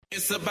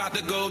It's about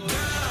to go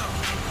down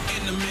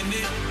in a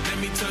minute. Let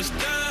me touch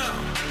down.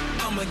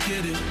 I'ma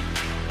get it.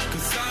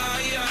 'Cause I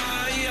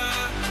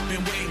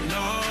been waiting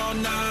all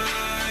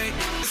night.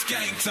 It's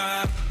game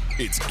time.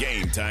 It's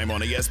game time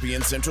on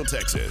ESPN Central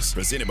Texas.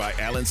 Presented by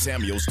Allen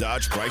Samuels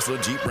Dodge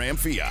Chrysler Jeep Ram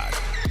Fiat.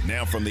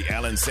 Now from the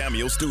Allen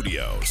Samuels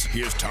Studios,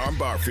 here's Tom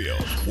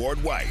Barfield,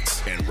 Ward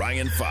White, and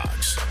Ryan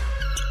Fox.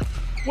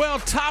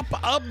 Well, top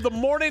of the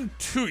morning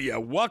to you.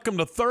 Welcome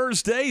to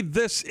Thursday.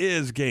 This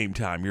is Game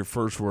Time, your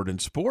first word in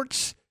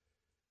sports.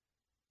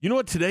 You know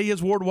what today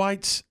is, Ward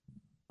White's?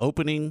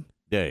 Opening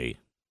day.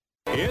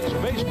 It's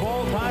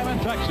baseball time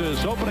in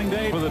Texas. Opening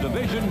day for the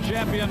division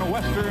champion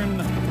Western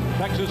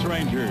Texas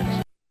Rangers.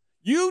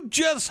 You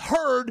just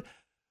heard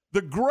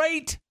the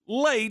great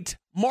late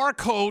Mark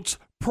Holtz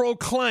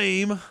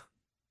proclaim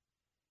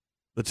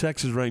the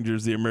Texas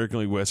Rangers the American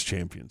League West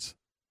champions.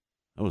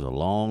 That was a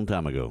long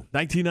time ago.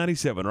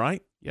 1997,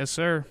 right? Yes,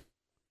 sir.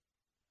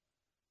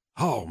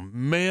 Oh,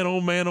 man,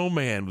 oh, man, oh,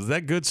 man. Was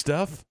that good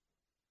stuff?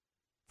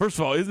 First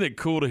of all, isn't it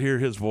cool to hear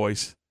his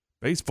voice?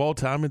 Baseball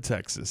time in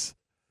Texas.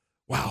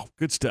 Wow,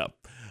 good stuff.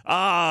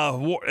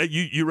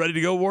 You ready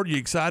to go, Ward? You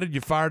excited? You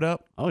fired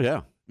up? Oh,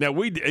 yeah. Now,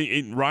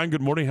 Ryan,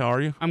 good morning. How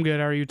are you? I'm good.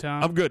 How are you,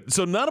 Tom? I'm good.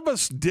 So none of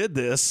us did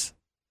this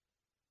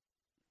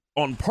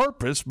on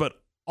purpose,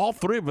 but all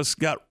three of us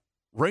got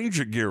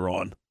Ranger gear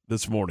on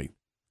this morning.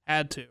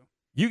 Had to.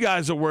 You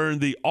guys are wearing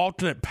the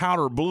alternate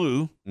powder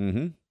blue,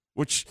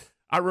 which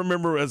I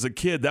remember as a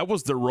kid, that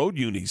was their road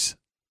unis.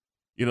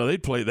 You know,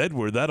 they'd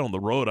wear that on the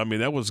road. I mean,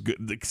 that was good.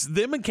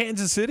 Them in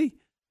Kansas City,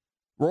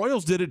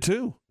 Royals did it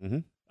too.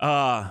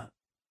 And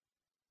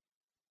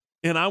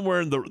I'm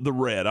wearing the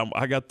red.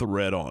 I got the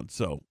red on,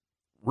 so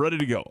ready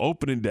to go.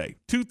 Opening day,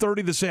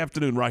 2:30 this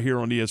afternoon right here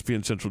on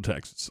ESPN Central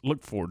Texas.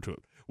 Look forward to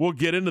it. We'll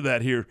get into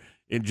that here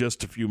in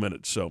just a few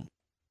minutes. So,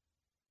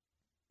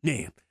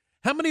 man.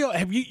 How many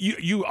have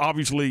you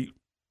obviously,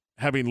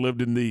 having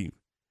lived in the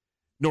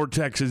North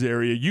Texas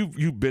area,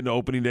 you've been to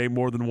opening day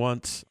more than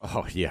once?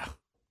 Oh, yeah.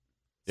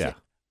 Yeah.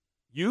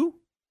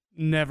 You?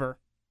 Never.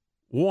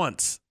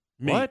 Once.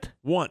 Me. What?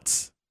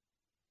 Once.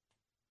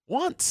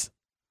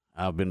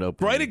 I've been to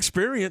opening. Great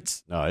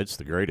experience. No, it's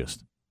the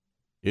greatest.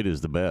 It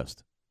is the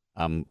best.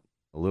 I'm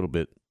a little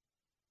bit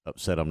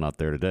upset I'm not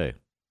there today.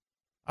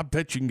 I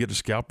bet you can get a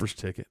scalper's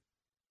ticket.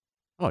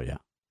 Oh, yeah.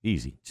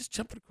 Easy. Just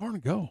jump in the car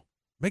and go.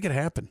 Make it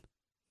happen.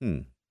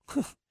 You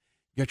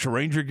got your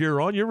Ranger gear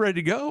on, you're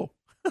ready to go.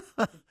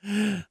 I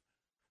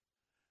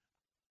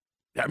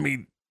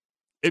mean,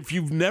 if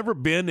you've never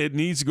been, it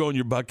needs to go on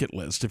your bucket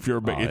list if you're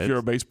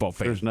a baseball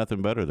fan. There's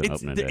nothing better than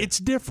opening day. It's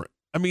different.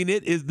 I mean,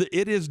 it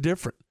is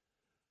different.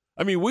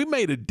 I mean, we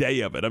made a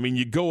day of it. I mean,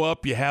 you go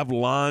up, you have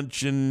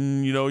lunch,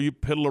 and, you know, you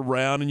piddle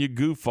around and you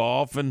goof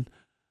off, and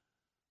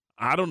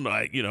I don't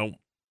know, you know,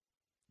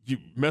 you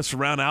mess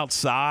around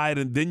outside,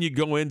 and then you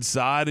go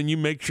inside, and you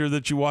make sure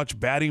that you watch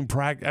batting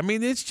practice. I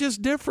mean, it's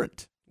just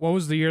different. What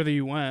was the year that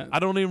you went? I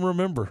don't even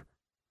remember.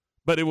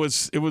 But it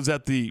was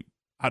at the,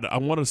 I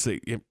want to say,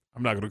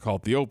 I'm not going to call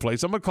it the old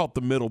place. I'm going to call it the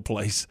middle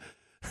place.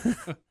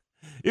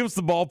 It was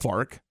the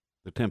ballpark.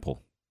 The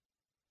Temple.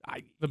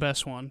 The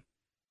best one.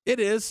 It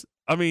is.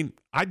 I mean,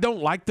 I don't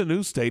like the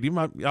new stadium.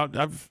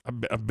 I've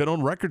been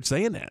on record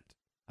saying that.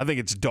 I think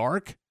it's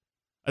dark.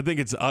 I think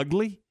it's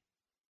ugly.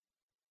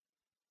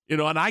 You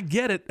know, and I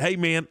get it. Hey,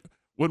 man,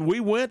 when we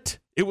went,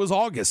 it was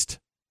August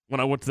when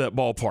I went to that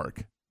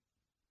ballpark.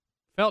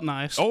 Felt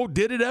nice. Oh,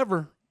 did it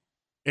ever?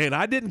 And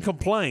I didn't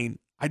complain.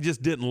 I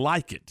just didn't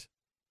like it.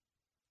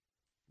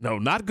 No,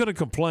 not going to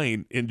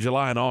complain in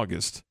July and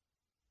August.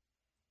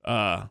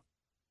 But,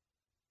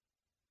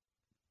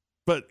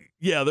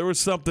 yeah, there's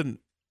something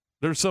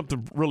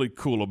really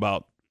cool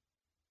about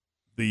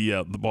the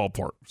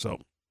ballpark. So,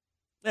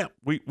 yeah,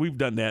 we've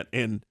done that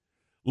and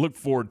look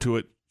forward to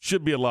it.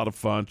 Should be a lot of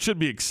fun. Should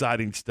be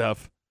exciting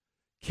stuff.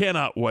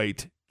 Cannot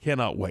wait.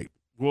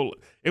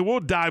 We'll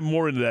dive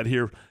more into that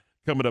here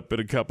coming up in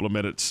a couple of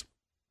minutes.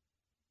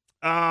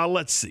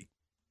 Let's see.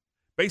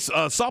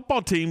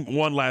 Softball team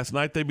won last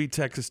night. They beat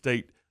Texas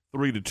State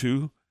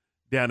 3-2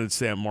 down in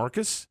San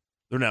Marcos.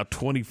 They're now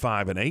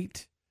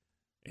 25-8,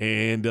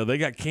 and they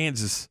got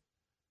Kansas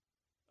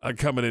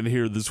coming in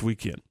here this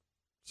weekend.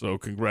 So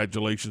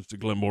congratulations to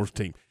Glenn Moore's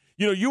team.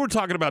 You know, you were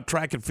talking about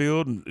track and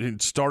field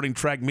and starting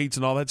track meets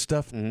and all that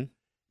stuff. Mm-hmm.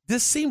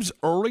 This seems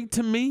early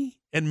to me,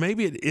 and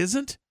maybe it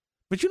isn't.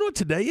 But you know what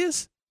today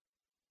is?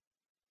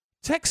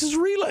 Texas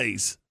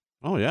Relays.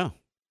 Oh, yeah.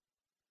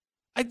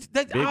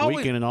 Big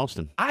weekend in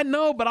Austin. I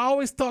know, but I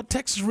always thought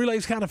Texas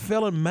Relays kind of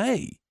fell in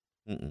May.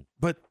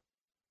 But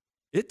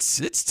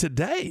it's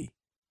today.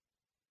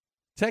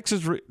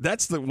 Texas,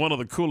 that's one of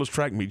the coolest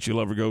track meets you'll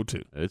ever go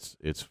to.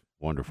 It's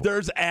wonderful.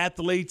 There's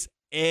athletes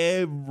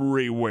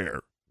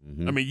everywhere.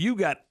 Mm-hmm. I mean, you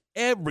got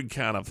every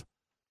kind of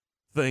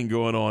thing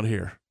going on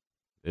here.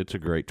 It's a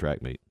great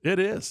track meet. It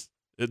is.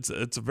 It's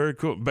a very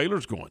cool.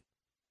 Baylor's going.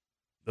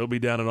 They'll be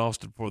down in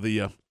Austin for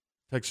the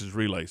Texas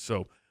Relays.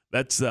 So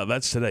that's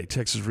today,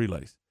 Texas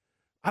Relays.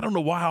 I don't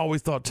know why I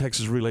always thought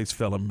Texas Relays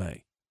fell in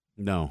May.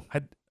 No.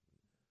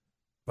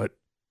 But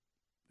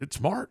it's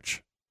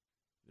March.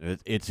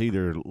 It's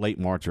either late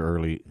March or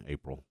early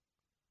April.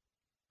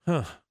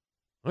 Huh.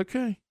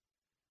 Okay.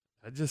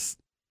 I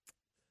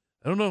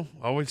don't know.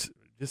 I always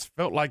just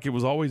felt like it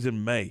was always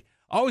in May.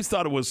 I always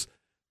thought it was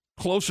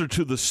closer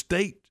to the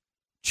state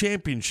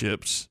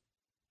championships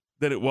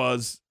than it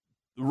was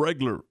the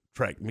regular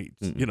track meets,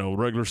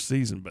 regular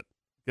season, but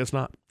guess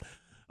not.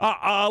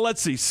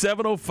 Let's see,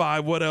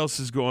 7:05, what else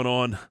is going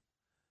on?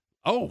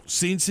 Oh,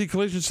 CNC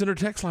Collision Center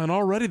text line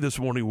already this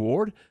morning,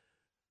 Ward.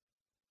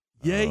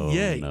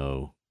 Yay.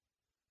 No.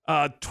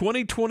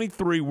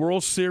 2023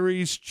 World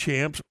Series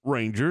champs,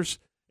 Rangers,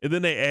 and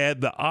then they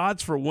add the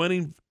odds for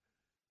winning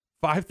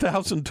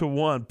 5,000 to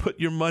 1. Put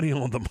your money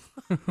on them.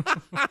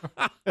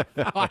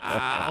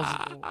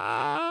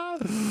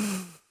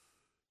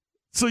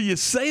 So you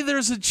say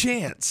there's a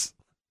chance.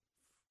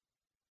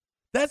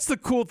 That's the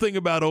cool thing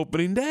about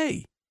opening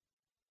day.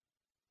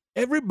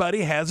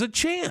 Everybody has a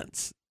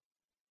chance.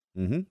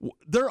 Mm-hmm.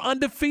 They're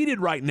undefeated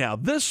right now.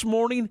 This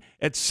morning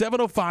at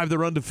 7:05,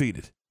 they're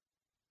undefeated.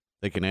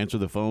 They can answer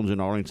the phones in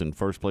Arlington,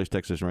 first place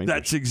Texas Rangers.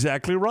 That's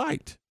exactly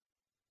right.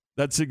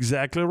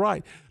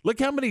 Look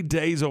how many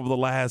days over the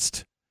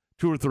last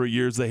 2 or 3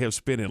 years they have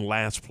spent in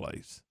last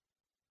place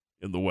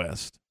in the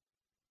West.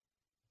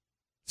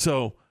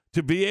 So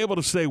to be able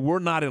to say we're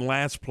not in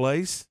last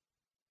place,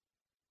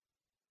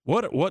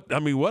 what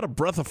a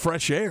breath of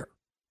fresh air.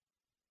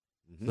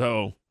 Mm-hmm.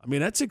 So,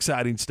 that's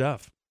exciting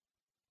stuff.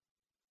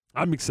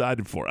 I'm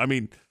excited for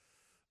it.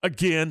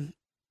 Again,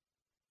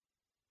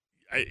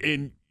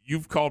 and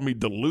you've called me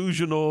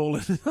delusional,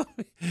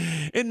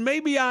 and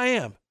maybe I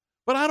am,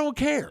 but I don't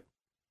care.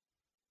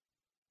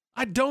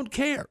 I don't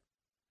care.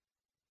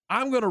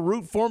 I'm going to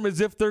root for them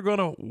as if they're going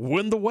to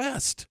win the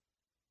West.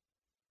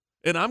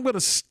 And I'm going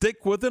to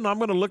stick with it. I'm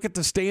going to look at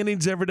the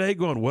standings every day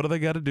going, what do they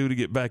got to do to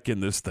get back in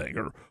this thing?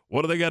 Or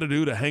what do they got to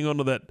do to hang on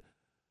to that,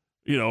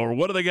 or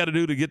what do they got to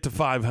do to get to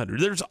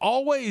 500? There's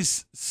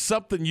always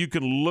something you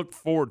can look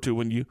forward to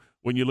when you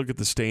look at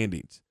the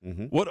standings.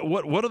 Mm-hmm.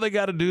 What do they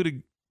got to do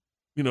to,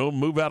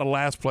 move out of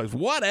last place?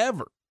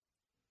 Whatever.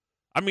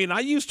 I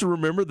used to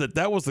remember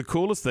that was the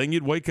coolest thing.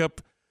 You'd wake up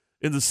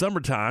in the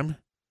summertime,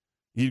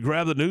 you'd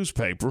grab the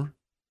newspaper,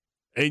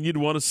 and you'd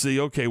want to see,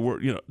 okay,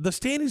 the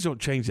standings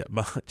don't change that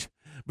much,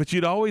 but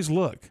you'd always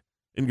look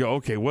and go,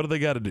 okay, what do they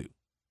got to do?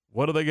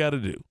 What do they got to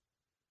do?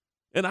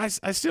 And I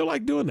still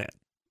like doing that.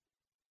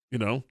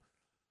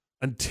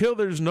 Until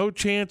there's no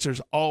chance,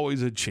 there's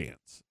always a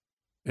chance.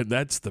 And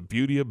that's the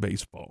beauty of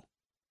baseball.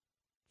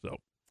 So,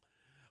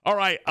 all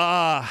right,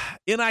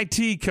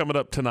 NIT coming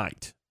up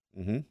tonight.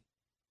 Mm-hmm.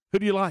 Who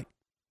do you like?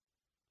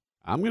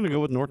 I'm going to go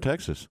with North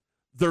Texas.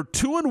 They're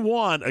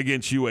 2-1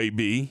 against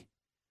UAB,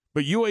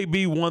 but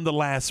UAB won the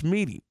last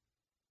meeting.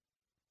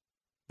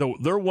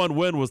 Their one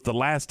win was the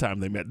last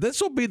time they met.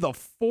 This will be the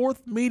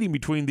fourth meeting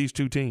between these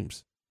two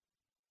teams.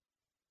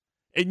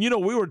 And,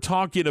 we were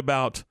talking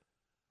about,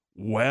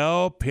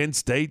 Penn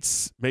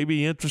State's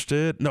maybe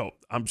interested. No,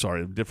 I'm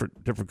sorry,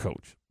 different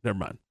coach. Never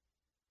mind.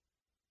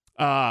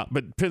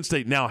 But Penn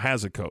State now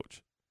has a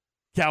coach.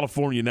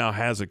 California now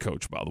has a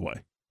coach, by the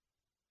way.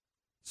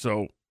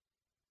 So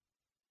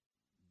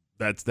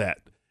that's that.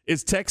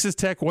 Is Texas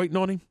Tech waiting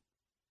on him?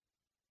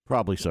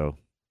 Probably so.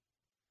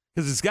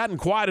 Because it's gotten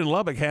quiet in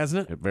Lubbock,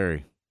 hasn't it?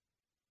 Very.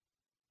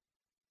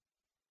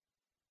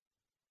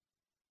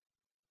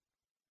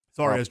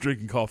 Sorry, I was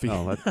drinking coffee.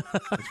 No,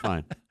 that's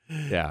fine.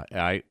 Yeah,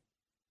 I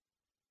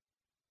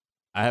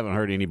haven't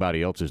heard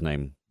anybody else's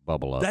name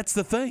bubble up. That's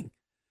the thing.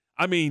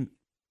 10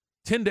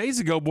 days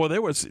ago, boy,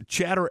 there was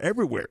chatter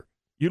everywhere.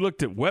 You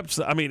looked at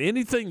website.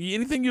 Anything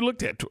you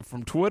looked at,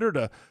 from Twitter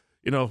to,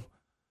 to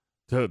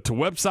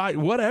website,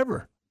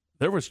 whatever.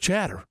 There was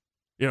chatter.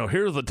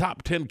 Here's the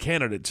top 10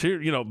 candidates. Here,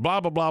 blah, blah,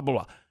 blah, blah,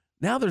 blah.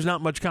 Now there's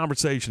not much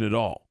conversation at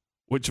all,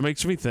 which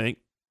makes me think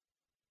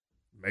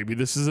maybe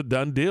this is a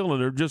done deal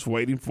and they're just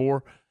waiting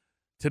for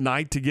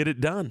tonight to get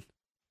it done.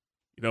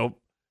 And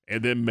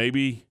then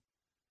maybe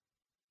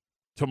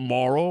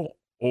tomorrow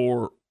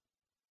or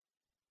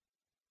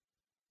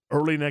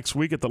early next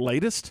week at the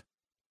latest.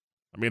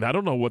 I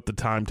don't know what the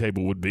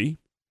timetable would be.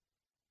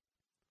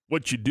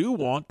 What you do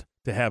want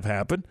to have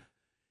happen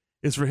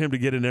is for him to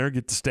get in there,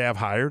 get the staff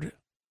hired,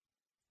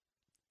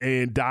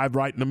 and dive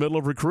right in the middle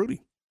of recruiting.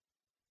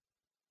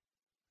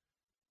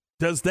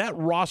 Does that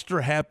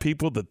roster have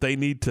people that they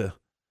need to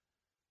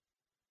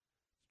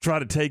try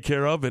to take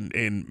care of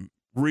and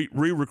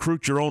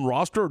re-recruit your own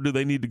roster, or do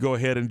they need to go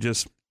ahead and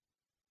just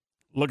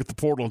look at the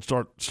portal and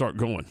start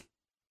going?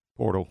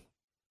 Portal.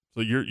 So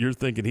you're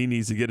thinking he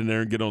needs to get in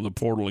there and get on the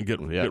portal and get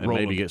rolling.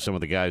 Maybe get some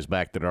of the guys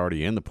back that are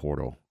already in the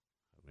portal.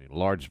 A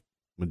large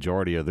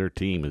majority of their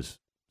team is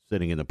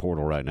sitting in the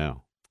portal right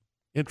now.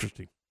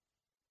 Interesting.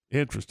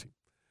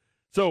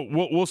 So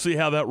we'll see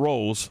how that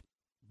rolls.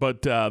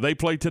 But they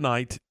play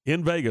tonight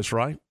in Vegas,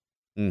 right?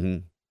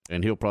 Mm-hmm.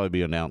 And he'll probably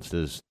be announced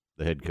as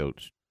the head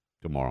coach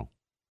tomorrow.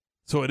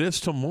 So it is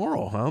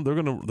tomorrow, huh? They're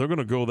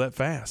gonna go that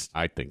fast.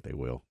 I think they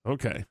will.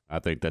 Okay. I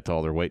think that's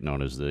all they're waiting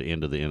on is the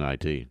end of the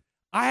NIT.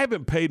 I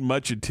haven't paid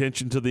much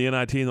attention to the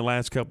NIT in the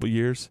last couple of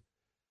years.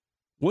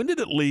 When did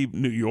it leave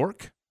New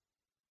York?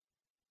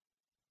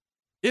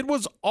 It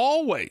was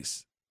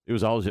always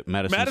at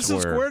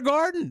Madison Square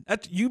Garden.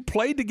 You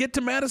played to get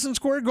to Madison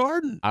Square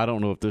Garden. I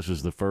don't know if this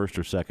is the first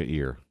or second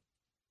year,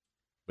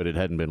 but it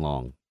hadn't been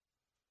long.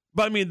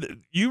 But I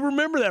mean, you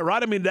remember that,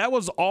 right? I mean, that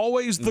was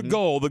always the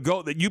goal. The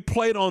goal that you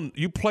played on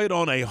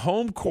a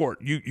home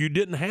court. You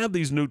didn't have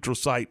these neutral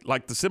site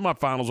like the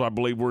semifinals, I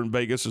believe, were in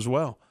Vegas as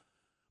well.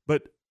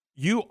 But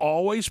you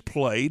always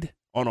played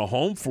on a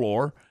home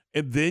floor,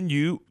 and then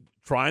you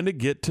trying to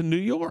get to New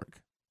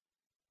York,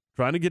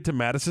 trying to get to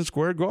Madison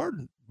Square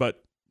Garden.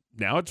 But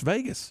now it's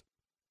Vegas.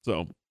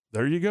 So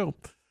there you go.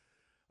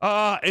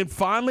 And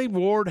finally,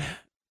 Ward,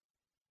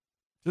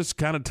 just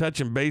kind of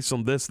touching base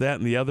on this, that,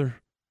 and the other.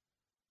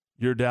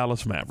 Your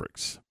Dallas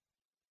Mavericks.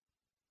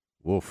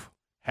 Woof.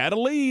 Had a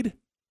lead.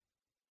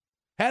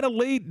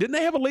 Didn't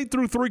they have a lead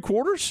through three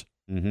quarters?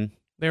 Mm-hmm.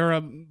 They were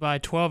up by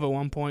 12 at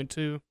one point,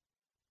 too.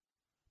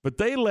 But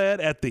they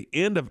led at the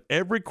end of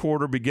every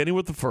quarter, beginning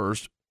with the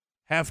first,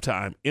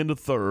 halftime, into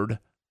third,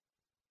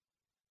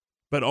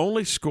 but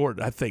only scored,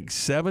 I think,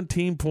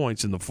 17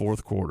 points in the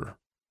fourth quarter.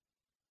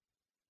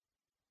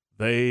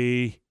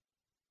 And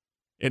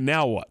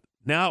now what?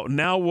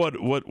 Now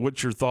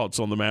what's your thoughts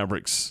on the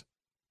Mavericks?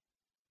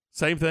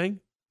 Same thing?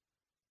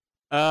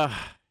 Yeah,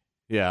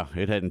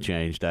 it hadn't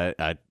changed. I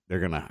think they're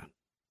gonna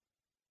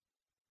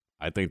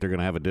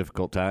have a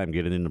difficult time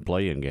getting in the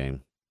play-in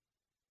game.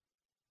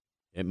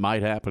 It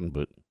might happen,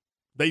 but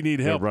they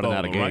need help. They're running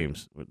out of right?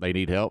 games. They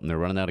need help, and they're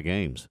running out of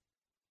games.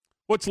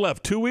 What's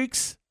left? 2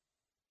 weeks?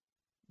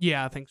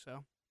 Yeah, I think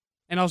so.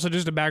 And also,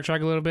 just to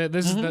backtrack a little bit,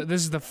 this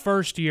is the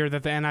first year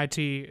that the NIT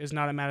is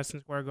not at Madison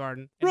Square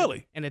Garden.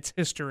 Really? In its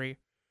history.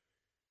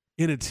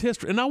 In its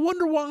history. And I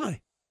wonder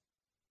why.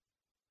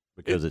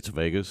 Because it's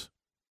Vegas?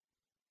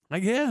 I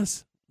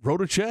guess.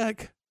 Wrote a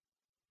check.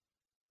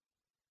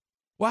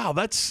 Wow,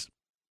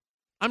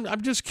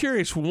 I'm just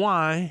curious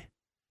why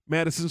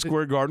Madison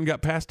Square Garden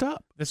got passed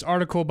up. This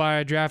article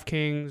by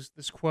DraftKings,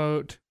 this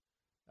quote,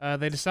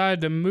 they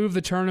decided to move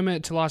the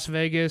tournament to Las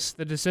Vegas.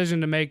 The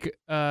decision to make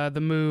the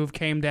move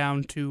came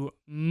down to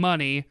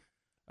money,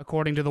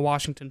 according to the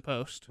Washington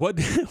Post.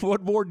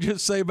 What Ward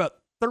just say about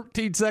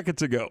 13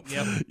 seconds ago?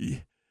 Yep.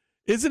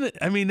 Isn't it?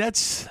 I mean,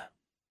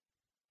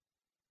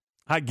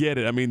 I get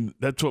it. I mean,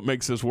 that's what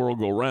makes this world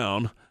go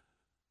round.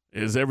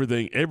 Is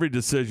everything? Every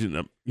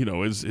decision,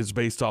 is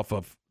based off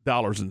of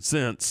dollars and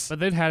cents. But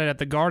they've had it at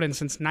the Garden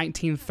since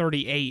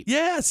 1938.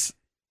 Yes.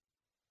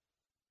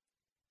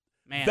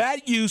 Man.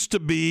 That used to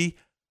be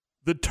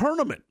the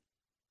tournament.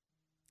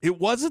 It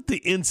wasn't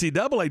the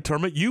NCAA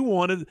tournament. You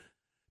wanted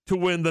to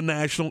win the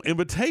National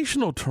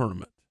Invitational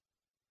Tournament.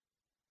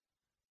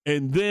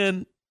 And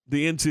then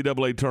the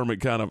NCAA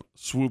tournament kind of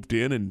swooped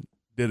in and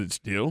did its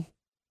deal.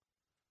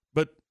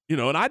 But,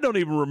 and I don't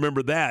even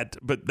remember that,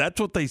 but that's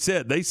what they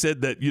said. They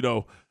said that,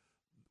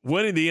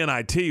 winning the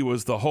NIT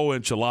was the whole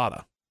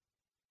enchilada.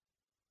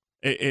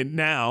 And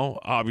now,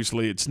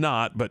 obviously, it's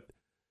not, but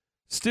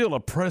still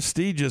a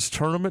prestigious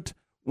tournament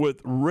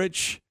with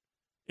rich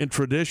in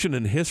tradition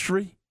and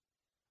history.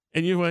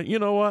 And you went, you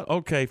know what?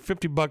 Okay,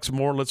 $50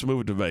 more. Let's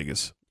move it to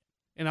Vegas.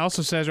 It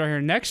also says right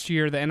here, next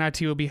year the NIT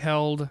will be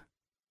held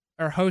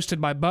or hosted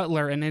by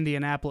Butler in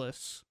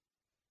Indianapolis.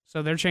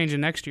 So they're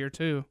changing next year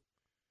too.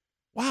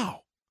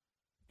 Wow.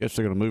 Guess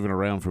they're going to move it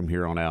around from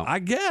here on out. I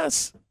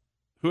guess.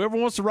 Whoever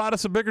wants to write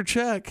us a bigger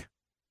check.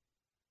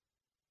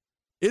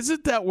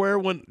 Isn't that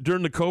where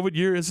during the COVID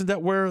year, isn't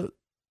that where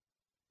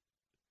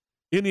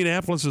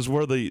Indianapolis is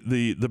where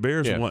the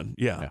Bears won?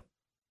 Yeah.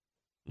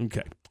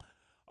 Okay.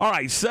 All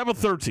right,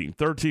 7:13,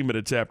 13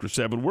 minutes after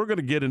 7. We're going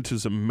to get into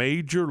some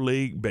Major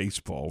League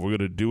Baseball. We're going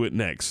to do it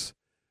next,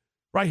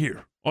 right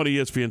here on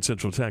ESPN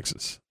Central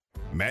Texas.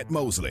 Matt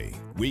Mosley,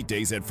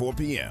 weekdays at 4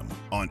 p.m.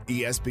 on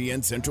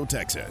ESPN Central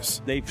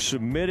Texas. They've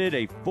submitted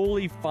a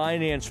fully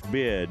financed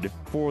bid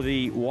for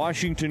the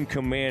Washington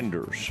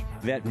Commanders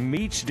that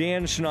meets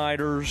Dan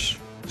Snyder's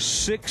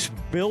 $6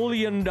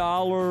 billion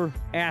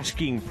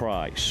asking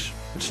price.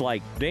 It's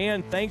like,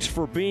 Dan, thanks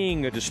for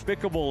being a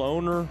despicable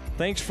owner.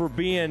 Thanks for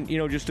being,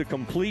 just a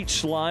complete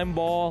slime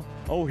ball.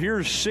 Oh,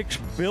 here's $6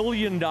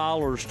 billion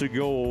to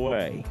go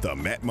away. The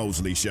Matt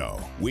Mosley Show,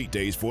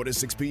 weekdays 4 to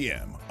 6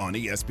 p.m. on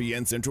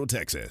ESPN Central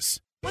Texas.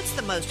 What's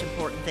the most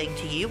important thing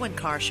to you when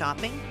car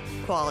shopping?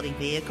 Quality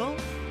vehicle,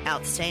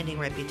 outstanding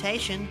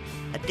reputation,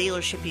 a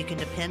dealership you can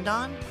depend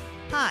on?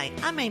 Hi,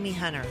 I'm Amy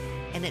Hunter,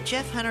 and at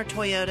Jeff Hunter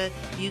Toyota,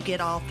 you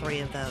get all three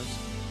of those.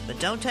 But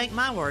don't take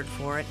my word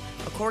for it.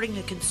 According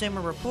to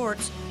Consumer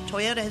Reports,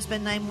 Toyota has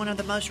been named one of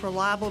the most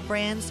reliable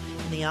brands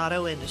in the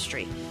auto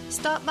industry.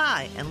 Stop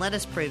by and let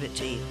us prove it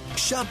to you.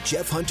 Shop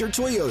Jeff Hunter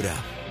Toyota.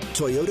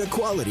 Toyota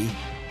quality,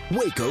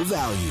 Waco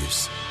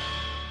values.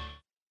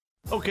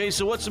 Okay,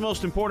 so what's the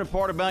most important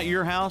part about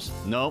your house?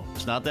 Nope,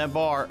 it's not that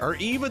bar or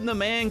even the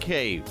man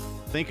cave.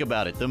 Think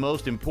about it. The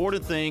most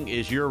important thing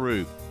is your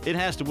roof. It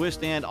has to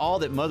withstand all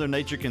that Mother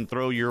Nature can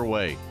throw your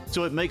way.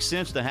 So it makes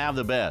sense to have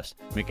the best.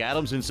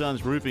 McAdams &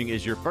 Sons Roofing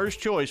is your first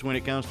choice when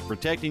it comes to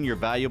protecting your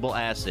valuable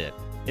asset.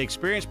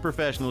 Experienced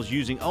professionals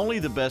using only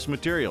the best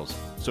materials.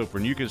 So for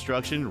new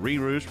construction,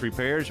 re-roofs,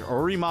 repairs,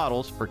 or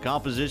remodels for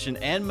composition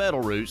and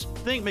metal roofs,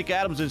 think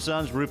McAdams &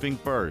 Sons Roofing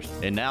first.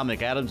 And now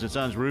McAdams &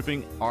 Sons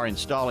Roofing are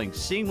installing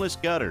seamless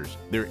gutters.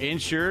 They're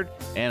insured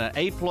and an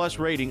A+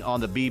 rating on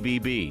the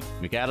BBB.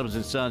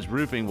 McAdams & Sons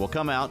Roofing will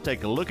come out,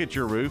 take a look at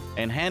your roof,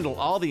 and handle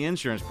all the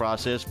insurance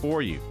process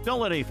for you.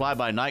 Don't let any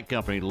fly-by-night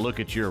company look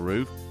at your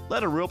roof.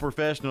 Let a real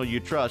professional you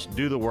trust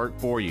do the work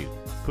for you.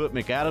 Put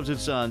McAdams &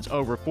 Sons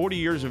over 40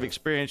 years of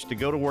experience to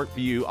go to work for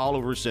you all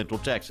over Central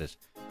Texas.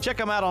 Check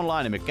them out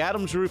online at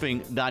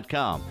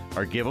McAdamsRoofing.com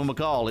or give them a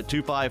call at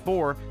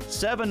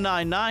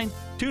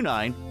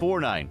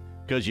 254-799-2949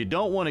 because you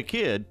don't want a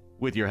kid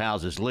with your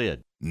house's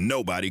lid.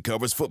 Nobody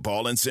covers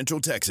football in Central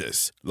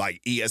Texas like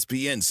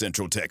ESPN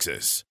Central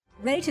Texas.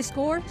 Ready to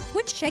score?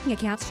 Switch checking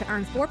accounts to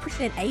earn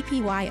 4%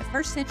 APY at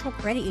First Central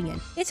Credit Union.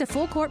 It's a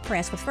full court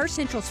press with First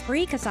Central's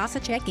free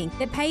Kasasa checking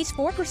that pays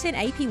 4%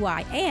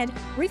 APY and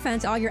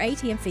refunds all your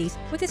ATM fees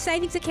with a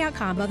savings account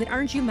combo that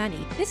earns you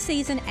money. This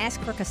season,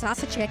 ask for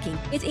Kasasa checking.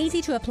 It's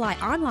easy to apply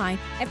online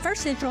at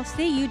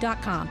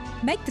firstcentralcu.com.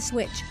 Make the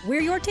switch.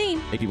 We're your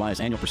team. APY is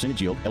annual percentage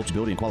yield.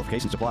 Eligibility and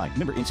qualifications apply.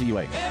 Member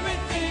NCUA.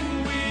 Everything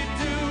we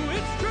do,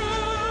 it's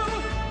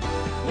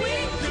true. We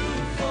do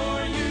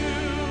for you.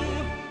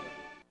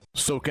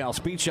 SoCal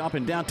Speed Shop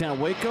in downtown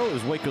Waco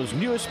is Waco's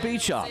newest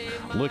speed shop.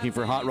 Looking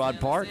for hot rod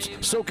parts?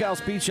 SoCal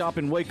Speed Shop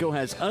in Waco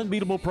has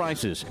unbeatable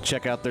prices.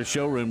 Check out their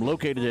showroom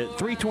located at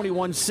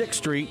 321 6th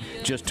Street,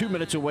 just 2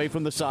 minutes away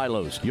from the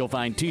silos. You'll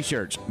find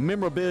t-shirts,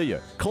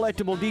 memorabilia,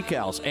 collectible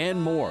decals,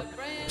 and more.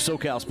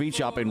 SoCal Speed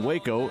Shop in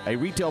Waco, a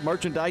retail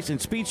merchandise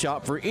and speed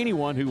shop for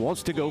anyone who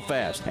wants to go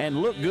fast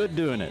and look good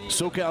doing it.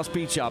 SoCal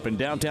Speed Shop in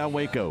downtown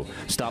Waco.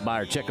 Stop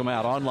by or check them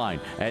out online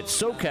at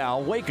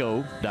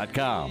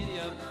SoCalWaco.com.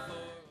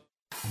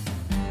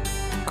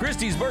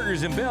 Christie's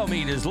Burgers in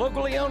Bellmead is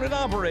locally owned and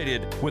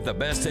operated. With the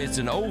best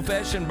tasting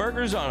old-fashioned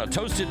burgers on a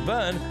toasted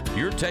bun,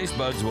 your taste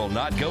buds will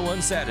not go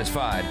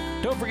unsatisfied.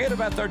 Don't forget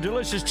about their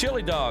delicious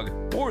chili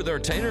dog or their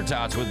tater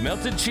tots with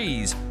melted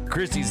cheese.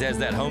 Christie's has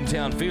that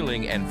hometown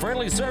feeling and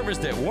friendly service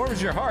that warms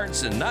your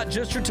hearts and not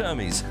just your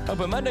tummies.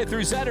 Open Monday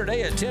through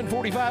Saturday at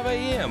 10:45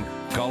 a.m.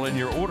 Call in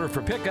your order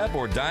for pickup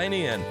or dine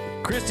in.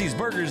 Christie's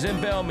Burgers in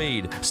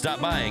Bellmead.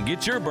 Stop by and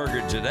get your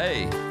burger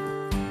today.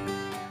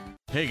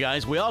 Hey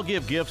guys, we all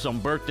give gifts on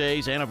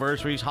birthdays,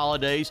 anniversaries,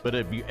 holidays, but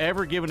have you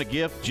ever given a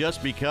gift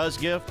just because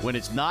gift? When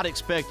it's not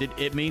expected,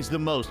 it means the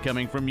most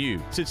coming from you.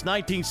 Since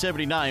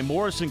 1979,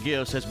 Morrison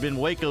Gifts has been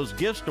Waco's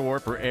gift store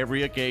for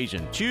every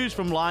occasion. Choose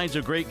from lines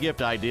of great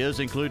gift ideas,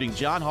 including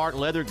John Hart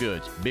leather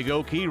goods, Big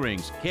O key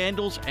rings,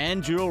 candles,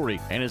 and jewelry.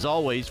 And as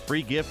always,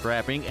 free gift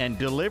wrapping and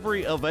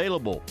delivery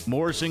available.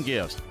 Morrison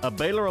Gifts, a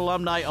Baylor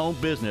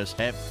alumni-owned business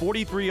at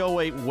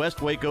 4308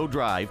 West Waco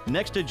Drive,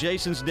 next to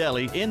Jason's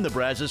Deli in the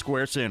Brazos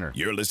Square Center.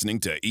 You're listening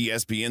to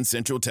ESPN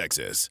Central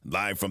Texas,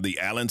 live from the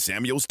Allen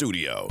Samuel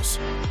Studios.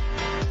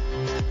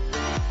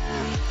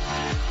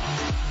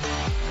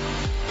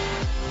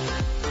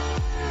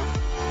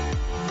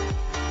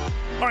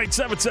 All right,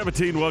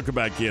 7:17, welcome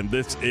back in.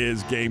 This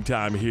is Game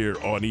Time here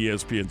on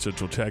ESPN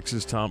Central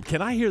Texas. Tom,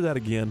 can I hear that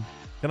again?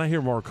 Can I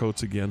hear Mark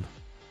Coates again?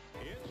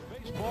 It's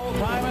baseball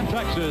time in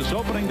Texas.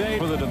 Opening day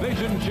for the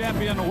division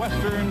champion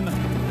Western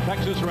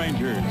Texas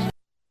Rangers.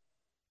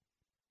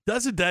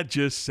 Doesn't that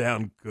just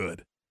sound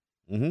good?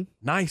 Mm-hmm.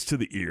 Nice to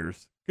the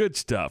ears. Good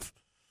stuff.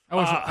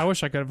 I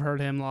wish I could have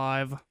heard him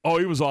live. Oh,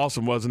 he was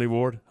awesome, wasn't he,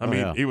 Ward? I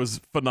mean, he was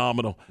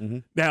phenomenal. Mm-hmm.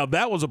 Now,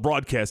 that was a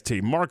broadcast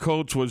team. Mark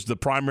Coates was the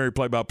primary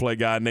play-by-play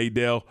guy.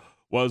 Nadell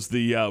was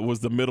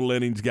the middle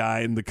innings guy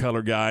and the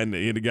color guy and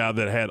the guy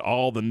that had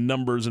all the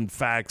numbers and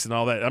facts and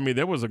all that. I mean,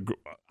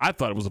 I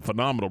thought it was a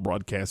phenomenal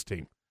broadcast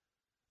team.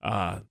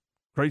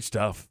 Great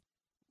stuff.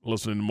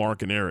 Listening to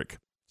Mark and Eric.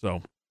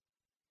 So,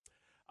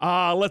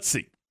 let's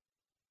see.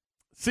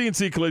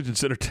 CNC Collision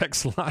Center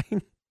text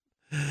line.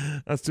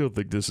 I still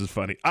think this is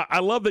funny. I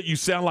love that you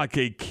sound like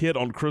a kid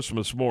on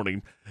Christmas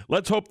morning.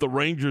 Let's hope the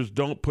Rangers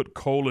don't put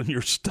coal in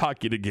your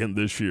stocking again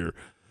this year.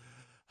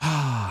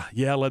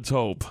 Yeah, let's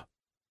hope.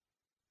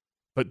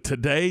 But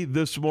today,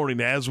 this morning,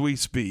 as we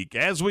speak,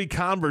 as we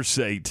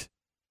conversate,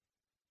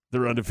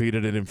 they're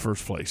undefeated and in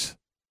first place.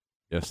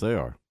 Yes, they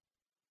are.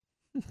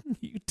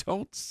 You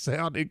don't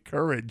sound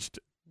encouraged.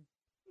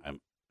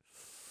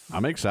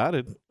 I'm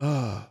excited.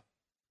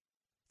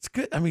 It's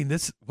good. I mean,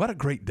 what a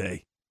great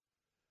day.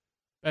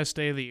 Best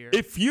day of the year.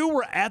 If you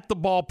were at the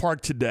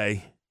ballpark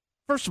today,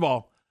 first of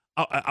all,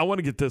 I want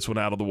to get this one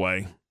out of the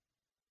way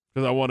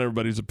because I want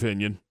everybody's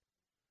opinion.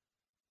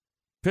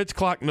 Pitch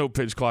clock, no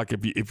pitch clock.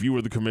 If you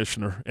were the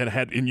commissioner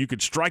and you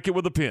could strike it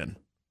with a pen,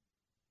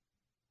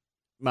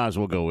 might as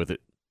well go with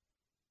it.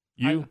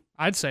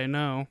 I'd say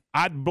no.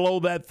 I'd blow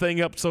that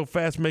thing up so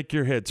fast, make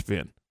your head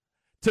spin.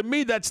 To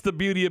me, that's the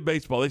beauty of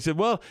baseball. They said,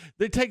 well,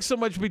 they take so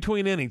much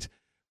between innings.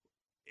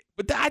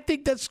 But I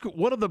think that's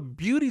one of the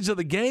beauties of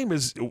the game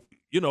is,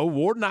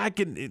 Ward and I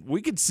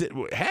we can sit,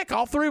 heck,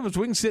 all three of us,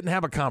 we can sit and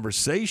have a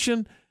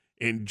conversation,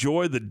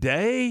 enjoy the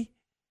day,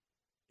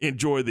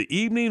 enjoy the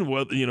evening.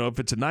 Well, if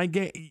it's a night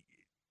game,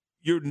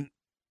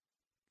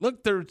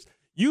 Look,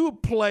 you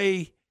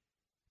play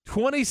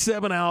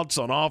 27 outs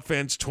on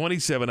offense,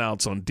 27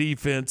 outs on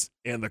defense,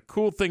 and the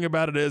cool thing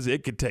about it is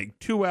it could take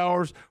 2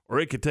 hours or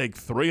it could take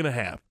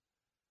 3.5.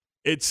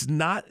 It's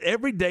not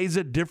every day's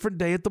a different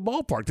day at the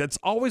ballpark. That's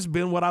always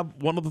been one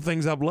of the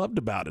things I've loved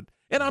about it.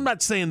 And I'm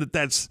not saying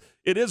that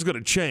it is going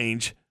to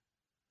change,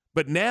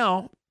 but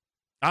now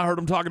I heard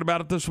them talking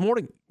about it this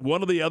morning.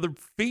 One of the other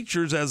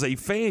features as a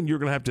fan you're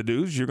going to have to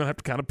do is you're going to have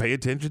to kind of pay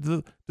attention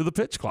to the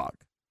pitch clock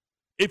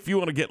if you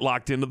want to get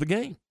locked into the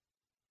game.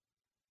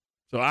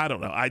 So I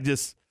don't know. I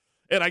guess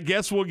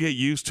we'll get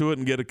used to it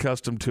and get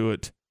accustomed to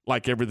it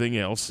like everything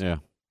else. Yeah.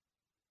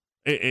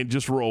 And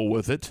just roll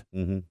with it.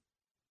 Mm-hmm.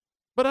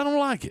 But I don't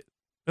like it.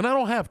 And I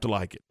don't have to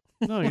like it.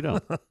 No, you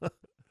don't.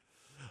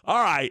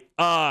 All right.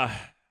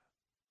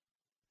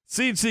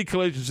 C&C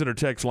Collision Center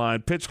text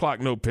line, pitch clock,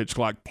 no pitch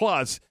clock.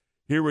 Plus,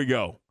 here we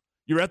go.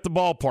 You're at the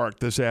ballpark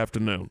this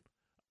afternoon.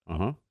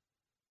 Uh-huh.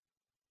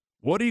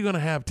 What are you going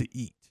to have to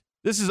eat?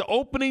 This is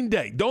opening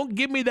day. Don't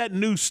give me that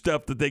new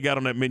stuff that they got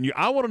on that menu.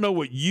 I want to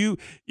know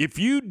if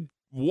you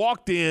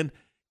walked in,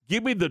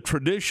 give me the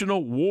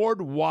traditional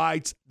Ward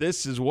Whites.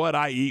 This is what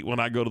I eat when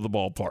I go to the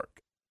ballpark.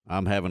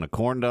 I'm having a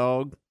corn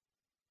dog.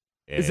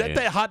 Is that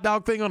hot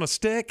dog thing on a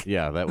stick?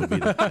 Yeah, that would be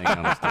the thing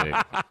on a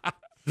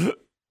stick.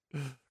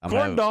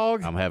 Corn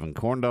dog. I'm having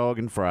corn dog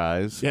and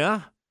fries.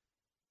 Yeah.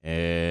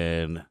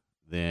 And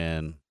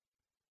then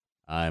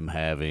I'm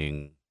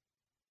having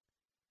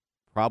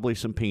probably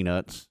some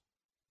peanuts.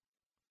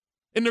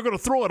 And they're going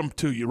to throw them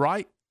to you,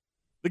 right?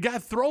 The guy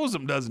throws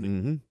them, doesn't he?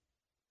 Mm-hmm.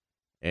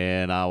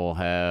 And I will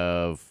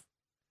have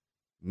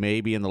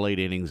maybe in the late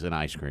innings an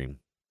ice cream.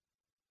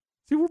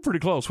 See, we're pretty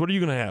close. What are you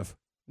going to have?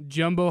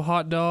 Jumbo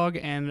hot dog,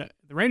 and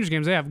the Rangers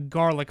games, they have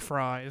garlic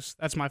fries.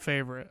 That's my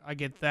favorite. I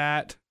get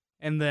that,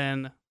 and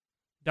then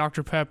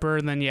Dr. Pepper,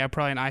 and then,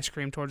 probably an ice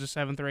cream towards the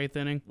 7th or 8th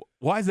inning.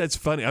 Why is that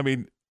funny? I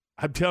mean,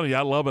 I'm telling you,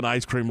 I love an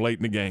ice cream late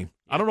in the game.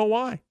 I don't know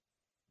why.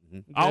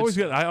 Mm-hmm. I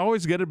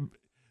always get it.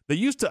 They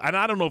used to, and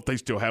I don't know if they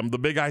still have them, the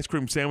big ice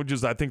cream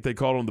sandwiches. I think they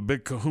call them the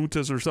big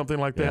Kahuntas or something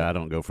like that. Yeah, I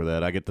don't go for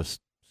that. I get the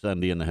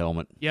Sunday in the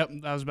helmet. Yep,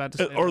 I was about to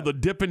say Or that. The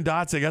Dippin'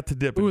 Dots. They got the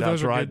Dippin'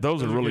 Dots, right? Good.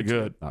 Those are really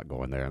good. Not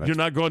going there. You're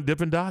not going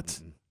Dippin'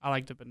 Dots? I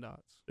like Dippin'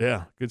 Dots.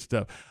 Yeah, good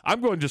stuff.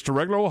 I'm going just a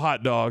regular old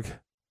hot dog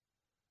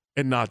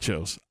and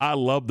nachos. I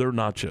love their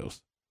nachos.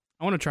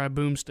 I want to try a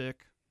boomstick.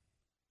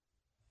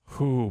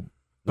 Ooh,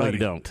 no, you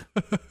don't.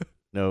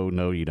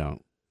 No, you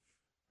don't.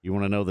 You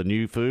want to know the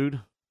new food?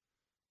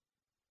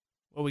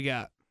 What we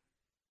got?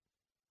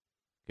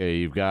 Okay,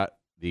 you've got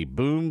the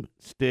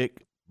Boomstick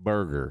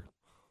Burger.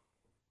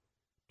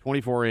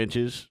 24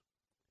 inches,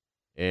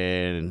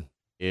 and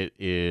it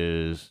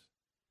is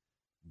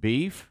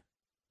beef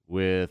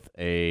with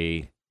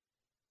a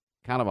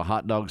kind of a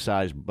hot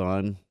dog-sized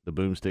bun, the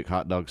Boomstick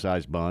hot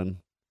dog-sized bun,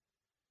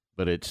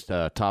 but it's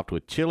topped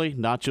with chili,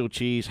 nacho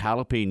cheese,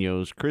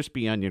 jalapenos,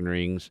 crispy onion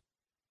rings,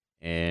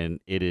 and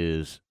it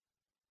is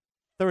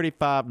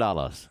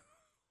 $35.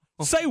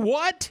 Say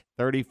what?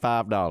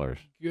 $35.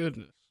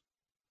 Goodness.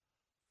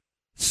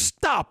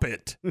 Stop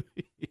it.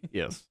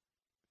 Yes.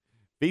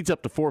 Feeds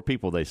up to 4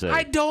 people, they say.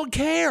 I don't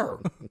care.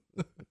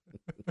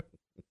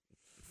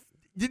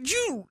 Did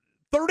you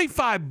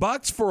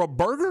 $35 for a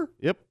burger?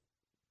 Yep.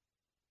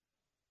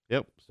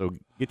 So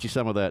get you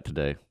some of that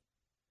today.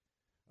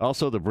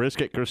 Also, the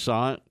brisket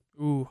croissant.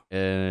 Ooh.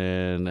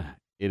 And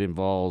it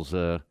involves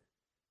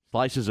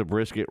slices of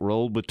brisket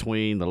rolled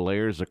between the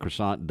layers of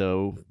croissant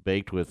dough,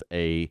 baked with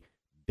a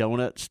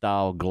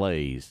donut-style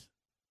glaze.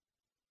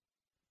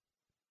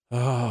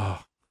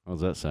 Oh. How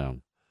does that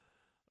sound?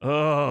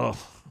 Oh.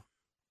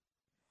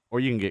 Or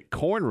you can get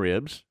corn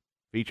ribs.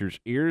 Features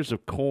ears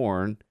of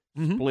corn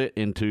split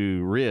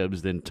into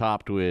ribs, then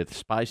topped with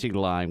spicy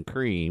lime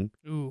cream,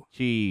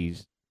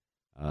 cheese.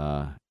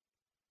 It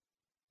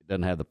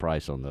doesn't have the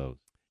price on those.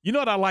 You know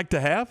what I like to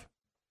have?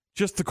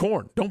 Just the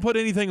corn. Don't put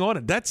anything on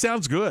it. That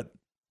sounds good.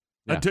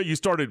 Yeah. Until you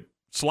started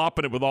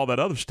slopping it with all that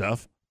other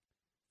stuff.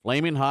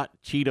 Flaming Hot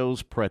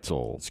Cheetos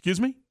pretzel. Excuse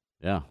me?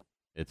 Yeah.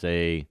 It's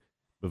a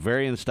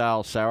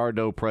Bavarian-style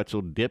sourdough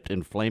pretzel dipped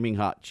in flaming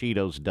hot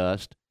Cheetos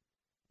dust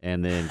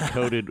and then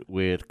coated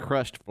with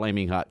crushed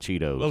flaming hot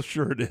Cheetos. Well,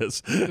 sure it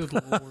is. Good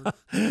Lord.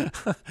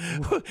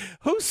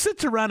 Who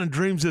sits around and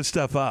dreams this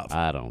stuff up?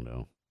 I don't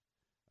know.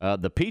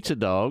 The pizza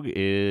dog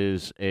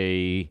is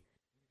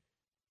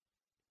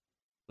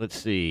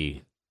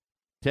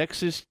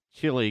Texas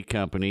Chili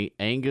Company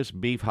Angus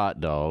beef hot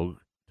dog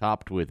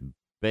topped with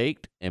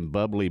baked and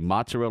bubbly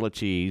mozzarella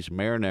cheese,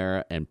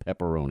 marinara, and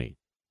pepperoni.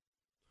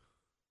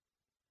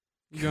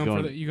 You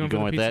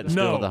going with that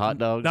instead of the hot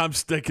dog? No, I'm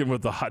sticking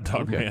with the hot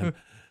dog, man.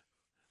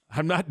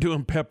 I'm not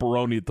doing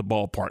pepperoni at the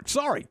ballpark.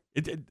 Sorry.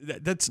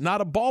 That's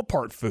not a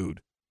ballpark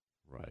food.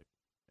 Right.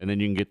 And then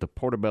you can get the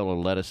portobello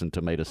lettuce and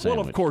tomato sandwich.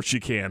 Well, of course you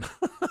can.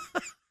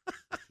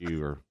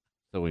 You are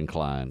so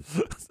inclined.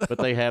 But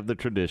they have the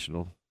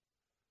traditional.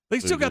 They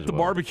still got the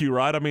barbecue,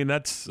 right? I mean,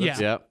 that's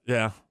yeah.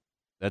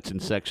 That's in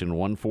section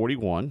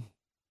 141.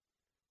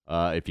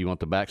 If you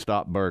want the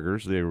backstop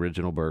burgers, the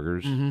original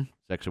burgers,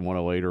 section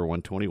 108 or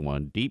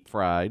 121, deep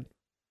fried,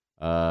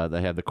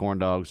 They have the corn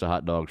dogs, the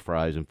hot dogs,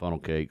 fries, and funnel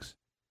cakes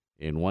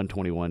in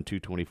 $121,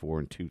 $224,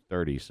 and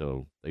 $230.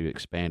 So they've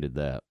expanded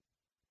that.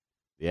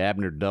 The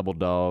Abner Double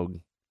Dog,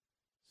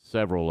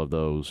 several of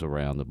those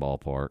around the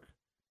ballpark,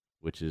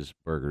 which is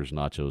burgers,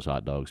 nachos,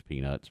 hot dogs,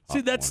 peanuts,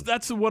 popcorn. See,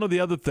 that's one of the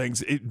other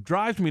things. It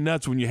drives me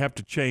nuts when you have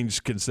to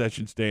change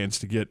concession stands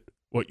to get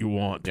what you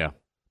want. Yeah.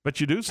 But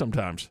you do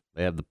sometimes.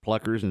 They have the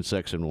Pluckers in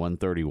section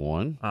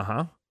 131.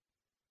 Uh-huh.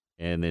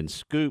 And then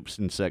Scoops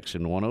in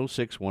section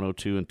 106,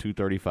 102, and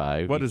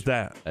 235. What is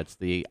that? That's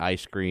the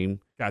ice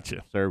cream.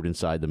 Gotcha. Served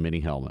inside the mini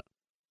helmet.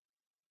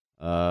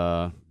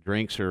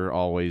 Drinks are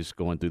always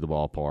going through the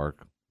ballpark,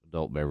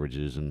 adult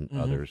beverages and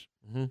others.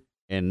 Mm-hmm.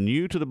 And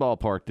new to the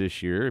ballpark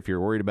this year, if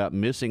you're worried about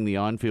missing the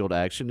on-field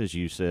action, as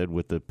you said,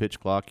 with the pitch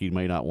clock, you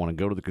may not want to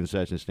go to the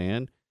concession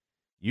stand.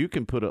 You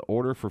can put an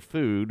order for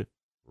food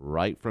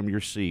right from your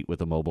seat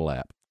with a mobile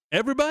app.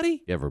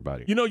 Everybody?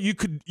 Everybody. You know, you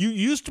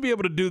used to be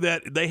able to do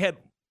that. They had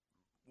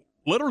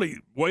literally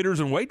waiters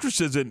and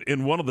waitresses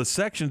in one of the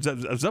sections.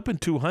 It was up in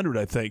 200,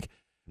 I think.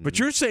 Mm-hmm. But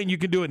you're saying you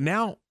can do it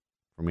now?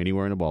 From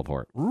anywhere in the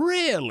ballpark.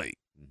 Really?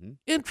 Mm-hmm.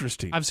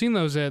 Interesting. I've seen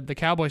those at the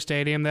Cowboy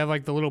Stadium. They have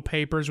like the little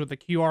papers with the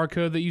QR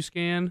code that you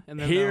scan. And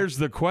then here's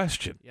the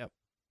question. Yep.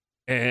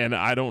 And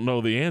I don't know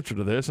the answer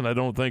to this, and I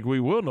don't think we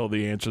will know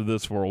the answer to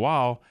this for a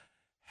while.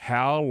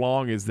 How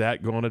long is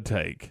that going to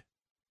take?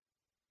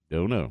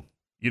 Don't know.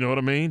 You know what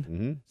I mean?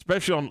 Mm-hmm.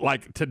 Especially on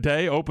like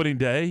today, opening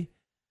day,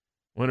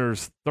 when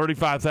there's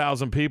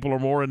 35,000 people or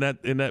more in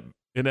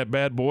that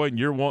bad boy, and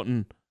you're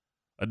wanting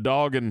a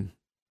dog and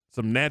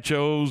some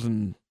nachos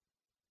and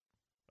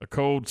a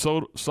cold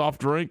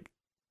soft drink.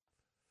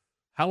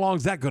 How long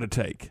is that going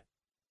to take?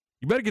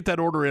 You better get that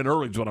order in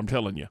early is what I'm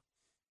telling you.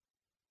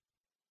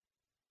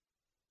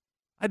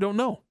 I don't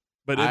know,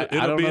 but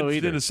it'll be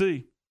interesting to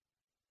see.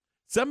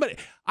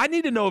 I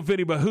need to know if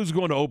anybody who's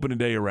going to opening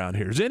day around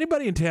here. Is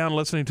anybody in town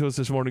listening to us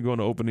this morning going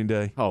to opening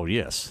day? Oh,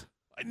 yes.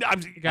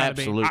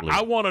 Absolutely.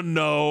 I want to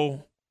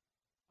know.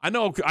 I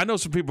know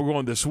some people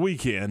going this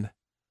weekend,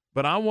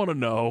 but I want to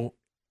know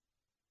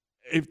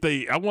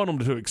I want them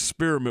to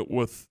experiment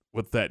with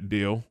that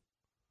deal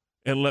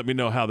and let me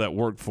know how that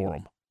worked for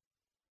them.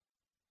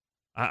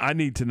 I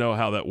need to know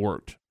how that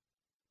worked.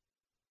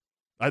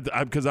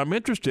 Because I'm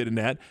interested in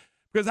that,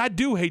 because I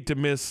do hate to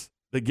miss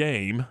the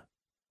game.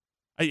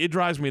 It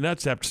drives me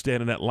nuts to have to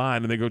stand in that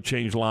line and they go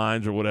change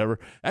lines or whatever.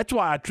 That's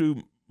why I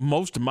chew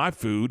most of my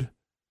food,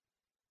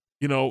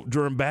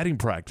 during batting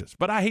practice.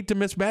 But I hate to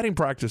miss batting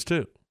practice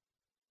too.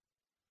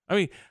 I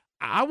mean,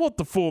 I want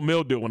the full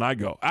meal deal when I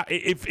go.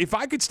 If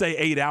I could stay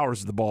 8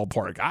 hours at the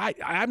ballpark,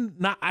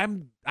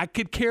 I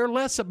could care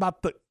less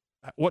about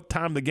what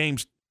time the game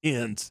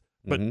ends.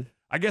 But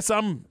I guess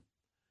I'm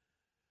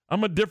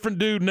a different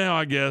dude now,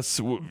 I guess,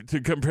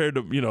 to compare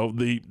to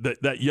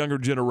that younger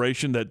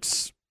generation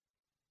that's,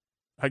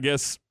 I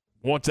guess,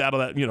 wants out of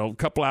that a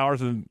couple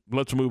hours and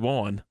let's move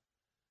on.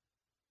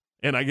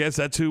 And I guess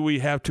that's who we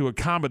have to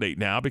accommodate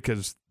now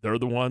because they're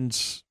the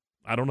ones.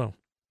 I don't know.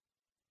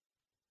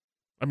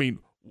 I mean,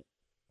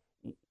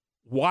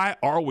 why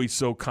are we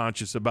so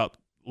conscious about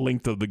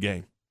length of the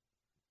game?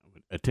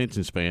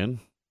 Attention span.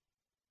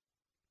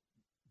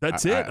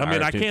 That's it. I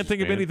mean, I can't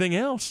think of anything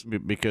else.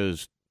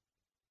 Because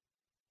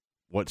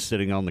what's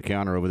sitting on the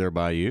counter over there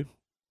by you?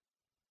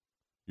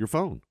 Your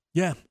phone.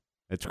 Yeah.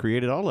 That's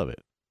created all of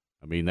it.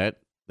 I mean, that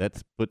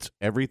puts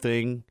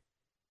everything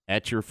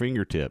at your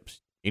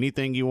fingertips.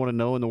 Anything you want to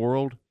know in the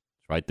world,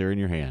 it's right there in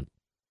your hand.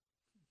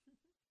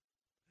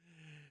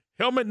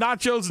 Helmet,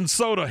 nachos, and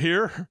soda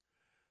here.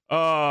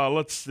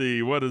 Let's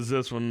see. What is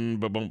this one?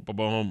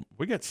 Ba-boom.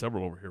 We got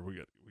several over here we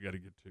got to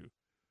get to.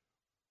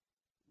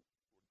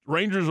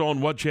 Rangers on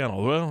what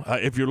channel? Well,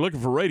 if you're looking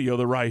for radio,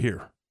 they're right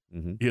here.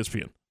 Mm-hmm.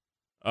 ESPN.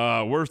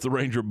 Where's the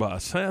Ranger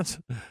bus?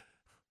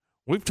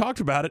 We've talked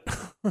about it.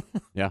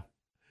 Yeah.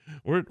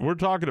 We're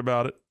talking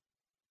about it.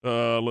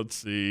 Let's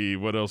see.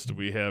 What else do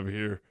we have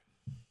here?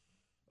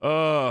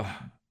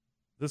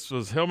 This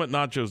was helmet,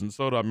 nachos, and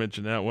soda. I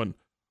mentioned that one.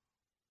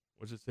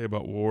 What's it say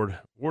about Ward?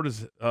 Ward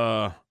is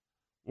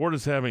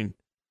having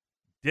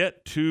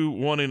debt to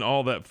wanting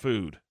all that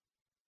food.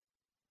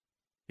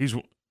 I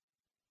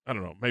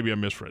don't know. Maybe I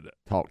misread that.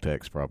 Talk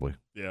text, probably.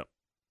 Yeah.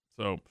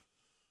 So,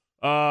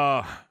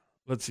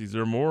 let's see. Is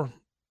there more?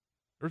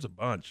 There's a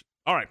bunch.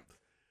 All right.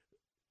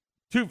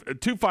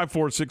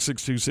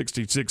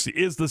 254-662-6060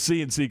 is the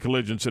CNC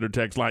Collision Center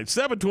text line.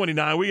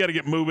 729. We got to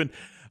get moving.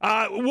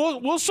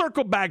 We'll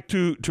circle back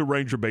to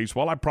Ranger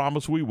baseball. I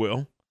promise we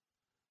will.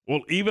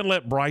 We'll even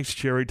let Brice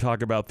Cherry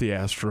talk about the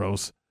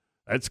Astros.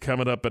 That's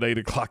coming up at 8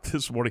 o'clock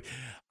this morning.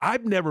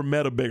 I've never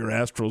met a bigger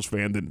Astros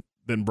fan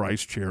than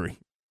Brice Cherry.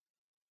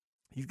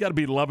 He's got to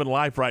be loving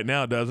life right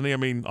now, doesn't he? I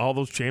mean, all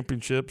those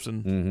championships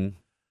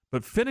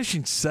but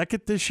finishing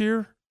second this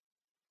year,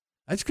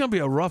 that's going to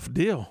be a rough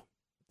deal.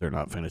 They're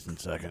not finishing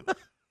second.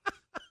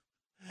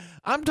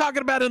 I'm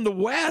talking about in the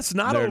West,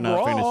 not They're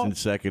overall. They're not finishing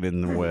second in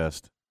the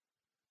West.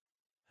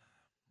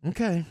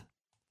 Okay.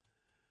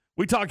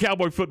 We talk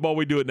Cowboy football.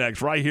 We do it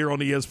next right here on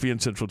ESPN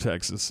Central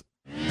Texas.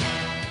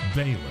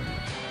 Baylor,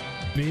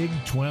 Big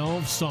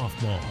 12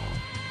 softball.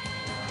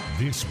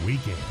 this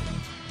weekend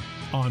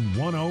on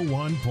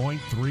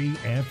 101.3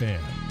 FM.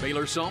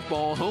 Baylor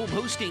softball home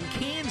hosting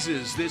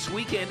Kansas this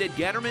weekend at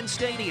Gatterman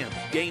Stadium.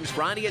 Games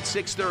Friday at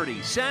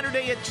 6:30,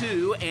 Saturday at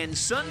 2, and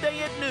Sunday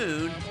at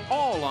noon,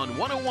 all on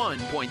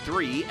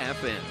 101.3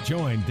 FM.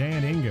 Join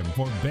Dan Ingham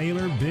for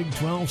Baylor Big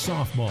 12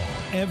 softball.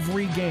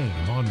 Every game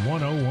on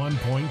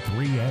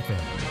 101.3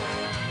 FM.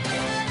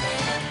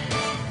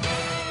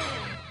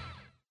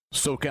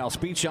 SoCal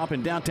Speed Shop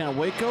in downtown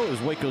Waco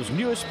is Waco's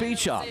newest speed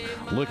shop.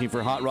 Looking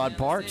for hot rod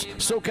parts?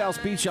 SoCal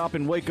Speed Shop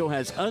in Waco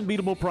has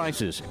unbeatable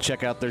prices.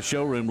 Check out their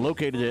showroom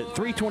located at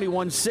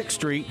 321 6th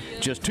Street,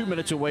 just 2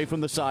 minutes away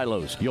from the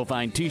silos. You'll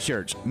find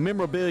t-shirts,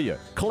 memorabilia,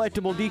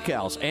 collectible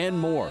decals, and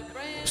more.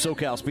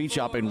 SoCal Speed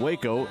Shop in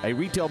Waco, a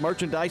retail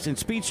merchandise and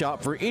speed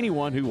shop for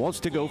anyone who wants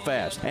to go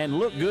fast and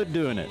look good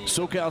doing it.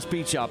 SoCal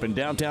Speed Shop in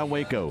downtown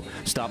Waco.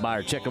 Stop by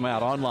or check them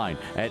out online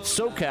at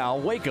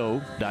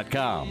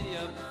SoCalWaco.com.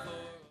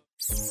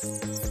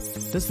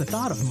 Does the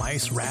thought of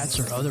mice, rats,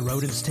 or other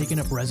rodents taking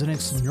up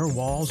residence in your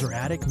walls or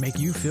attic make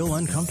you feel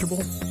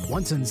uncomfortable?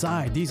 Once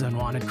inside, these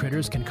unwanted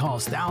critters can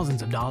cause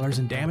thousands of dollars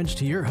in damage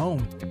to your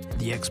home.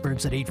 The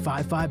experts at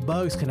 855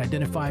 Bugs can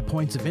identify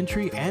points of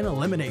entry and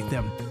eliminate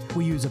them.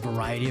 We use a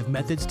variety of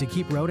methods to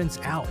keep rodents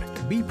out.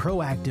 Be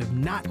proactive,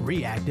 not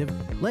reactive.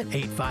 Let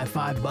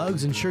 855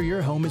 Bugs ensure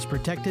your home is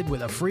protected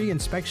with a free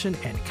inspection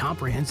and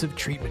comprehensive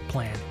treatment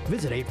plan.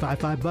 Visit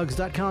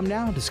 855bugs.com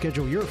now to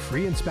schedule your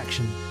free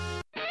inspection.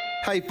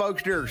 Hey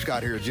folks, Derek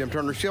Scott here at Jim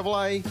Turner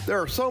Chevrolet.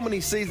 There are so many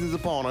seasons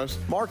upon us: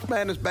 March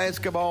Madness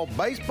basketball,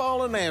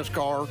 baseball, and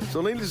NASCAR.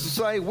 So needless to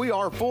say, we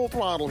are full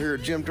throttle here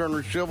at Jim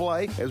Turner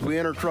Chevrolet as we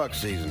enter truck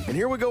season. And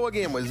here we go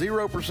again with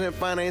 0%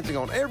 financing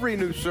on every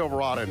new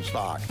Silverado in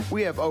stock.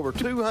 We have over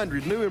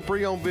 200 new and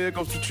pre-owned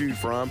vehicles to choose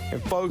from,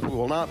 and folks, we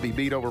will not be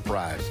beat over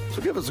price.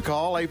 So give us a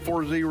call,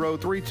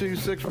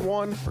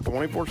 840-3261 or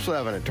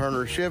 24/7 at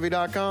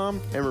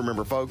turnerchevy.com. And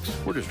remember folks,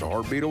 we're just a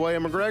heartbeat away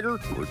in McGregor.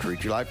 We'll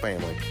treat you like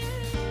family.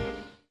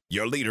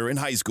 Your leader in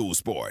high school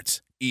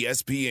sports,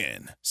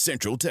 ESPN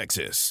Central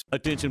Texas.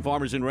 Attention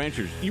farmers and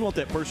ranchers, you want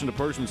that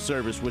person-to-person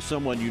service with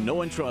someone you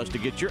know and trust to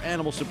get your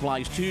animal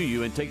supplies to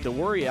you and take the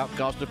worry out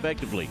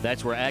cost-effectively.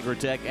 That's where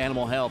Agritech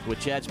Animal Health with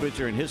Chad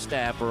Spitzer and his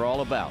staff are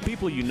all about.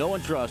 People you know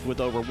and trust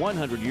with over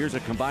 100 years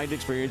of combined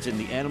experience in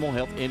the animal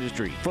health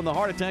industry. From the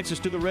heart of Texas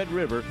to the Red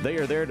River, they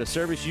are there to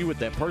service you with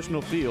that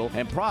personal feel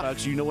and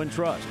products you know and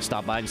trust.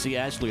 Stop by and see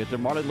Ashley at their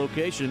Marlin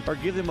location or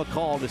give them a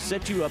call to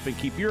set you up and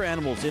keep your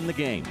animals in the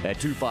game at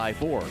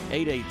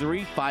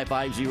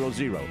 254-883-5500.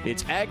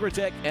 It's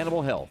Agritech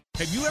Animal Health.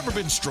 Have you ever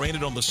been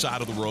stranded on the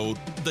side of the road?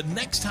 The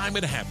next time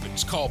it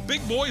happens, call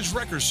Big Boys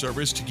Wrecker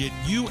Service to get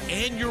you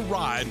and your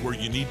ride where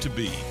you need to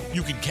be.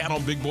 You can count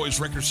on Big Boys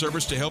Wrecker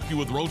Service to help you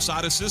with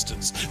roadside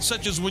assistance,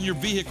 such as when your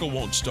vehicle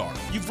won't start,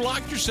 you've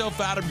locked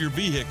yourself out of your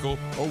vehicle,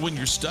 or when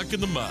you're stuck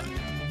in the mud.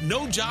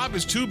 No job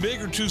is too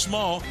big or too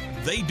small.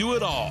 They do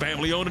it all.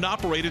 Family owned and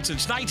operated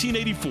since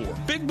 1984.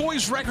 Big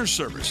Boys Wrecker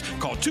Service.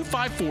 Call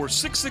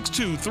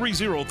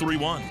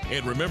 254-662-3031.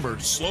 And remember,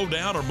 slow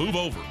down or move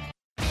over.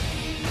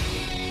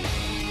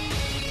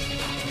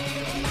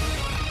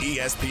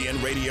 ESPN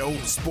Radio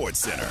Sports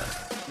Center.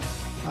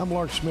 I'm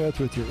Lark Smith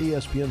with your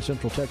ESPN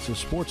Central Texas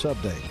Sports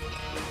Update.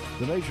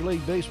 The Major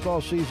League Baseball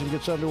season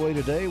gets underway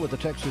today with the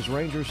Texas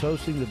Rangers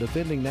hosting the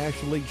defending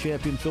National League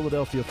champion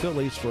Philadelphia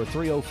Phillies for a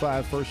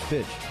 3:05 first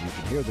pitch. You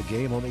can hear the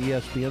game on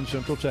ESPN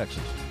Central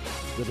Texas.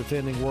 The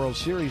defending World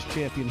Series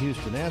champion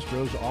Houston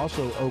Astros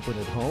also open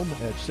at home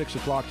at 6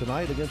 o'clock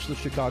tonight against the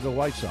Chicago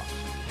White Sox.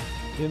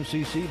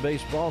 MCC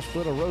Baseball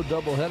split a road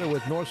doubleheader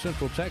with North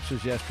Central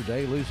Texas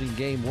yesterday, losing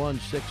Game 1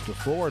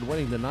 6-4 and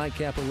winning the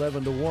nightcap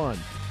 11-1.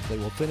 They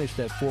will finish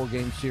that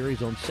four-game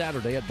series on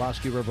Saturday at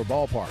Bosque River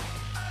Ballpark.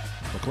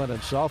 McLennan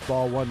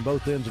Softball won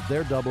both ends of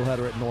their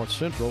doubleheader at North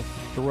Central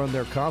to run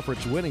their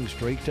conference winning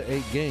streak to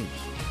 8 games.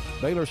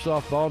 Baylor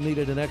Softball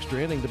needed an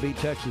extra inning to beat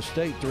Texas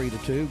State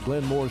 3-2.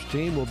 Glenn Moore's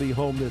team will be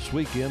home this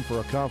weekend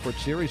for a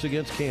conference series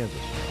against Kansas.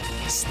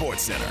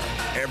 Sports Center,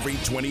 every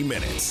 20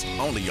 minutes,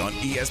 only on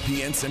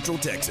ESPN Central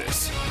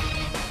Texas.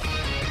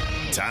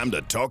 Time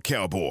to talk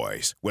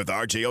Cowboys with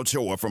RJ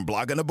Ochoa from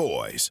Blogging the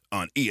Boys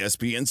on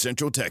ESPN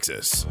Central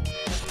Texas.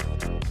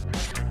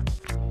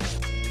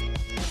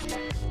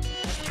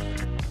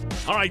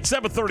 All right,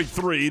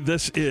 7:33.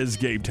 This is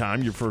Game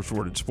Time, your first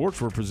word in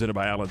sports. We're presented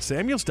by Alan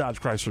Samuels, Dodge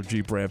Chrysler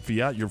Jeep Ram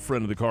Fiat, your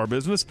friend of the car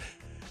business.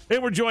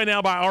 And we're joined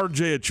now by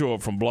RJ Ochoa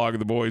from Blogging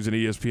the Boys and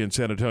ESPN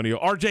San Antonio.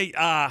 RJ,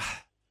 I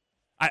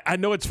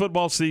know it's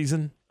football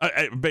season.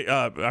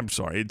 I'm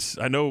sorry.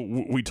 I know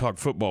we talk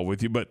football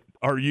with you, but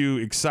are you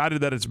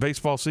excited that it's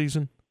baseball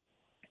season?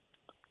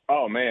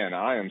 Oh, man,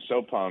 I am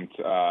so pumped.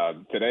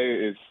 Today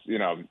is,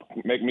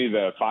 make me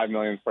the 5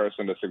 millionth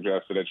person to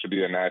suggest that it should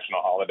be a national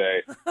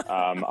holiday.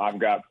 I've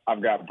got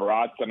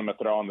brats that I'm going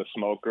to throw on the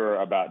smoker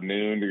about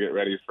noon to get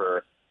ready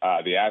for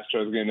the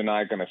Astros game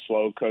tonight. Going to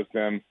slow cook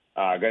them.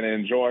 Going to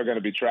enjoy, going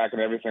to be tracking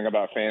everything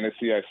about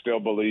fantasy. I still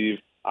believe,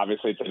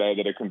 obviously, today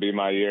that it can be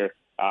my year.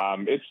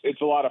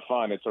 It's a lot of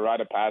fun. It's a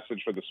rite of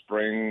passage for the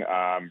spring.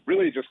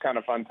 Really just kind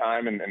of fun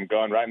time and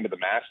going right into the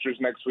Masters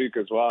next week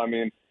as well. I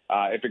mean,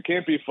 if it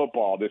can't be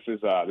football, this is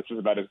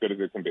about as good as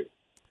it can be.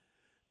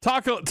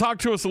 Talk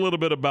to us a little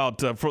bit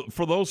about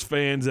for those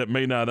fans that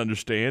may not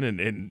understand,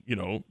 and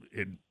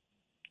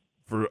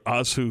for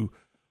us who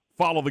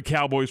follow the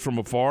Cowboys from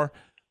afar,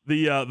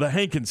 the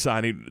Hankins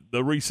signing,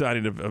 the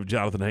re-signing of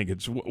Jonathan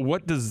Hankins.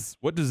 What does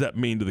that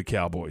mean to the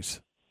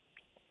Cowboys?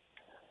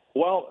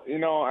 Well,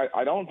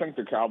 I don't think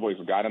the Cowboys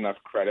got enough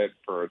credit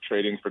for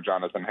trading for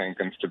Jonathan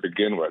Hankins to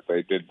begin with.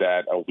 They did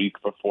that a week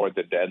before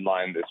the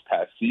deadline this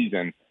past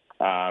season.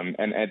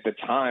 And at the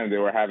time, they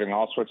were having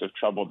all sorts of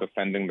trouble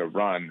defending the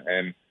run.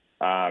 And,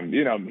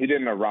 he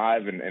didn't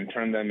arrive and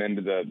turn them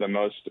into the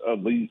most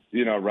elite,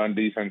 run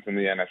defense in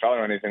the NFL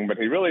or anything. But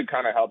he really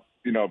kind of helped,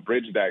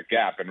 bridge that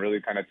gap and really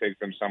kind of take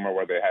them somewhere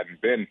where they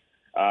hadn't been.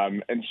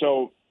 And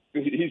so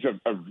he's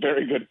a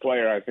very good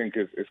player, I think,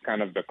 is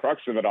kind of the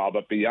crux of it all.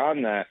 But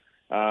beyond that,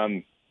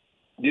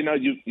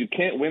 you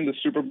can't win the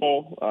Super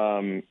Bowl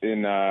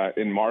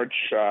in March.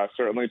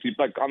 Certainly,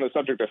 people, like on the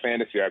subject of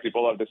fantasy,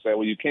 people love to say,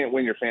 well, you can't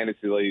win your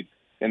fantasy league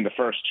in the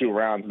first 2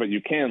 rounds, but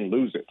you can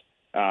lose it.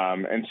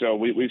 And so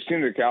we've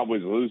seen the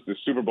Cowboys lose the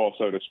Super Bowl,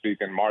 so to speak,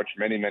 in March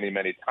many, many,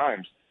 many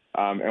times.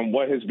 And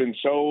what has been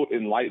so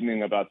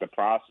enlightening about the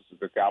process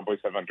that the Cowboys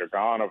have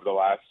undergone over the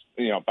last,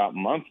 about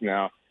month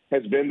now,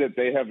 has been that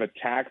they have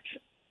attacked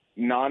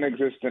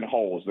non-existent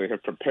holes. They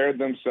have prepared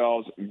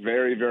themselves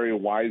very, very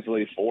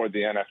wisely for the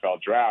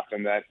NFL draft,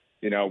 and that,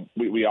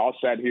 we all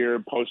sat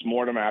here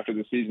post-mortem after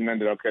the season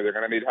ended. Okay, they're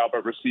going to need help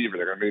at receiver.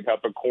 They're going to need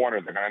help at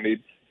corner. They're going to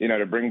need,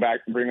 to bring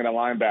in a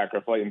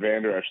linebacker, Clayton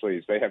Vander Esch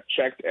leaves. They have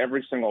checked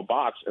every single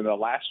box, and the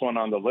last one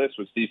on the list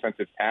was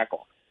defensive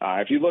tackle.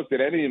 If you looked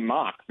at any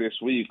mock this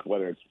week,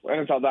 whether it's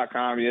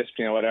NFL.com,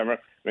 ESPN, whatever,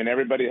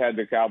 everybody had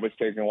the Cowboys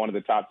taking one of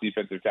the top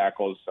defensive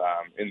tackles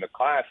in the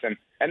class, and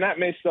that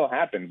may still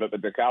happen, but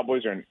the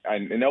Cowboys are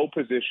in no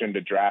position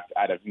to draft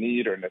out of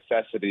need or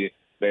necessity.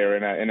 They're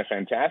in a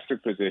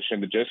fantastic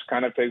position to just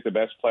kind of take the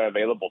best player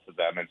available to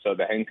them, and so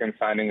the Hankins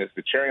signing is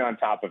the cherry on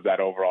top of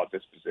that overall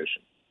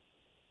disposition.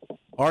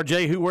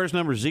 RJ, who wears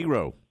number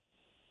 0?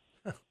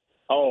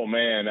 Oh,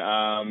 man.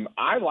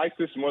 I like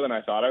this more than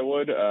I thought I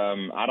would.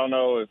 I don't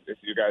know if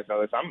you guys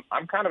know this.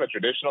 I'm kind of a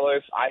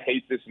traditionalist. I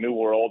hate this new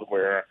world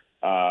where,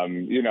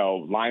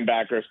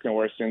 linebackers can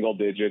wear single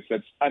digits.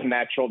 That's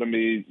unnatural to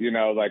me.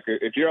 Like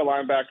if you're a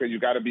linebacker, you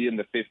got to be in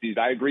the 50s.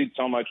 I agreed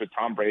so much with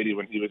Tom Brady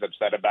when he was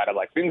upset about it.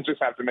 Like things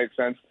just have to make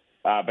sense.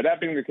 But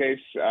that being the case,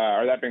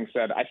 or that being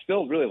said, I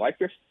still really like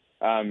this.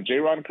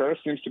 J-Ron Kerr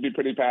seems to be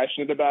pretty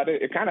passionate about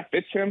it. It kind of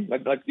fits him.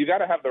 Like you got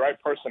to have the right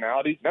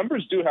personality.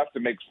 Numbers do have to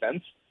make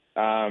sense.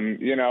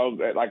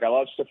 Like I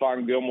love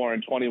Stephon Gilmore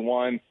in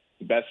 21,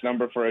 the best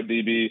number for a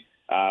DB.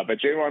 But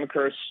J-Ron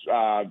Kerr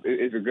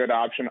is a good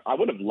option. I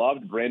would have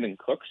loved Brandon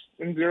Cooks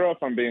in 0,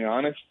 if I'm being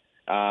honest.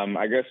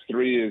 I guess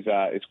 3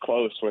 is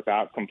close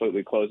without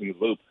completely closing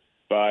the loop.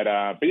 But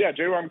yeah,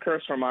 J-Ron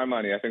Kerr for my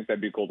money. I think that'd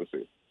be cool to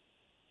see.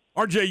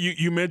 RJ,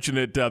 you mentioned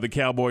it, the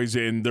Cowboys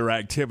and their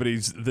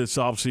activities this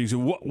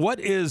offseason. What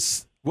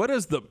is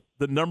the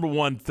number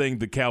one thing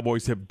the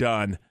Cowboys have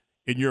done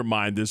in your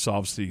mind this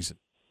offseason?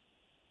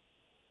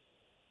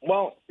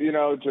 Well,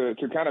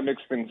 to kind of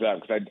mix things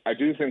up, because I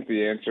do think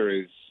the answer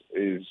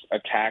is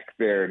attack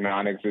their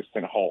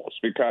non-existent holes,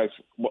 because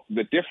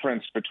the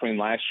difference between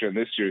last year and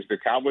this year is the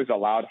Cowboys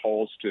allowed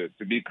holes to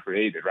be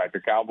created, right? The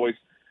Cowboys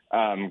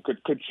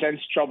could sense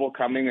trouble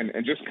coming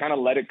and just kind of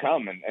let it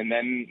come. And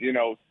then,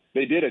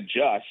 they did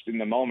adjust in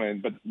the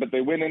moment, but they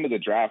went into the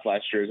draft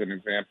last year as an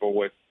example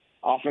with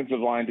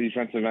offensive line,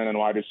 defensive end, and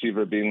wide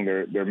receiver being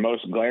their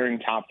most glaring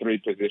top 3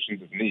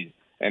 positions of need.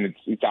 And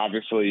it's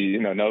obviously,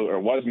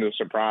 was no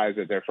surprise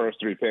that their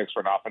first 3 picks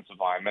were an offensive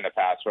lineman, a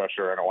pass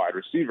rusher, and a wide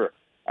receiver.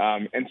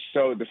 And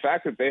so the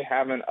fact that they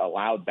haven't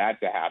allowed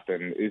that to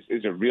happen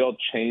is a real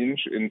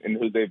change in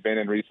who they've been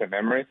in recent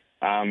memory.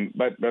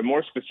 But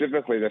more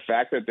specifically, the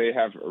fact that they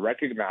have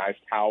recognized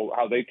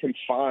how they can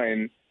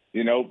find,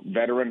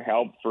 veteran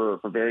help for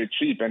very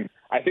cheap. And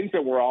I think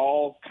that we're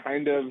all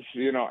kind of,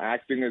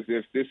 acting as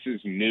if this is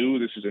new.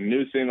 This is a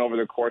new thing over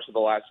the course of the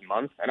last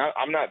month. And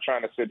I'm not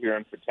trying to sit here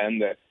and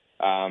pretend that,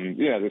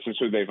 this is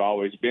who they've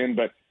always been.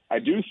 But I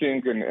do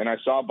think, and I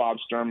saw Bob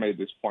Stern made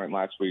this point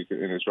last week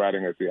in his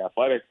writing at The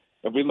Athletic,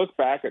 if we look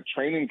back at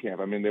training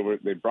camp,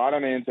 they brought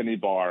on Anthony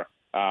Barr.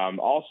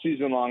 All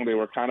season long, they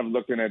were kind of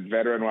looking at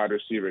veteran wide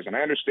receivers. And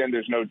I understand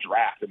there's no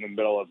draft in the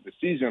middle of the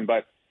season,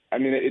 but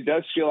it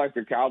does feel like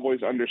the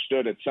Cowboys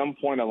understood at some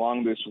point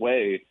along this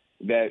way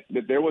that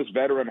there was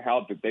veteran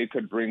help that they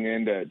could bring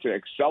in to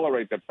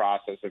accelerate the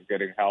process of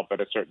getting help at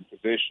a certain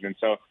position. And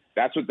so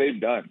that's what they've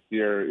done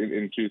here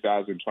in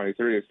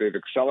 2023 is they've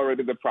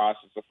accelerated the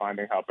process of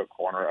finding help at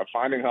corner, of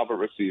finding help at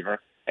receiver,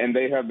 and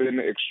they have been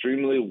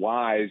extremely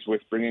wise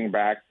with bringing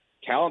back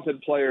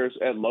talented players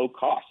at low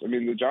cost.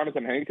 The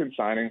Jonathan Hankins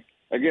signing,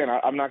 again,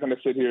 I'm not going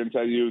to sit here and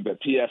tell you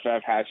that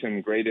PFF has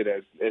him graded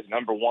as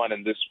number 1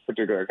 in this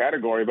particular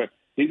category, but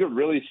he's a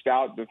really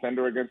stout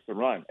defender against the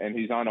run, and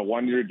he's on a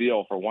 1-year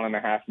deal for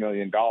 $1.5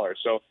 million.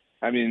 So,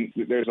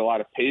 there's a lot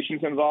of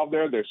patience involved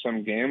there. There's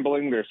some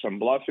gambling. There's some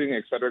bluffing,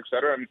 et cetera, et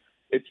cetera. And,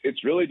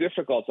 it's really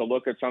difficult to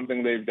look at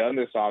something they've done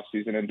this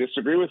offseason and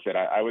disagree with it.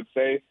 I would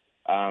say,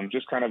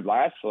 just kind of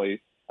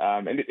lastly,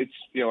 and it's,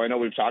 I know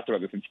we've talked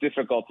about this, it's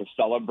difficult to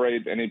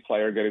celebrate any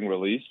player getting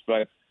released,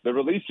 but the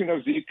releasing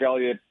of Zeke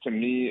Elliott, to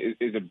me,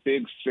 is a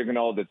big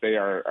signal that they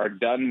are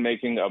done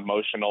making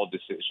emotional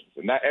decisions.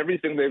 And that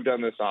everything they've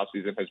done this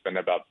offseason has been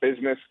about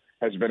business,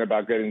 has been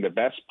about getting the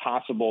best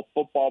possible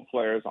football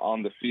players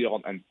on the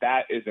field, and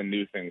that is a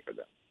new thing for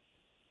them.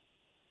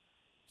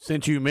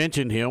 Since you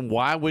mentioned him,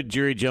 why would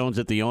Jerry Jones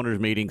at the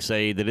owners' meeting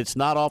say that it's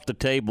not off the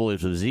table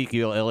if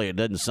Ezekiel Elliott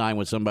doesn't sign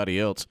with somebody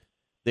else,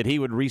 that he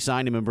would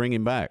re-sign him and bring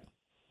him back?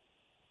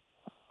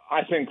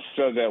 I think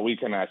so that we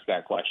can ask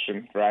that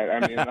question, right?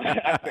 I mean,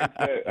 I think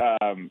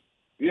that,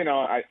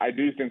 I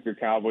do think the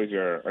Cowboys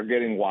are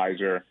getting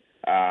wiser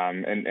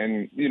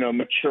and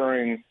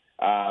maturing,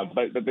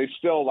 but they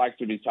still like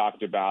to be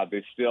talked about.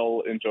 They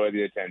still enjoy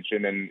the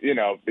attention. And,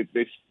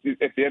 they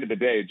at the end of the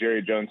day,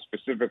 Jerry Jones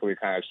specifically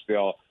kind of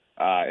still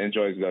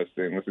enjoys those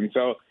things. And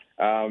so,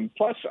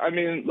 plus, I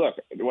mean, look,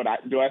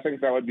 do I think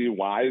that would be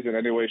wise in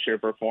any way,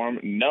 shape, or form?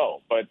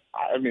 No. But,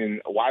 I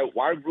mean,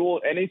 why rule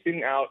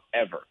anything out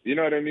ever? You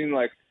know what I mean?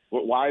 Like,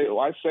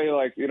 why say,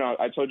 like,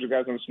 I told you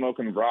guys I'm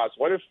smoking Brice.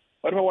 What if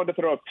I wanted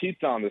to throw a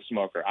pizza on the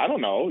smoker? I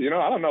don't know.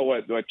 I don't know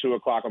what 2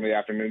 o'clock in the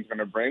afternoon is going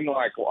to bring.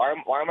 Like, why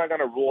am I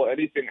going to rule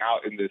anything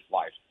out in this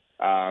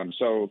life?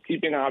 So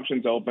keeping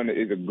options open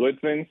is a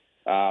good thing.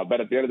 But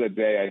at the end of the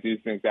day, I do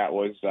think that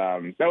was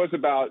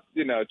about,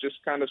 just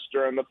kind of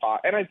stirring the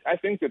pot. And I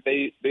think that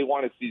they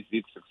want to see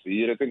Zeke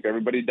succeed. I think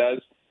everybody does,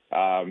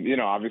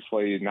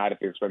 obviously not at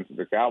the expense of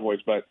the Cowboys.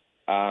 But,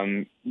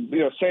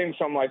 saying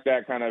something like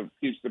that kind of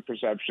keeps the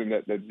perception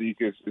that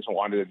Zeke is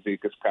wanted and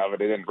Zeke is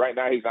coveted. And right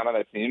now he's not on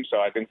that team, so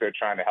I think they're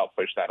trying to help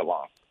push that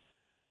along.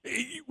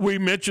 We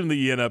mentioned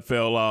the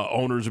NFL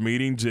owners'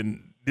 meetings,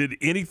 and did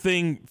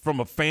anything from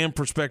a fan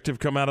perspective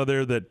come out of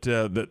there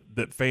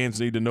that fans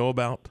need to know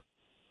about?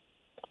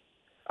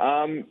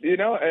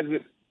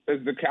 As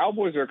the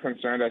Cowboys are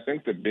concerned, I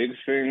think the big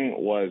thing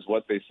was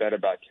what they said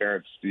about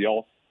Terrence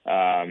Steele.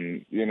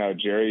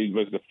 Jerry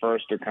was the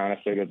first to kind of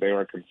say that they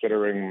were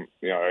considering,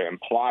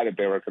 imply that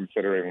they were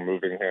considering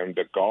moving him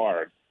to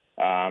guard.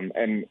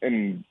 And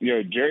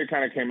Jerry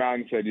kind of came out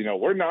and said,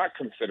 we're not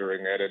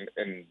considering it.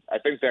 And I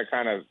think that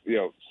kind of,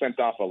 sent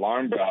off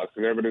alarm bells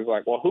because everybody's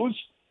like, well, who's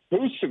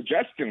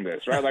suggesting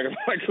this, right? Like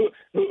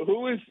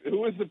who is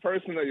the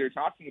person that you're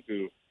talking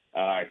to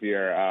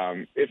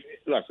here?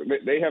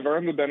 They have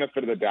earned the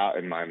benefit of the doubt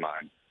in my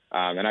mind.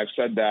 And I've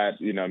said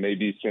that,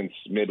 maybe since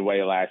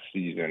midway last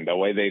season. The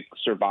way they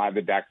survived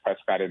the Dak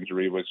Prescott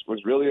injury was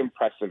really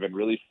impressive and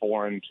really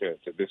foreign to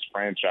this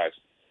franchise.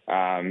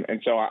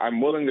 And so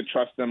I'm willing to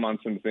trust them on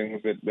some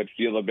things that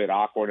feel a bit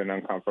awkward and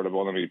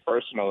uncomfortable to me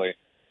personally.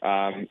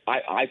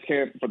 I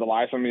can't, for the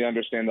life of me,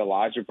 understand the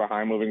logic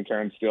behind moving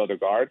Terrence Steele to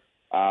guard,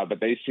 but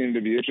they seem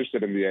to be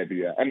interested in the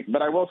idea.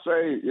 But I will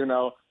say,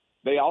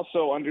 they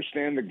also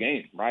understand the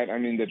game, right? I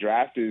mean, the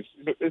draft is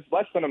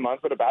less than a month,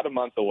 but about a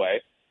month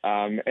away.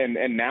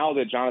 And now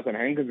that Jonathan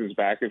Hankins is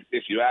back,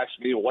 if you ask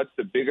me what's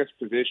the biggest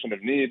position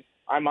of need,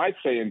 I might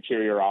say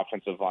interior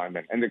offensive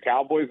lineman. And the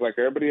Cowboys, like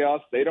everybody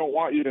else, they don't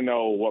want you to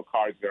know what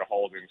cards they're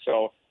holding.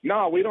 So,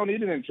 no, we don't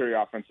need an interior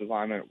offensive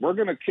lineman. We're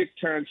going to kick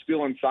Terrence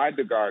Steele inside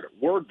the guard.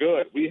 We're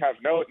good. We have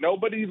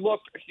nobody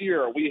looked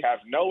here. We have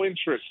no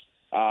interest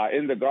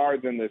in the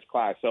guards in this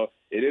class. So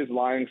it is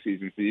lying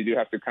season, so you do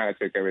have to kind of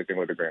take everything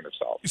with a grain of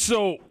salt.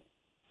 So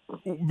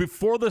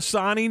before the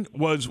signing,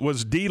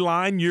 was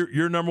D-line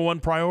your number one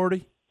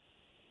priority?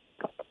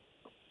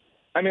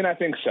 I mean, I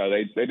think so.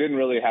 They didn't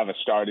really have a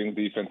starting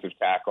defensive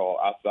tackle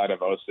outside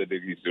of Osa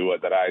Digizua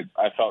that I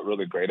felt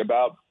really great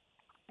about.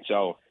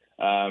 So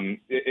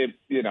it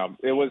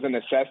was a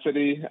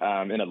necessity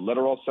in a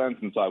literal sense,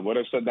 and so I would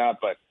have said that.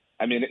 But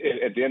I mean,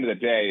 at the end of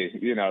the day,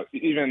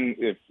 even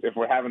if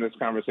we're having this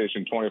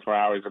conversation 24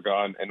 hours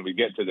ago and we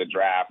get to the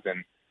draft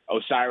and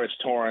Osiris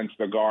Torrance,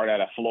 the guard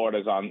out of Florida,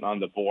 is on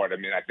the board, I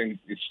mean, I think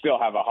you still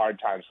have a hard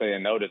time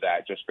saying no to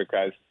that just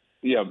because,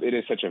 it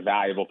is such a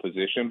valuable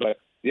position. But,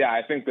 yeah,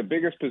 I think the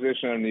biggest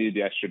position of need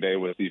yesterday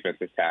was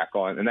defensive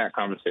tackle, and that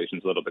conversation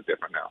is a little bit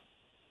different now.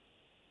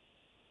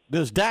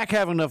 Does Dak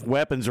have enough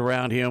weapons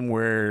around him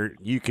where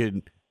you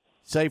could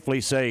safely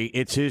say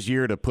it's his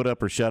year to put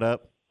up or shut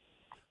up?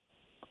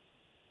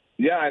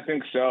 Yeah, I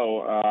think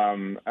so.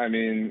 I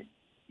mean,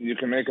 you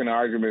can make an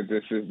argument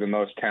this is the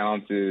most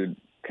talented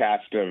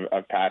cast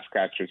of pass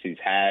catchers he's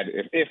had.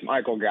 If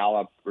Michael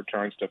Gallup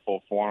returns to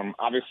full form,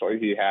 obviously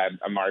he had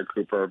Amari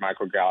Cooper,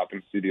 Michael Gallup,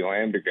 and CeeDee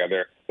Lamb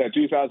together. That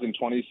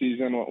 2020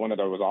 season, when it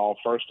was all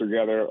first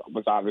together,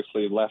 was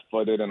obviously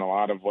left-footed in a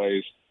lot of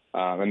ways,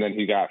 and then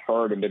he got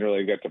hurt and didn't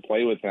really get to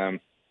play with them.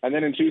 And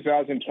then in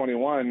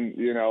 2021,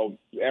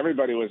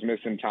 everybody was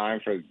missing time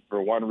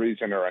for one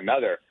reason or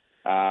another.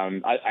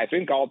 I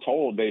think all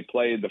told, they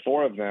played, the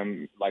four of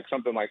them,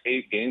 something like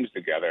 8 games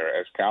together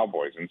as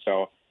Cowboys. And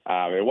so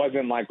it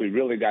wasn't like we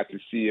really got to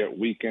see it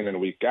week in and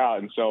week out.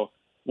 And so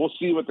we'll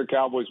see what the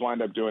Cowboys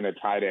wind up doing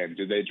at tight end.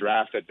 Do they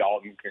draft a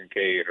Dalton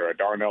Kincaid or a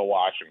Darnell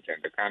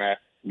Washington to kind of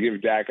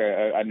give Dak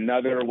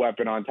another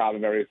weapon on top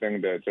of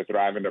everything to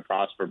thrive and to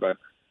prosper. But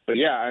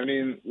yeah, I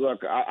mean,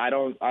 look, I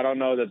don't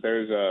know that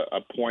there's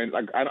a point.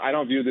 Like, I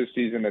don't view this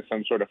season as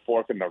some sort of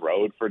fork in the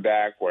road for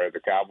Dak, where the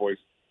Cowboys,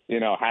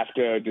 have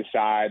to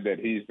decide that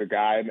he's the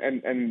guy.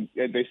 And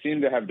they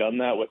seem to have done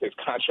that with his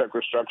contract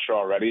restructure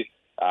already.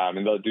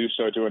 And they'll do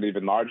so to an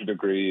even larger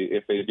degree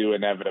if they do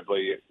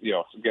inevitably,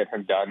 get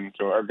him done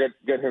or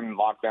get him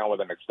locked down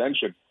with an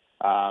extension.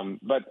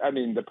 But I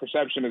mean, the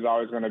perception is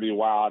always going to be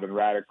wild and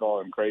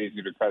radical and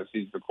crazy because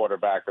he's the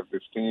quarterback of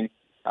this team.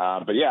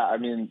 But yeah, I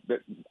mean,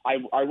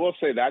 I will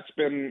say that's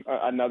been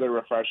another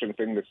refreshing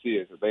thing to see,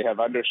 is that they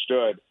have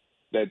understood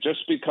that just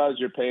because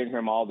you're paying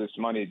him all this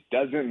money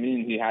doesn't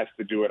mean he has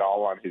to do it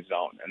all on his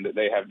own, and that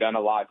they have done a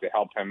lot to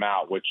help him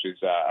out, which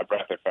is a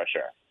breath of fresh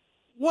air.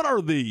 What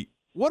are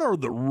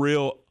the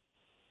real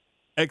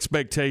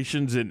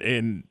expectations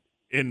from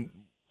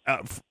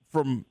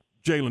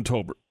Jalen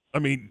Tolbert? I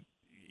mean,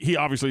 he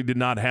obviously did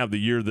not have the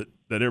year that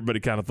everybody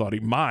kind of thought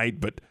he might,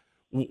 but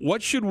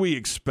what should we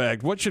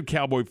expect? What should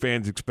Cowboy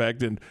fans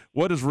expect, and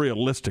what is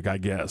realistic, I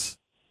guess?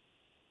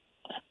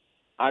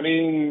 I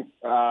mean,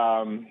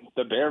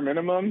 the bare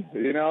minimum,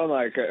 and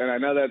I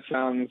know that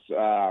sounds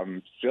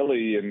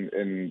silly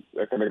and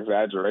like an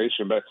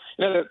exaggeration, but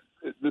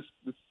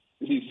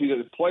he's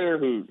a player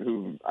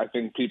who I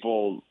think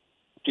people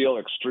feel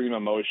extreme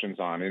emotions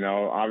on.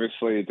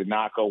 Obviously it did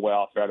not go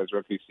well throughout his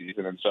rookie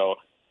season, and so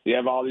you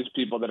have all these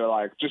people that are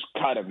like, just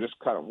cut him.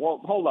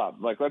 Well, hold up,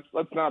 like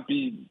let's not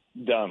be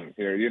dumb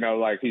here.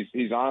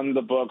 He's on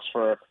the books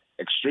for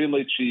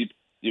extremely cheap.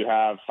 You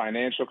have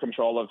financial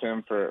control of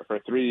him for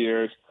 3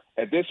 years.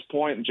 At this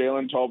point,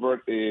 Jalen Tolbert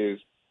is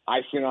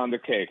icing on the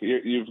cake.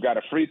 You've got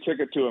a free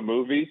ticket to a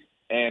movie,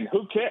 and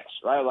who cares,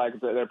 right?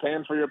 Like, they're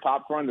paying for your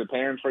popcorn, they're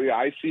paying for your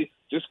icy.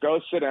 Just go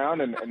sit down,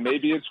 and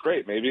maybe it's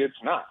great, maybe it's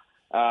not.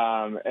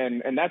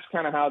 And that's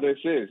kind of how this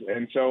is.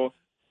 And so,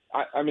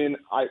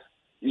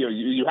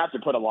 you have to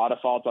put a lot of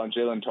fault on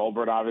Jalen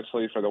Tolbert,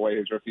 obviously, for the way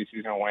his rookie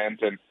season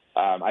went. And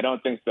I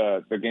don't think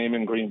the game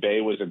in Green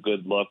Bay was a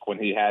good look when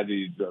he had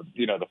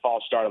the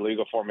false start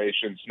illegal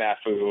formation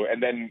snafu,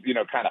 and then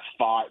kind of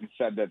fought and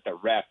said that the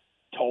ref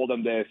told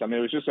him this. I mean,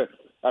 it was just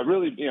a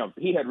really,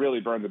 he had really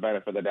burned the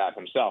benefit of the doubt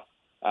himself.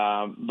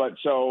 But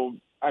so,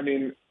 I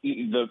mean,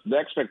 the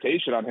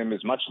expectation on him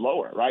is much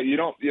lower, right?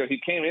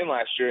 He came in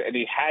last year and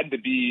he had to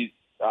be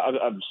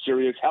of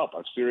serious help,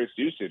 of serious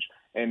usage,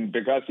 and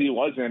because he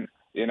wasn't.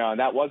 And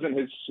that wasn't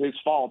his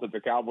fault that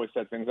the Cowboys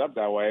set things up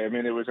that way. I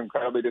mean, it was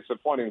incredibly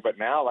disappointing. But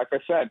now, like I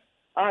said,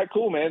 all right,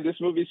 cool, man. This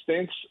movie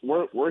stinks.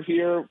 We're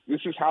here. This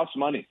is house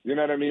money. You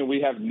know what I mean?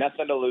 We have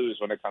nothing to lose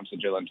when it comes to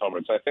Jalen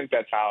Tolbert. So I think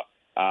that's how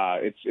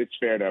it's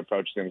fair to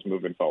approach things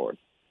moving forward.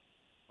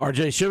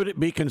 RJ, should it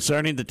be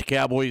concerning that the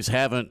Cowboys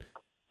haven't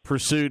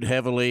pursued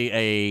heavily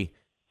a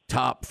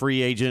top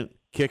free agent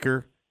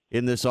kicker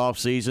in this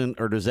offseason,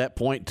 or does that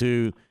point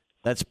to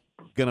that's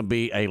going to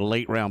be a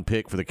late-round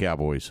pick for the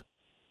Cowboys?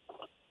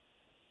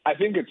 I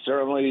think it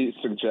certainly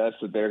suggests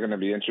that they're going to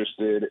be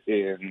interested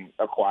in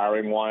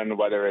acquiring one,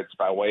 whether it's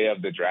by way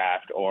of the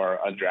draft or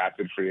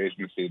undrafted free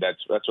agency. That's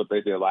what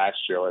they did last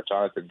year with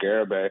Jonathan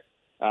Garibay.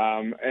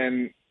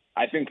 And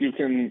I think you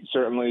can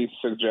certainly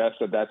suggest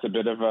that that's a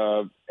bit of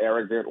a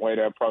arrogant way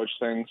to approach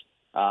things.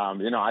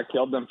 I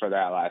killed them for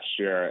that last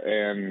year,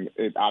 and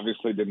it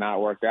obviously did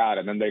not work out.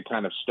 And then they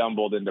kind of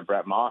stumbled into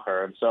Brett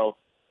Maher. And so,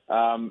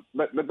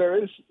 but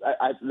there is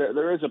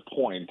a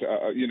point,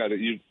 that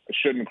you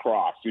shouldn't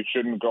cross. You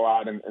shouldn't go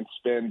out and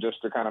spin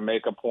just to kind of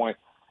make a point.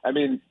 I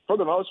mean, for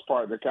the most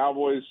part, the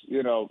Cowboys,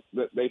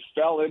 they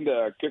fell into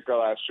a kicker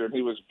last year, and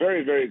he was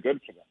very, very good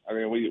for them. I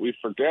mean, we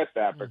forget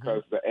that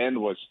because the end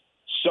was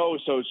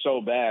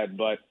so bad.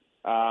 But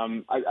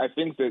I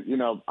think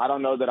that, I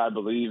don't know that I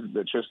believe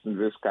that Tristan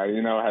Vizca,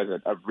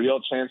 has a real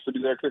chance to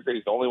be their kicker.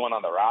 He's the only one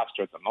on the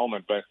roster at the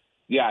moment, but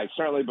yeah, I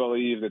certainly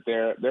believe that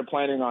they're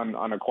planning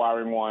on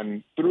acquiring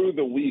one through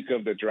the week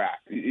of the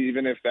draft,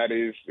 even if that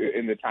is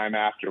in the time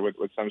after with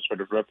some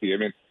sort of rookie. I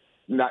mean,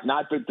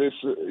 not that this,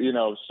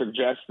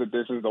 suggests that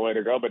this is the way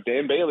to go, but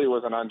Dan Bailey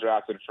was an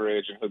undrafted free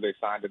agent who they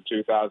signed in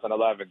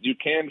 2011. You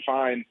can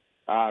find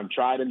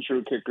tried and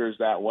true kickers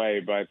that way,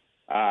 but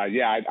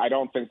I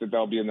don't think that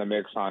they'll be in the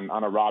mix on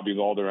a Robbie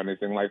Gould or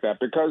anything like that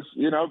because,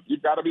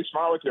 you've got to be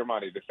smart with your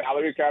money. The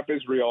salary cap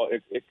is real.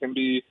 It can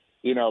be,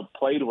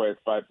 played with,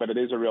 but it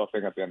is a real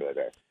thing at the end of the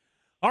day.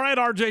 All right,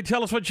 RJ,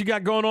 tell us what you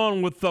got going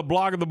on with the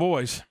Blog of the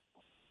Boys.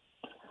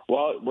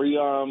 Well,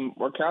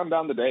 we're counting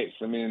down the days.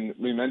 I mean,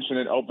 we mentioned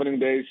it, opening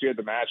days here.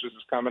 The Masters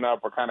is coming up.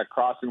 We're kind of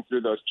crossing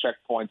through those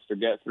checkpoints to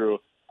get through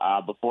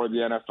before the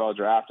NFL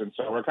draft, and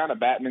so we're kind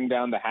of battening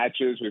down the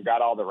hatches. We've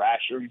got all the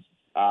rations,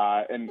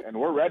 and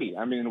we're ready.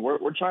 I mean, we're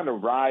trying to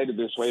ride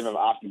this wave of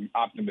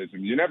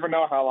optimism. You never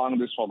know how long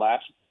this will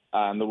last.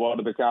 In the world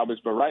of the Cowboys,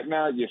 but right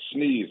now you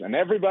sneeze and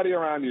everybody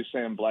around you is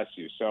saying bless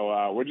you.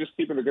 So we're just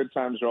keeping the good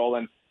times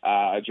rolling,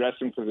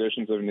 addressing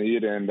positions of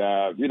need, and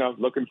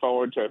looking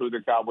forward to who the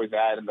Cowboys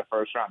add in the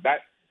first round.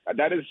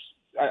 That is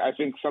I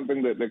think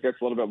something that gets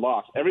a little bit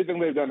lost. Everything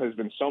they've done has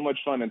been so much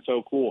fun and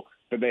so cool,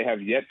 but they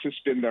have yet to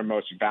spend their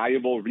most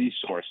valuable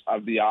resource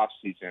of the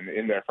offseason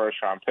in their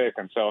first-round pick.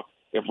 And so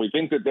if we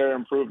think that they're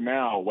improved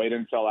now, wait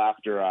until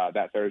after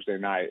that Thursday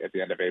night at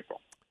the end of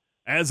April.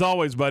 As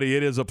always, buddy,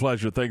 it is a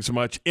pleasure. Thanks so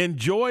much.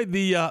 Enjoy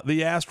the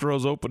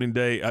Astros opening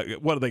day.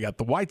 What do they got?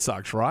 The White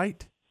Sox,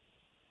 right?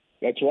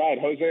 That's right.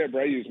 Jose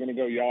Abreu is going to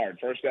go yard.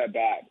 First at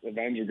bat.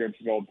 Revenge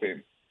against the old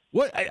team.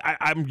 What?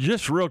 I'm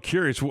just real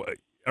curious.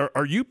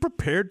 Are you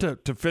prepared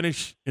to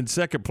finish in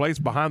second place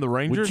behind the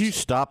Rangers? Would you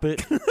stop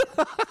it? I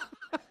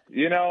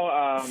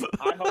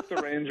hope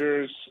the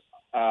Rangers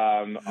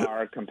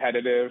are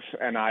competitive,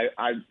 and I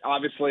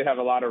obviously have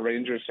a lot of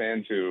Rangers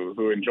fans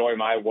who enjoy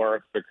my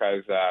work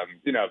because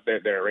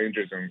they're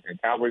Rangers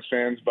and Cowboys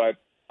fans. But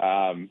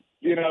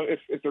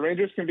if the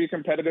Rangers can be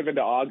competitive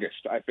into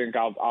August, I think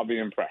I'll be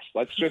impressed.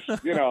 Let's just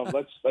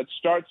let's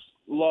start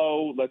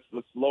low. Let's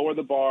lower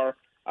the bar.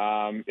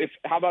 How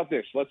about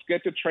this? Let's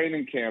get to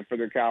training camp for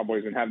the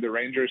Cowboys and have the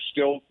Rangers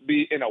still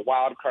be in a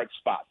wild card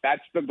spot.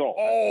 That's the goal.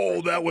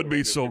 Oh, that would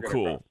be so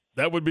cool.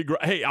 That would be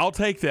great. Hey, I'll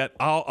take that.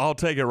 I'll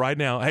take it right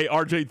now. Hey,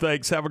 RJ,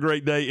 thanks. Have a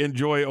great day.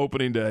 Enjoy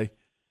opening day.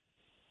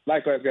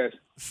 Likewise, guys.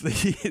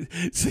 See,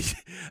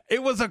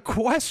 it was a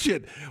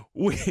question.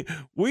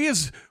 We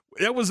as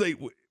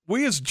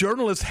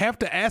journalists have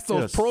to ask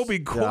those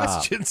probing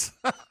questions.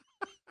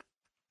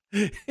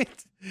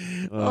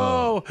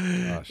 Oh,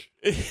 gosh.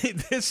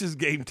 This is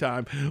Game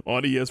Time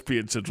on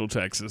ESPN Central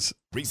Texas.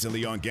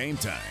 Recently on Game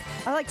Time.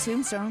 I like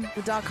Tombstone,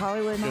 the Doc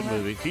Hollywood Good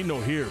movie. He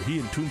no here. He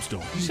in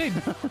Tombstone. Did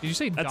you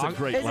say That's Doc? a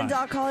great Isn't line.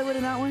 Doc Hollywood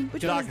in that one?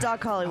 Which one is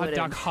Doc Hollywood in?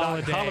 Doc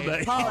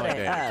Holiday.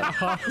 Holiday.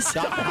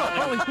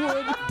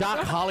 Doc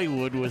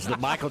Hollywood was the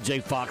Michael J.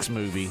 Fox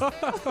movie.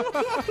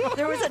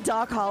 There was a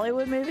Doc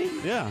Hollywood movie?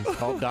 Yeah, it's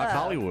called Doc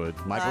Hollywood.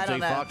 Michael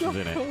J. Fox was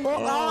in it.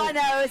 Well, all I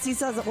know is he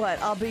says,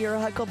 what, I'll be your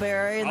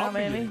Huckleberry in that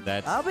movie?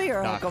 I'll be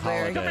your Doc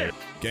Huckleberry. Holliday.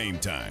 Game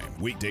Time,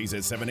 weekdays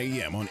at 7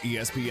 a.m. on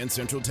ESPN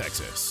Central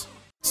Texas.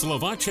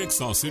 Slovacek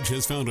Sausage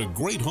has found a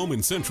great home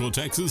in Central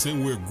Texas,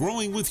 and we're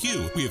growing with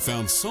you. We have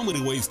found so many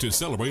ways to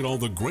celebrate all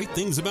the great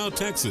things about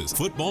Texas.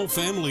 Football,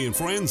 family, and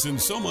friends, and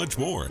so much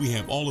more. We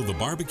have all of the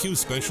barbecue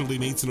specialty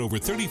meats and over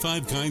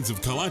 35 kinds of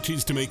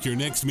kolaches to make your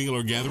next meal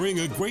or gathering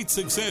a great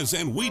success,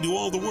 and we do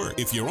all the work.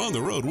 If you're on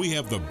the road, we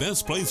have the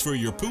best place for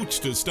your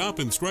pooch to stop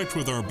and stretch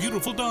with our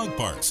beautiful dog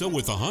park. So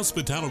with the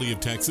hospitality of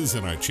Texas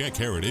and our Czech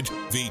heritage,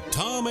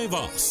 Vítame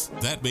vás.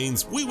 That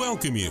means we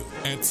welcome you.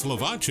 At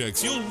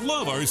Slovacek's, you'll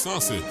love our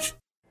sausage.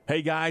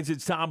 Hey guys,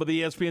 it's Tom with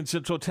ESPN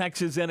Central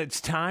Texas, and it's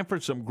time for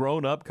some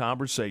grown-up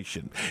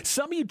conversation.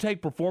 Some of you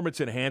take performance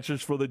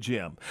enhancers for the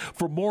gym,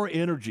 for more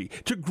energy,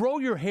 to grow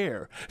your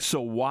hair. So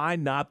why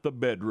not the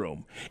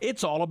bedroom?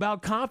 It's all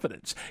about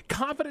confidence.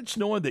 Confidence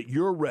knowing that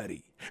you're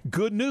ready.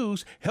 Good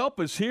news, help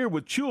us here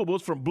with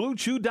chewables from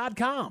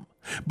BlueChew.com.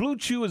 Blue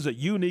Chew is a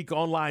unique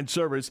online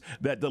service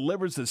that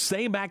delivers the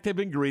same active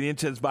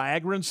ingredients as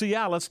Viagra and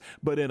Cialis,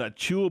 but in a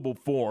chewable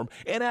form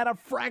and at a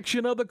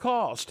fraction of the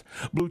cost.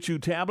 Blue Chew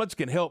tablets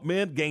can help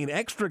men gain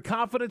extra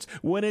confidence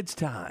when it's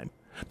time.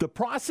 The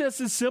process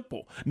is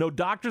simple. No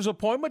doctor's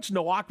appointments,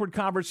 no awkward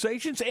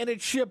conversations, and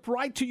it's shipped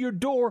right to your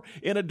door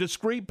in a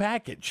discreet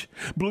package.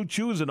 Blue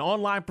Chew is an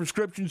online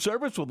prescription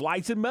service with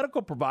licensed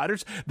medical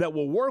providers that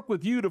will work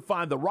with you to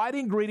find the right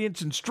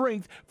ingredients and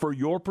strength for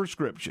your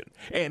prescription.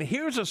 And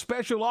here's a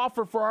special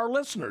offer for our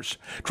listeners.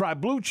 Try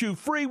Blue Chew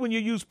free when you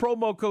use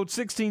promo code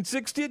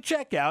 1660 at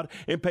checkout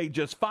and pay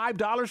just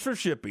 $5 for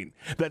shipping.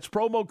 That's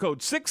promo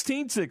code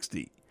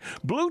 1660.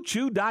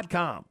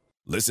 BlueChew.com.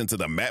 Listen to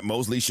the Matt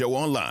Mosley Show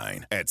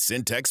online at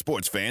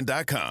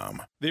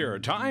syntechsportsfan.com. There are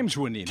times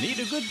when you need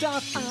a good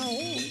doctor,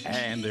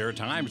 and there are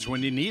times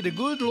when you need a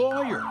good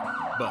lawyer.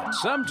 But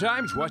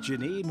sometimes what you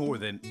need more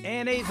than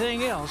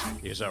anything else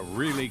is a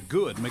really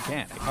good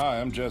mechanic. Hi,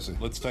 I'm Jesse.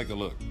 Let's take a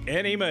look.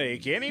 Any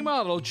make, any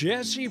model,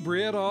 Jesse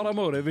Britt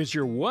Automotive is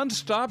your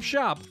one-stop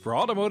shop for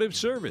automotive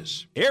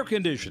service. Air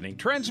conditioning,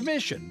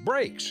 transmission,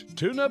 brakes,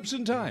 tune-ups,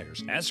 and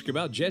tires. Ask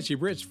about Jesse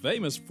Britt's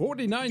famous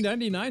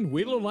 $49.99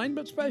 wheel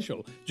alignment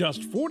special.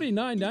 Just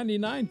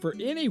 $49.99 for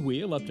any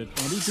wheel up to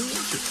 22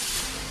 inches.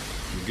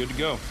 You're good to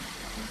go.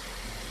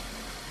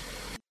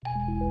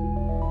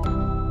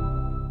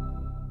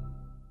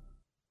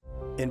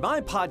 In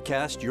my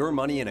podcast, Your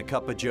Money in a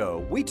Cup of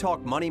Joe, we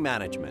talk money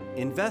management,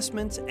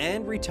 investments,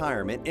 and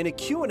retirement in a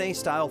Q&A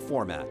style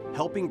format,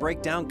 helping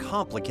break down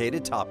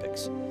complicated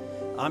topics.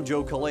 I'm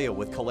Joe Kaleo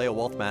with Kaleo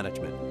Wealth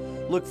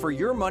Management. Look for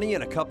Your Money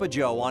in a Cup of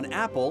Joe on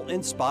Apple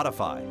and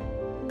Spotify.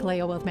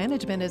 Kaleo Wealth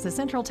Management is a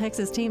Central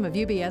Texas team of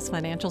UBS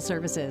Financial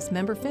Services,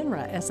 member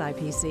FINRA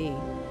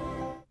SIPC.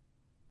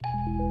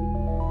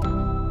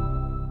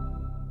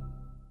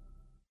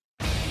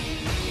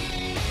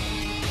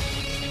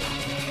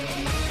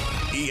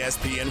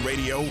 ESPN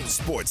Radio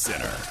Sports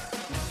Center.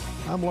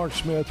 I'm Lark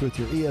Smith with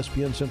your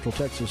ESPN Central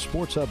Texas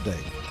Sports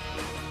Update.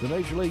 The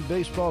Major League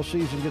Baseball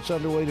season gets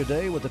underway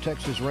today with the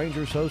Texas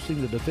Rangers hosting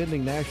the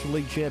defending National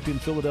League champion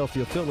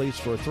Philadelphia Phillies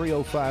for a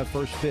 3:05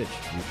 first pitch.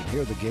 You can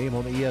hear the game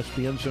on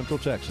ESPN Central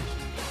Texas.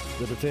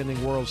 The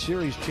defending World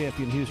Series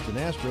champion Houston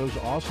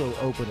Astros also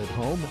open at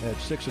home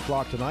at 6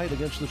 o'clock tonight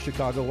against the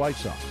Chicago White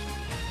Sox.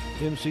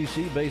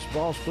 MCC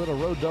Baseball split a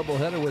road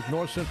doubleheader with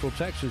North Central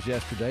Texas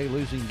yesterday,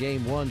 losing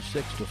Game 1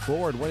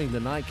 6-4 and winning the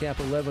nightcap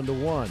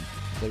 11-1.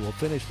 They will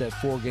finish that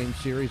 4-game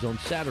series on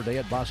Saturday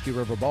at Bosque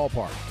River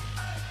Ballpark.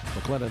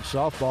 McLennan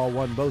Softball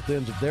won both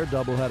ends of their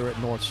doubleheader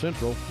at North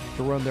Central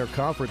to run their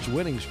conference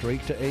winning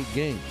streak to 8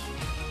 games.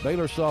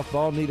 Baylor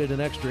Softball needed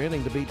an extra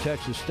inning to beat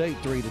Texas State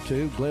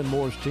 3-2. Glenn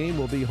Moore's team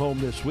will be home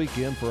this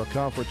weekend for a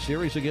conference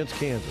series against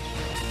Kansas.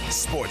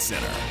 Sports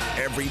Center,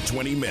 every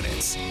 20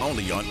 minutes,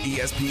 only on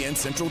ESPN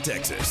Central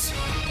Texas.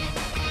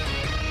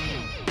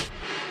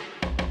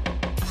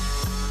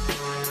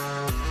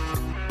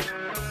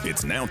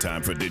 It's now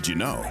time for Did You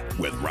Know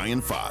with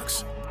Ryan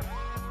Fox.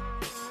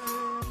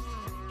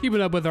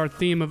 Keeping up with our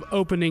theme of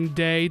opening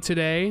day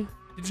today,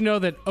 did you know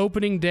that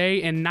opening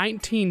day in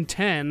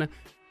 1910,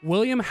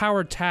 William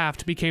Howard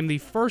Taft became the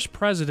first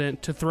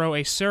president to throw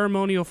a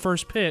ceremonial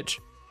first pitch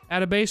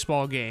at a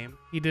baseball game?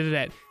 He did it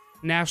at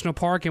National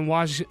Park in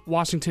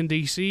Washington,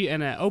 D.C.,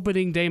 in an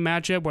opening day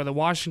matchup where the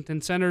Washington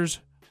Senators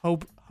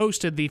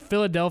hosted the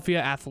Philadelphia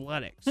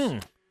Athletics.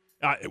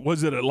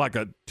 Was it like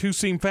a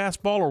two-seam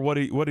fastball, or what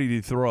did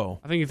he throw?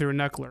 I think he threw a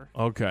knuckler.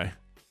 Okay.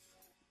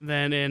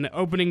 Then in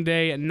opening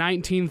day in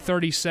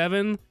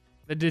 1937,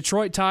 the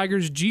Detroit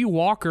Tigers' G.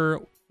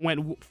 Walker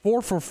went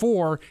 4 for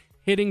 4,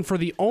 hitting for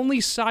the only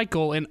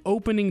cycle in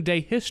opening day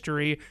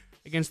history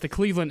against the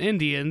Cleveland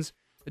Indians.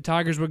 The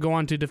Tigers would go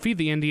on to defeat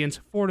the Indians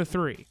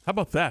 4-3. How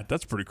about that?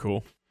 That's pretty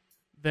cool.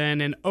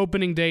 Then in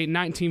opening day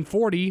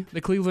 1940,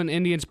 the Cleveland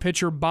Indians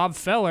pitcher Bob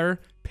Feller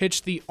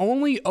pitched the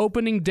only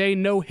opening day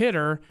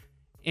no-hitter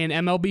in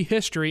MLB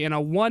history in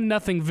a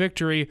 1-0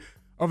 victory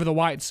over the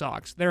White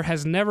Sox. There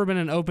has never been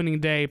an opening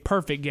day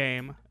perfect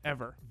game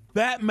ever.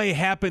 That may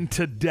happen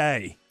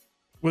today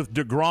with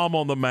DeGrom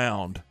on the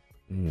mound.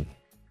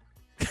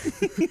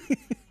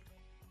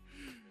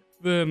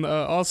 Then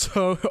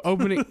also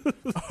opening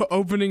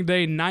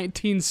day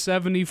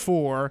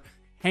 1974,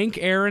 Hank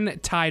Aaron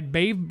tied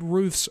Babe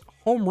Ruth's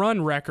home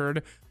run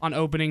record on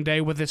opening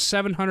day with his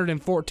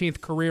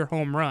 714th career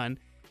home run.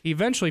 He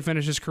eventually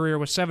finished his career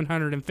with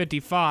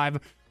 755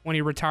 when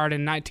he retired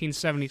in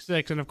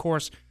 1976, and of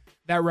course,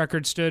 that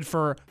record stood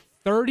for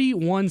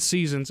 31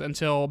 seasons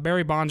until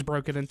Barry Bonds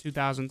broke it in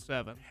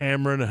 2007.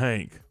 Hammerin'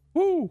 Hank.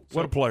 Woo!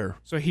 What a player.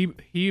 So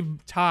he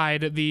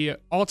tied the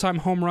all-time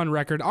home run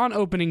record on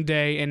opening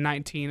day in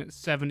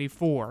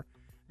 1974.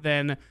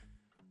 Then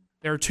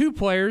there are two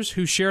players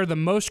who share the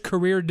most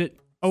career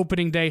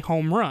opening day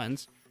home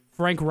runs.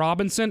 Frank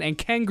Robinson and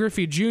Ken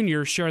Griffey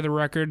Jr. share the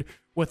record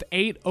with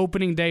 8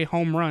 opening day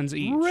home runs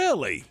each.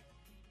 Really?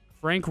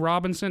 Frank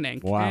Robinson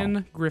and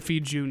Ken Griffey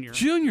Jr.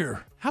 Jr.,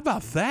 how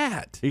about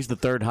that? He's the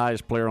third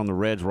highest player on the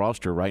Reds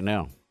roster right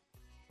now.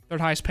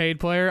 Third highest paid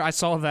player? I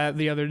saw that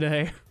the other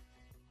day.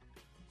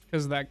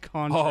 Because of that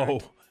contract.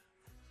 Oh,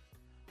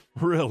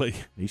 really?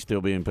 He's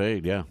still being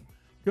paid, yeah.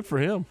 Good for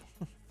him.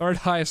 Third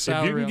highest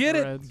salary. If you can get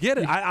it, get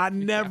it. I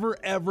never,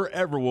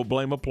 ever will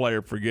blame a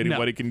player for getting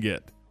what he can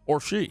get. Or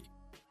she.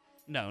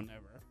 No,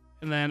 never.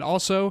 And then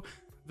also,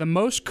 the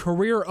most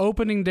career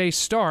opening day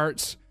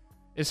starts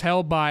is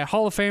held by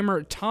Hall of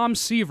Famer Tom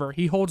Seaver.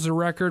 He holds the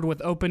record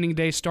with opening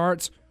day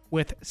starts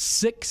with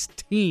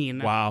 16.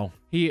 Wow.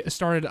 He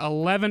started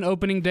 11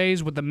 opening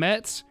days with the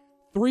Mets,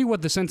 3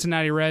 with the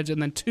Cincinnati Reds,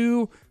 and then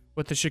 2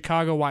 with the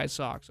Chicago White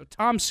Sox. So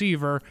Tom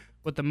Seaver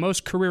with the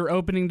most career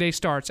opening day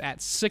starts at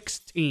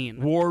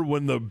 16. Ward,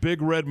 when the Big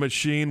Red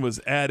Machine was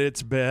at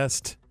its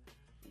best,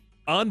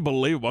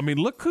 unbelievable. I mean,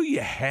 look who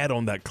you had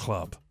on that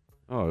club.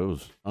 Oh, it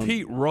was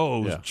Pete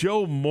Rose,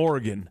 Joe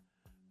Morgan,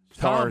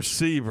 Tom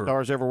Seaver.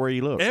 Stars everywhere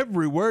you looked.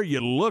 Everywhere you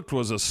looked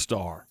was a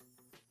star.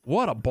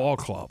 What a ball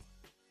club.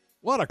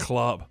 What a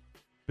club.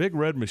 Big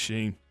Red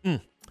Machine.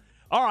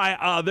 All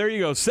right, there you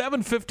go.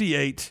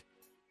 7:58.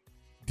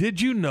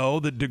 Did you know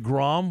that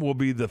DeGrom will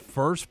be the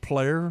first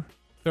player?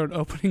 Third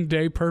opening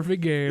day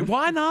perfect game.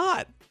 Why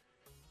not?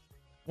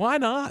 Why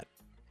not?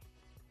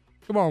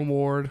 Come on,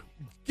 Ward.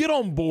 Get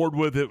on board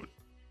with it.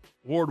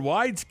 Ward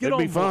Whites, get It'd on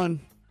be board. fun.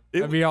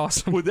 That'd be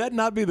awesome. Would that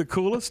not be the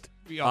coolest?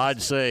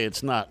 I'd say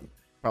it's not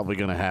probably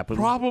going to happen.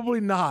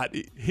 Probably not.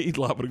 He'd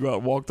love to go out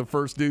and walk the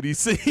first dude he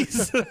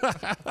sees.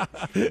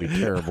 It'd be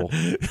terrible.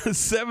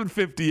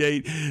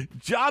 7:58.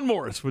 John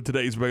Morris with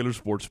today's Baylor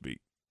Sports Beat.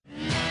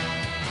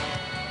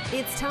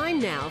 It's time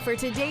now for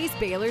today's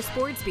Baylor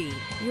Sports Beat,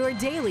 your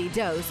daily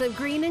dose of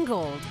green and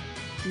gold.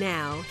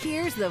 Now,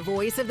 here's the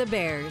voice of the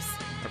Bears.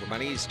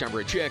 Everybody, it's time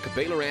for a check of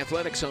Baylor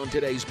Athletics on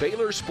today's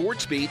Baylor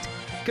Sports Beat.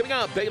 Coming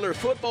up, Baylor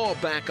football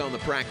back on the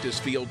practice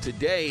field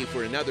today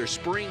for another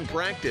spring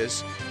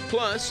practice.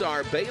 Plus,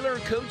 our Baylor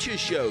Coaches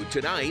Show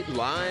tonight,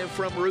 live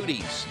from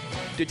Rudy's.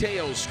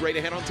 Details straight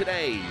ahead on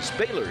today's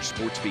Baylor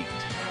Sports Beat.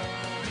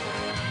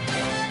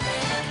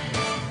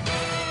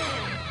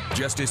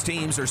 Just as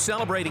teams are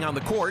celebrating on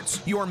the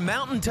courts, your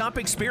mountaintop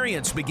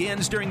experience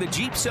begins during the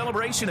Jeep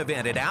Celebration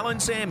event at Allen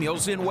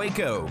Samuels in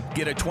Waco.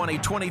 Get a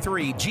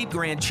 2023 Jeep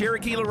Grand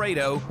Cherokee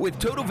Laredo with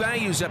total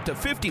values up to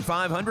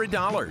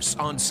 $5,500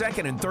 on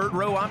second and third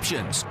row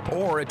options,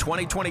 or a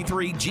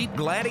 2023 Jeep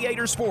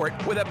Gladiator Sport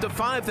with up to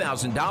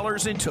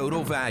 $5,000 in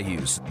total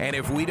values. And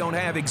if we don't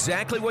have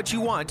exactly what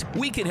you want,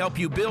 we can help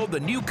you build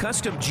the new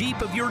custom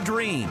Jeep of your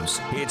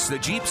dreams. It's the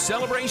Jeep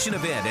Celebration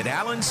event at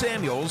Allen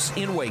Samuels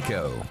in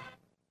Waco.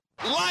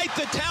 Light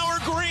the tower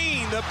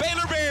green. The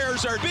Baylor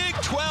Bears are Big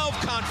 12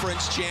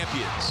 Conference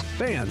champions.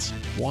 Fans,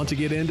 want to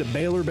get into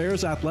Baylor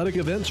Bears athletic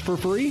events for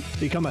free?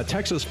 Become a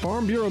Texas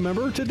Farm Bureau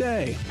member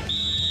today.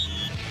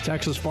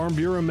 Texas Farm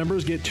Bureau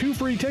members get 2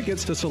 free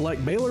tickets to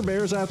select Baylor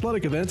Bears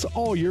athletic events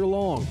all year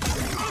long.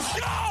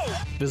 Let's go!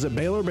 Visit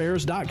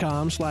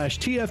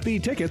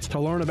BaylorBears.com/TFB tickets to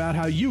learn about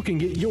how you can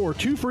get your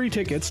 2 free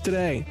tickets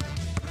today.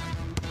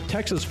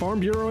 Texas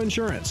Farm Bureau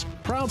Insurance,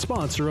 proud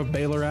sponsor of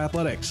Baylor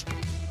Athletics.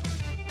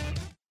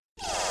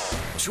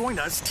 Join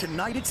us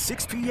tonight at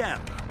 6 p.m.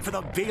 for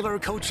the Baylor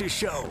Coaches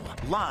Show,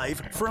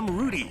 live from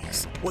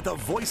Rudy's, with the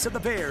voice of the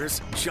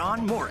Bears,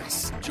 John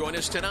Morris. Join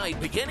us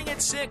tonight beginning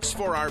at 6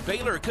 for our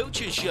Baylor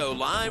Coaches Show,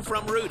 live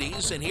from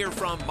Rudy's, and hear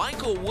from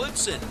Michael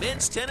Woodson,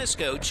 men's tennis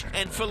coach,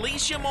 and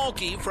Felicia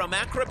Mulkey from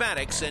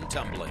acrobatics and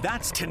tumbling.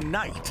 That's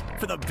tonight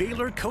for the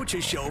Baylor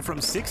Coaches Show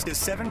from 6 to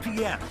 7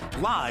 p.m.,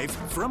 live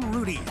from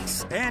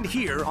Rudy's, and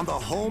here on the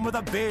home of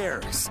the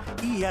Bears,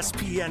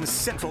 ESPN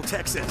Central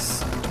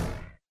Texas.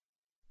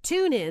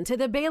 Tune in to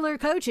the Baylor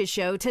Coaches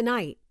Show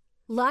tonight,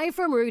 live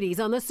from Rudy's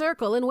on the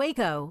Circle in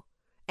Waco,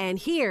 and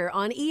here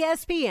on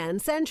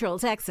ESPN Central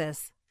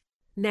Texas.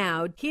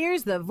 Now,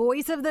 here's the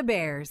voice of the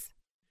Bears.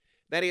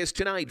 That is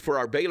tonight for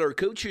our Baylor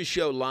Coaches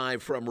Show,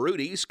 live from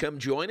Rudy's. Come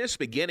join us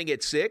beginning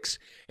at 6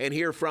 and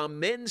hear from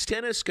men's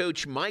tennis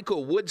coach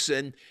Michael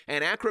Woodson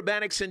and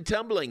acrobatics and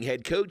tumbling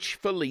head coach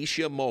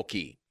Felicia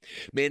Mulkey.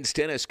 Men's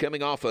tennis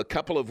coming off a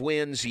couple of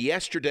wins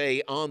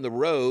yesterday on the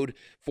road,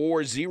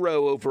 4-0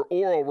 over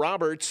Oral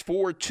Roberts,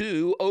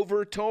 4-2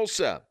 over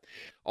Tulsa.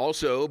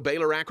 Also,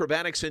 Baylor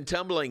acrobatics and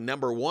tumbling,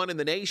 number 1 in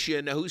the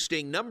nation,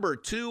 hosting number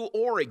 2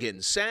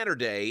 Oregon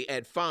Saturday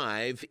at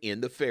 5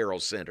 in the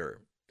Farrell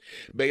Center.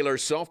 Baylor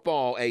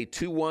softball, a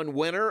 2-1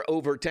 winner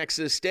over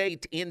Texas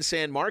State in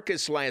San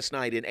Marcos last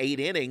night in 8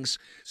 innings.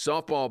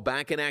 Softball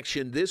back in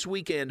action this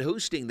weekend,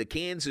 hosting the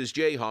Kansas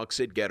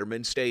Jayhawks at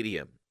Getterman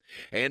Stadium.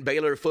 And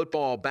Baylor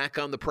football back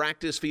on the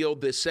practice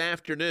field this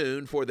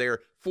afternoon for their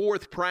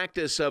 4th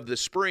practice of the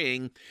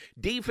spring.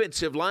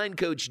 Defensive line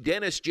coach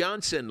Dennis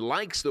Johnson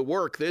likes the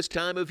work this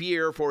time of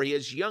year for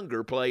his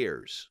younger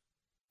players.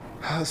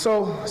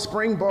 So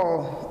spring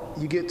ball,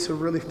 you get to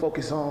really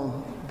focus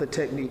on the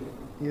technique.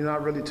 You're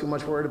not really too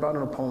much worried about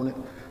an opponent.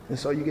 And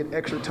so you get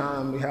extra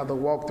time. We have the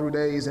walkthrough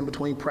days in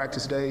between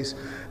practice days,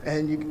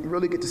 and you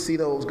really get to see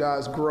those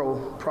guys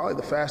grow probably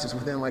the fastest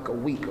within like a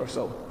week or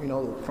so,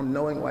 from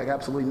knowing like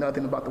absolutely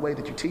nothing about the way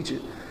that you teach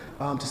it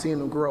to seeing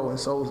them grow. And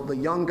so the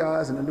young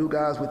guys and the new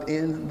guys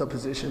within the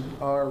position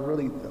are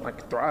really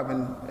like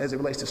thriving as it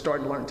relates to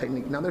starting to learn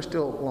technique. Now they're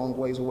still a long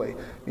ways away,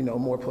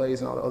 more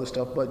plays and all the other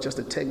stuff, but just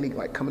the technique,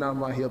 like coming out of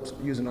my hips,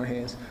 using our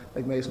hands,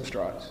 they've made some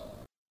strides.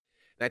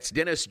 That's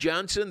Dennis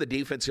Johnson, the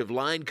defensive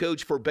line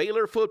coach for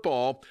Baylor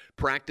football.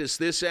 Practice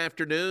this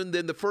afternoon,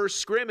 then the first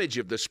scrimmage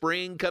of the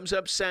spring comes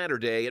up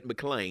Saturday at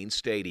McLean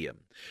Stadium.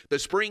 The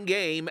spring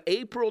game,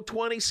 April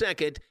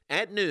 22nd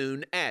at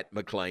noon at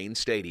McLean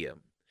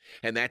Stadium.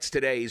 And that's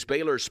today's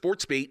Baylor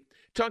Sports Beat.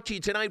 Talk to you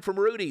tonight from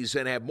Rudy's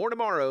and have more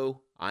tomorrow.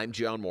 I'm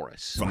John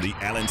Morris. From the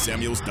Allen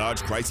Samuels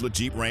Dodge Chrysler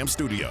Jeep Ram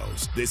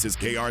Studios, this is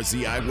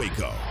KRZI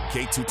Waco,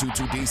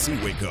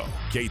 K222DC Waco,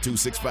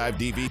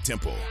 K265DV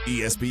Temple,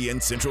 ESPN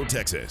Central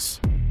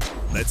Texas.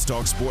 Let's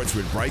talk sports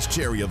with Brice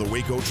Cherry of the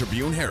Waco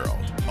Tribune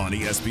Herald on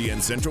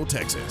ESPN Central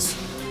Texas.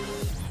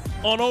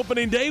 On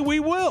opening day,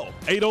 we will.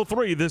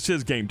 8:03, this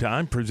is Game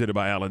Time, presented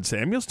by Allen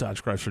Samuels,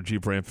 Dodge Chrysler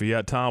Jeep Ram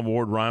Fiat. Tom,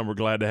 Ward, Ryan, we're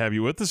glad to have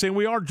you with us, and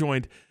we are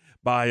joined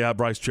by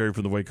Brice Cherry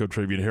from the Waco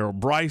Tribune Herald.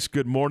 Brice,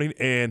 good morning,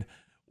 and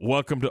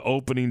welcome to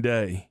opening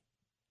day.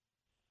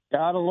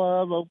 Gotta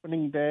love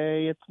opening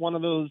day. It's one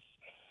of those.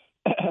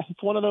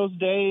 It's one of those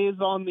days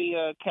on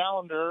the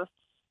calendar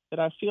that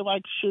I feel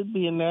like should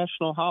be a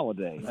national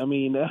holiday. I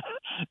mean,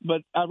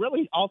 but I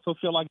really also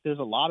feel like there's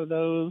a lot of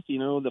those.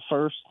 The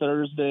first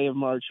Thursday of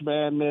March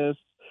Madness.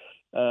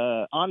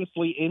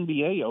 Honestly,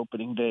 NBA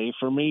opening day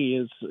for me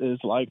is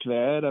like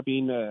that. I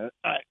mean,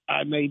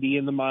 I may be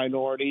in the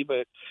minority,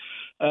 but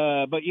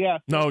yeah.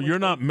 No, you're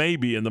not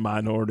maybe in the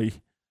minority.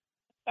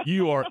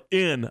 You are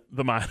in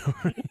the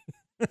minority.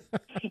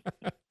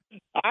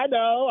 I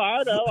know.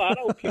 I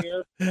don't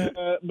care.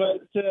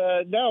 But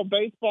no,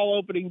 baseball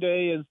opening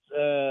day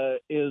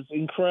is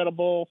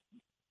incredible.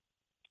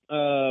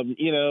 And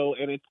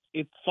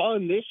it's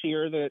fun this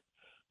year that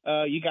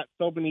you got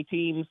so many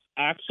teams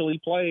actually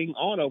playing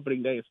on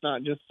opening day. It's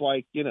not just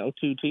like 2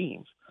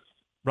 teams.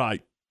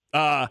 Right.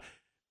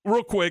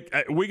 Real quick,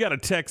 we got a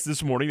text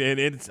this morning,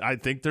 and I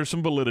think there's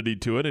some validity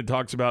to it. It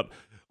talks about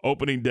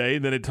opening day.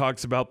 Then it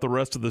talks about the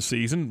rest of the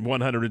season.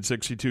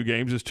 162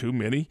 games is too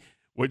many,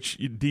 which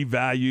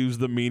devalues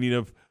the meaning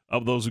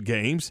of those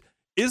games.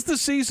 Is the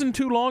season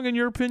too long in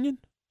your opinion?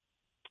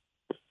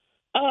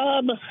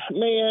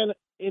 Man,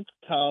 it's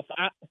tough.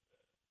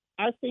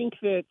 I think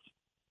that,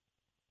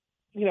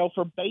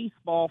 for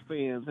baseball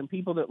fans and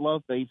people that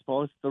love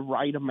baseball, it's the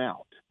right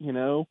amount,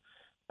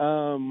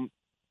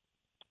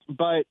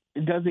 But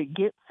does it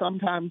get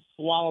sometimes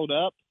swallowed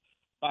up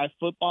by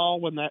football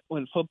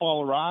when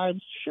football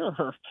arrives?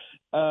 Sure.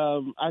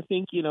 I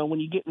think, when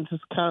you get into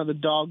kind of the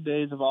dog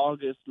days of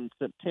August and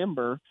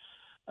September,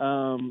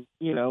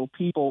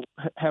 people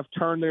have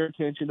turned their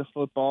attention to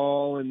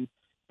football and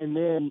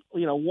then,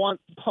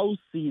 once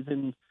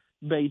postseason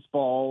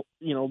baseball,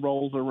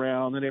 rolls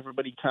around and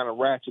everybody kind of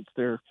ratchets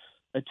their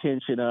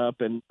attention up.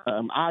 And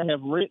I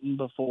have written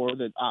before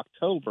that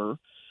October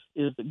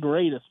is the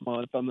greatest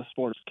month on the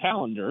sports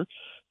calendar,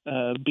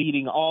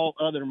 beating all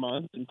other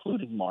months,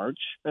 including March,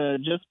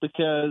 just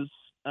because,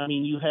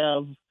 you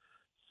have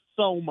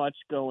so much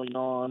going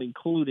on,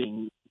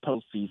 including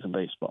postseason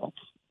baseball.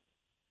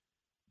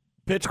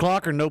 Pitch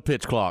clock or no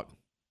pitch clock?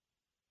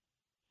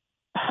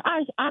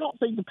 I don't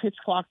think the pitch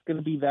clock's going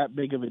to be that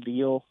big of a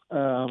deal.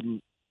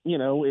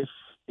 If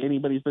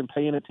anybody's been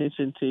paying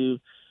attention to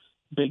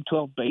Big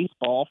 12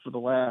 baseball for the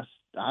last,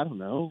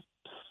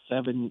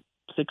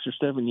 6 or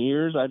 7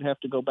 years, I'd have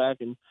to go back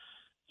and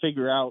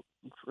figure out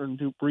and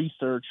do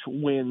research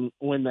when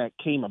that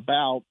came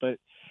about. But,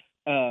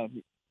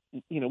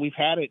 we've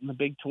had it in the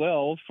Big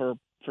 12 for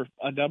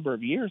a number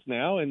of years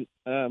now. And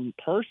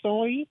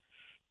personally,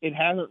 it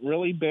hasn't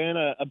really been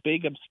a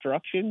big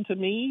obstruction to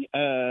me.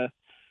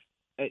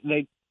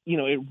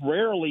 It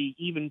rarely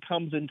even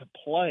comes into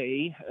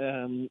play.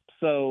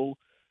 So,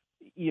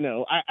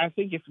 I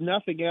think if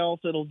nothing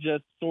else, it'll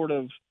just sort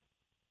of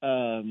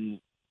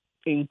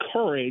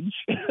encourage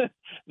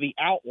the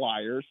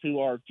outliers who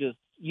are just,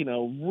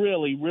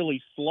 really,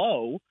 really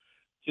slow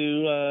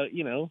to,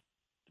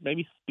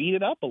 maybe speed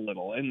it up a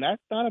little. And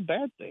that's not a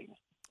bad thing.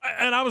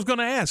 And I was going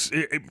to ask,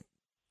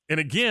 and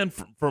again,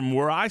 from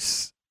where I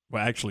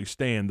actually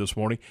stand this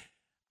morning,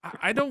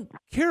 I don't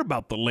care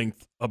about the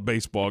length of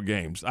baseball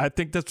games. I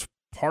think that's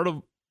part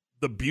of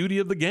the beauty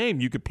of the game.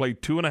 You could play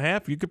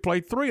 2.5, you could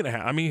play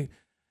 3.5.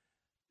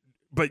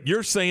 But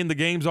you're saying the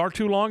games are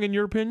too long in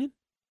your opinion?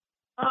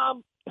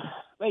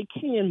 They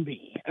can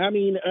be.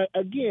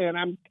 Again,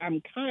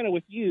 I'm kind of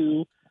with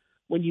you.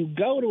 When you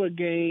go to a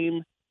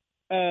game,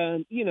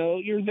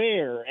 you're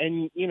there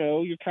and,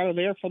 you're kind of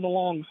there for the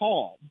long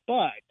haul.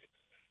 But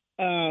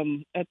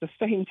at the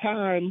same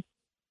time,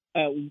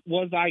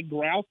 was I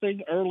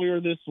grousing earlier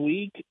this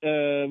week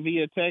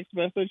via text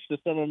message to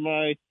some of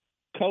my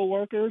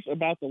coworkers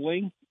about the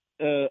length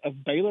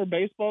of Baylor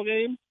baseball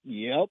games?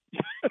 Yep.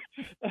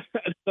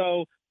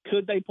 So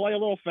could they play a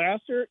little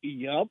faster?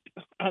 Yep.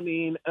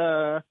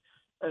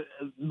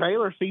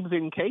 Baylor seems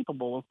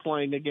incapable of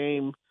playing a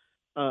game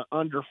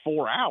under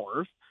 4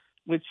 hours,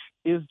 which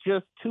is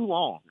just too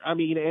long. And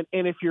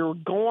if you're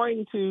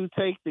going to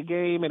take the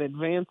game and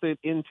advance it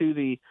into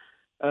the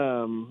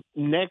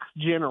next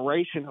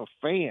generation of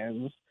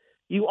fans,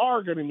 you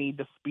are going to need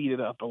to speed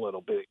it up a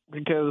little bit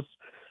because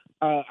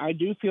I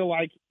do feel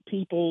like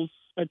people's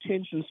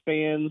attention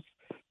spans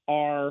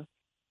are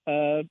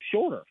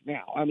shorter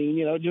now.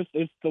 Just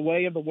it's the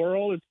way of the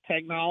world. It's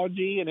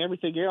technology and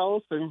everything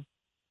else, and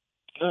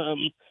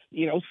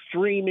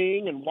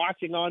streaming and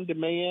watching on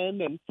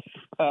demand. And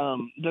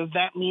does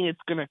that mean it's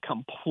going to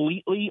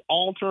completely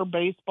alter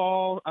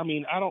baseball? I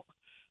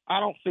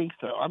don't think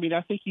so. I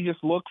think you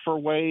just look for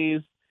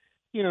ways,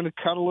 to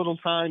cut a little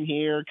time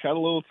here, cut a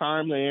little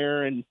time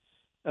there. And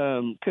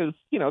because,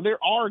 there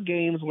are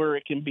games where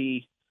it can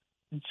be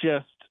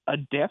just a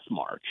death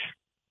march.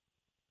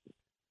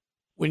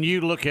 When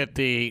you look at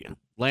the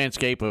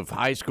landscape of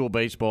high school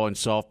baseball and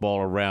softball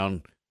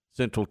around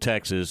Central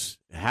Texas,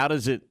 how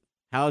is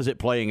it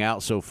playing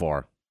out so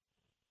far?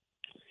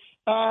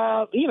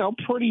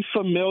 Pretty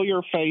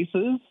familiar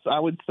faces, I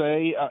would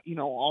say,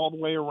 all the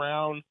way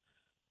around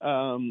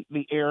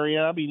the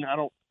area.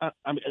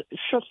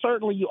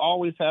 Certainly you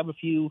always have a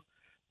few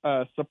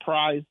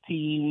surprise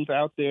teams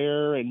out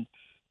there and,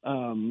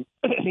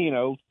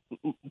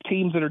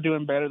 teams that are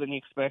doing better than you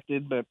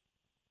expected. But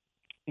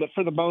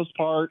for the most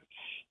part,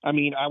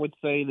 I would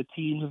say the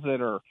teams that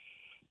are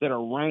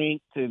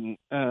ranked and,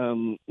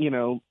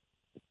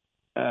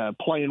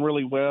 playing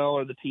really well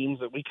are the teams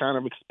that we kind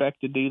of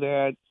expect to do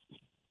that.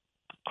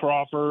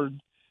 Crawford,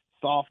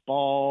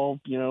 softball,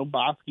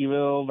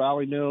 Bosqueville,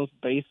 Valley Mills,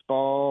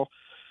 baseball.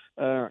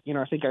 I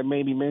think I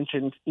maybe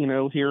mentioned,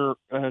 here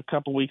a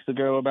couple weeks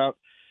ago about,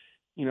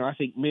 I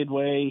think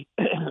Midway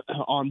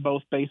on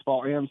both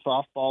baseball and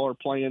softball are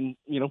playing,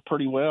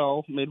 pretty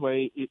well.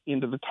 Midway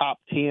into the top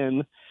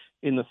 10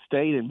 in the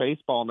state in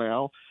baseball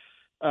now.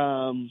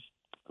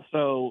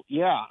 So,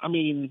 yeah,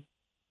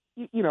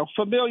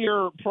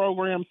 familiar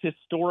programs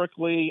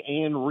historically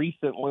and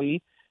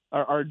recently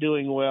are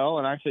doing well,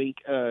 and I think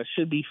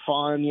should be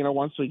fun,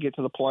 once we get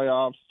to the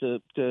playoffs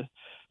to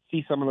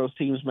see some of those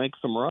teams make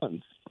some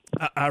runs.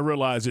 I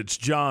realize it's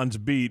John's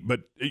beat,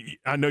 but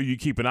I know you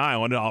keep an eye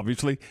on it,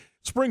 obviously.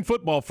 Spring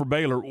football for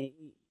Baylor,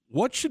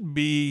 what should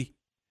be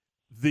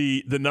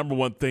the number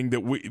one thing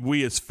that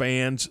we as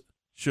fans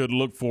should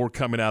look for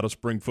coming out of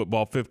spring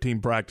football,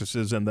 15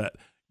 practices and that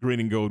green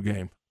and gold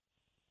game?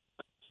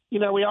 We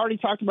already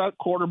talked about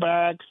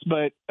quarterbacks,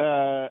 but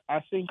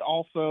I think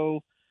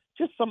also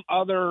just some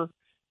other,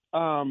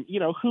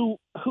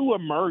 who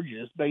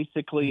emerges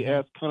basically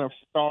as kind of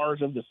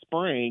stars of the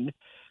spring.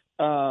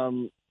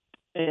 I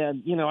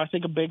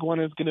think a big one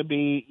is going to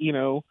be,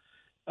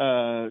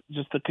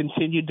 just the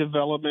continued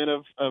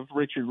development of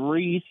Richard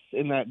Brice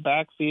in that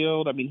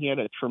backfield. I mean, he had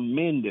a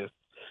tremendous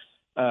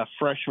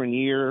freshman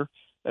year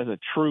as a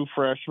true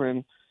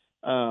freshman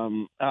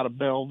out of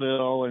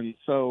Belleville. And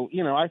so,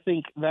 I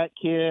think that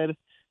kid,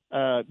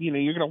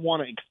 you're going to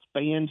want to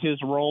expand his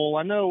role.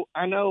 I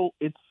know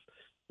it's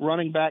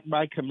running back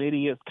by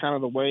committee is kind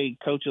of the way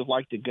coaches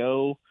like to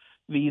go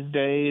these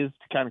days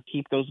to kind of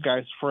keep those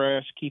guys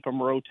fresh, keep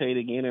them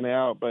rotating in and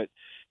out. But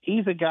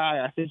he's a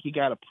guy I think you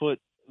got to put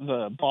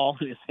the ball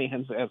in his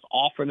hands as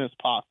often as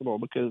possible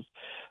because,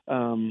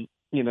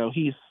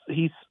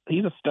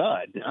 he's a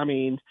stud. I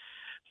mean,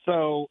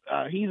 so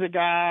he's a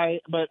guy,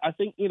 but I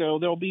think,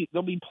 there'll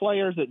be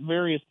players at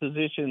various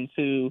positions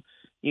who,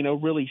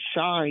 really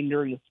shine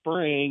during the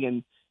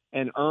spring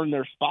and earn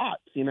their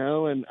spots, and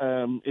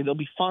it'll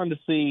be fun to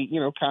see,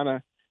 kind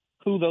of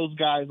who those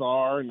guys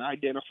are and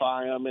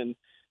identify them. And,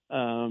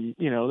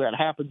 that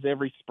happens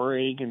every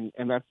spring.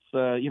 And that's,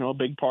 a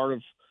big part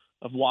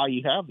of why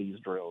you have these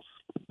drills.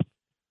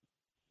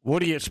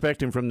 What are you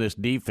expecting from this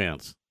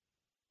defense?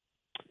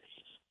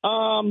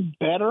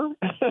 Better.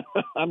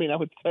 I mean, I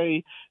would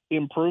say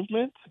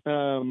improvement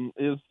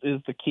is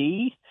the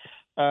key.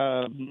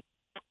 It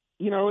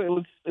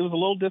was a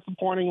little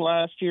disappointing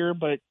last year,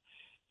 but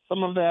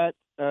some of that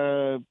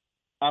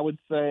I would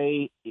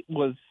say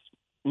was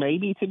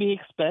maybe to be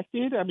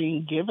expected. I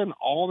mean, given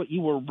all that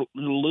you were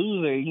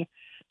losing,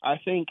 I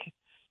think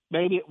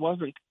maybe it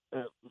wasn't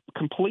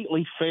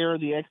completely fair,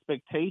 the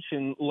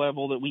expectation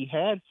level that we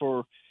had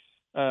for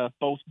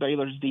both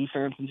Baylor's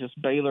defense and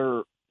just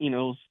Baylor's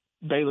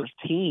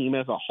team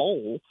as a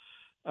whole.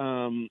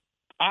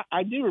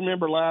 I do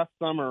remember last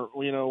summer,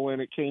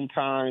 when it came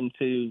time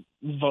to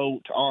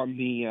vote on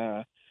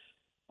the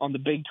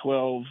Big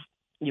 12,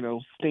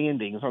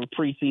 standings on the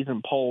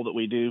preseason poll that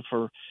we do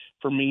for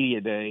Media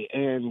Day.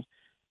 And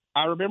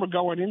I remember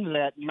going into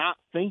that not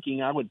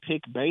thinking I would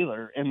pick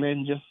Baylor and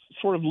then just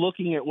sort of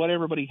looking at what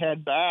everybody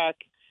had back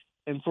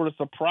and sort of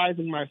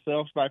surprising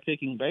myself by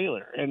picking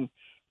Baylor. And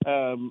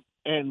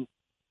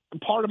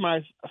part of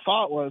my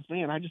thought was,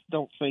 man, I just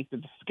don't think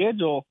that the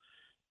schedule,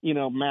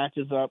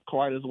 matches up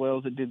quite as well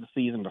as it did the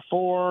season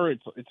before.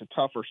 It's a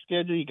tougher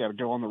schedule. You got to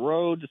go on the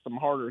road to some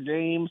harder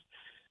games.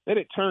 Then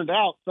it turned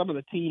out some of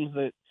the teams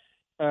that,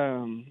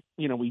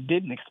 we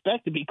didn't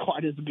expect to be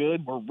quite as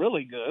good were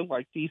really good,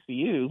 like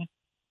TCU.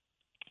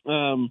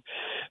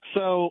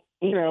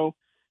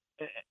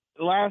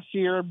 Last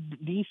year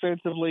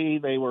defensively,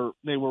 they were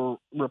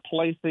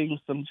replacing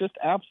some just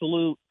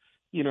absolute,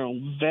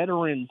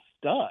 veteran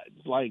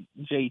studs like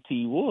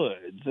JT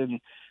Woods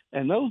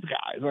and those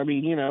guys. I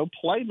mean,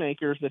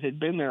 playmakers that had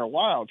been there a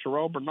while,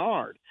 Terrell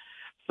Bernard.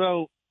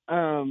 So,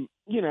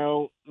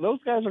 those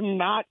guys are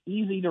not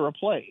easy to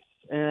replace.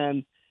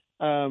 And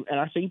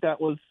I think that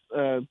was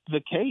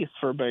the case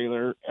for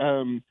Baylor.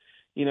 I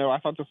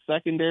thought the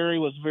secondary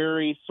was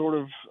very sort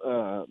of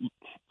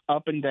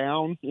up and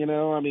down.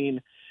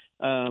 Good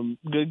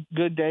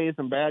days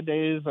and bad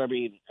days. I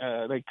mean,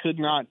 they could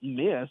not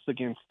miss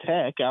against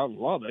Tech out in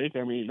Lubbock.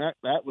 I mean,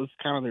 that was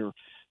kind of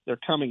their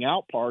coming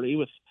out party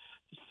with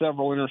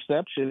several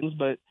interceptions,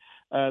 but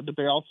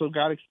they also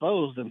got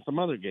exposed in some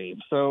other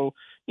games. So,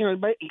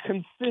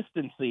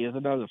 consistency is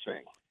another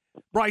thing.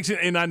 Brice,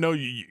 and I know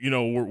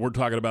we're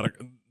talking about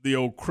the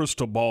old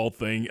crystal ball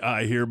thing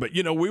here, but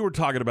we were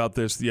talking about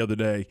this the other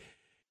day.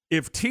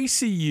 If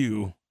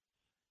TCU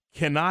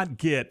cannot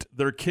get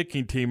their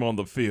kicking team on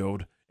the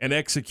field and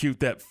execute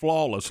that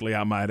flawlessly,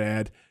 I might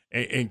add,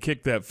 and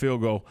kick that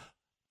field goal,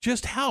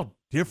 just how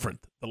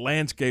different the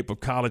landscape of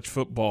college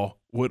football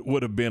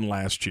would have been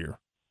last year.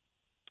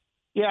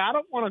 Yeah, I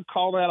don't want to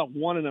call that a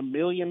 1 in a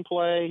million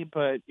play,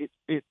 but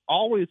it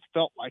always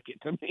felt like it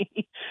to me.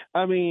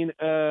 I mean,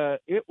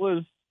 it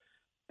was,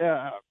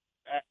 I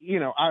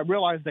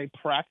realized they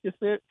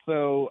practiced it,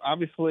 so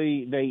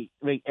obviously they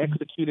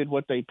executed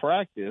what they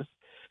practiced,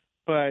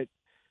 but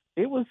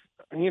it was,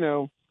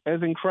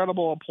 as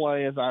incredible a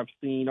play as I've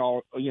seen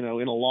in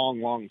a long,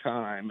 long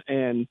time.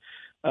 And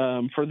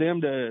for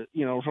them to,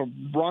 to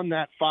run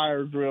that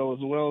fire drill as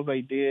well as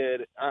they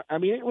did, I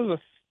mean, it was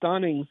a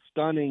stunning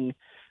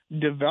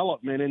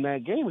development in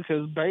that game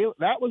because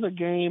that was a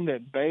game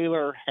that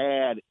Baylor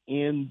had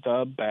in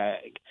the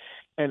bag.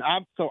 And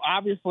so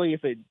obviously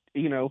if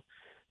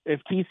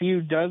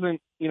TCU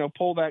doesn't,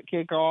 pull that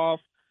kick off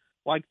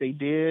like they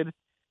did,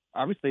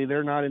 obviously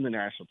they're not in the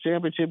national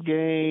championship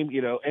game,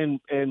 and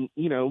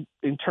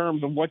in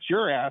terms of what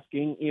you're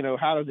asking,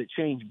 how does it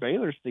change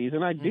Baylor's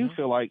season? I do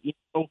feel like,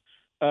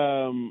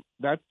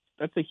 that's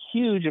That's a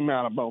huge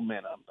amount of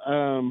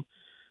momentum.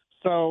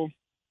 So,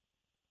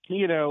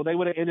 you know, they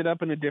would have ended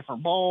up in a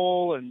different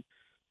bowl, and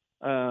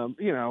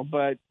you know,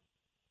 but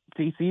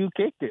TCU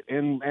kicked it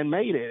and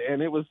made it,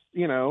 and it was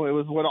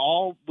what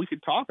all we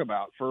could talk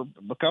about for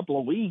a couple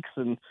of weeks,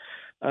 and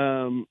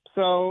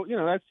so, you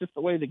know, that's just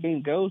the way the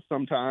game goes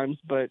sometimes.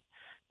 But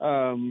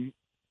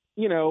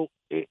you know,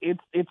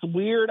 it's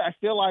weird. I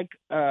feel like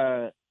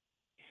a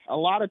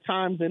lot of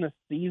times in a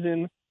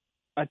season,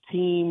 a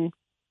team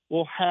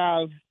will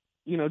have,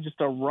 you know, just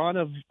a run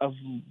of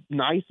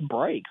nice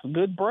breaks,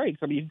 good breaks.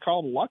 I mean, you can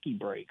call them lucky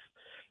breaks.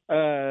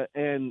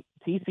 And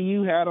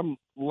TCU had them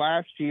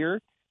last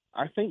year.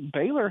 I think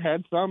Baylor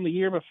had some the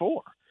year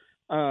before.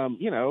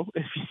 You know,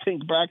 if you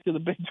think back to the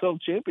Big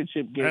 12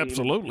 championship game.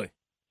 Absolutely.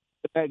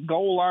 That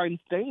goal line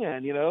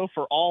stand, you know,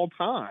 for all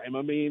time.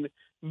 I mean,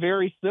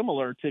 very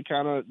similar to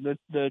kind of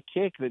the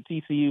kick that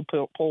TCU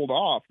pulled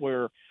off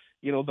where,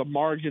 you know, the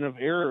margin of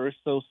error is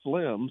so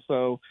slim.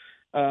 So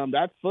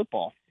that's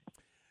football.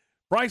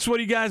 Brice, what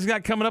do you guys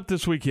got coming up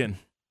this weekend?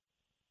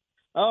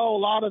 Oh, a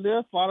lot of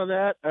this, a lot of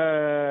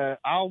that.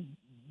 I'll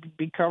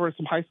be covering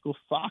some high school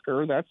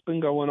soccer. That's been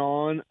going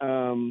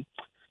on.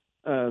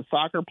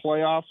 Soccer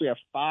playoffs. We have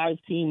 5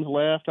 teams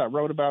left. I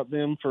wrote about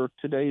them for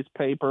today's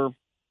paper.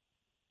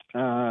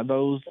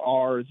 Those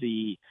are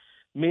the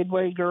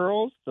Midway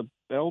girls, the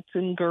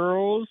Belton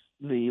girls,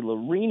 the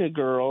Lorena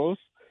girls,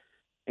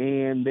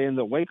 and then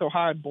the Waco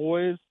High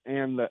boys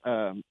and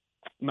the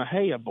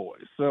Mahia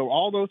boys. So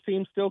all those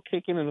teams still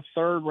kicking in the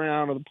third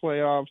round of the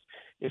playoffs.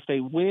 If they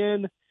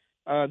win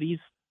these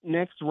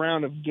next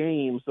round of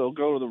games, they'll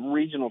go to the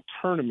regional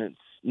tournaments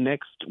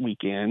next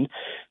weekend.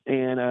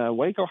 And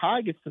Waco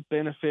High gets the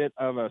benefit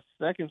of a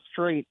second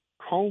straight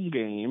home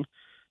game.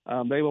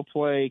 They will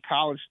play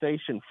College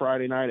Station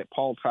Friday night at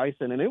Paul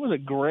Tyson. And it was a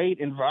great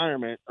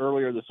environment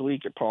earlier this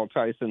week at Paul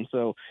Tyson.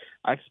 So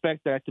I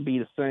expect that to be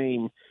the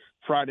same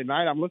Friday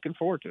night. I'm looking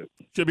forward to it.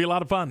 Should be a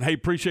lot of fun. Hey,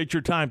 appreciate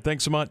your time.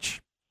 Thanks so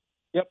much.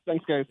 Yep,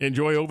 thanks, guys.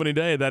 Enjoy opening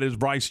day. That is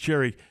Brice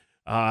Cherry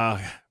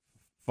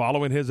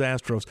following his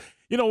Astros.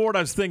 You know, Ward,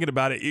 I was thinking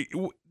about it.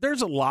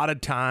 There's a lot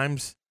of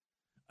times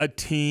a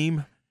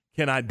team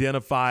can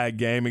identify a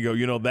game and go,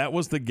 you know, that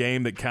was the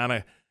game that kind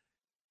of,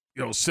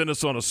 you know, sent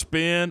us on a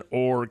spin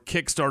or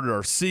kickstarted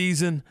our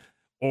season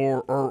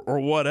or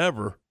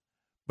whatever.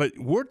 But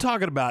we're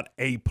talking about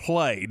a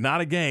play,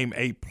 not a game,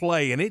 a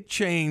play, and it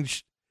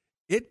changed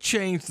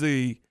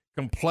the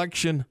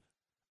complexion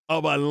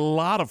of a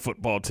lot of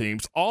football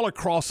teams all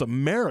across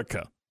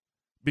America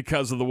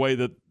because of the way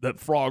that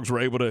Frogs were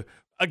able to,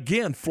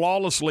 again,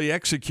 flawlessly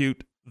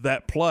execute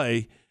that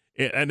play.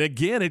 And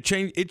again, it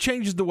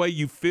changes the way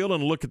you feel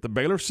and look at the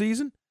Baylor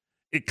season.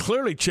 It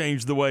clearly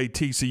changed the way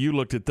TCU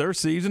looked at their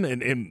season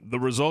and the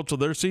results of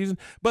their season.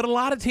 But a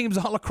lot of teams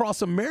all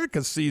across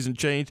America's season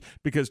changed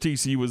because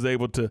TCU was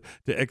able to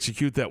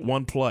execute that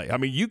one play. I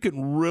mean, you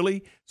can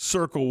really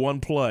circle one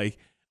play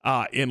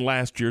in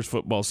last year's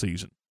football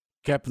season.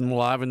 Kept them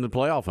alive in the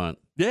playoff hunt.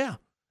 Yeah.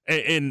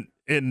 And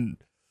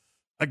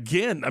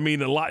again, I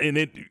mean, a lot. And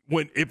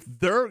if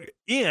they're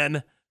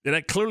in, then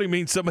that clearly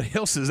means somebody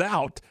else is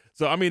out.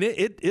 So, I mean,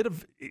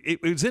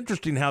 it was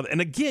interesting how, and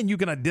again, you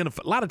can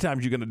identify, a lot of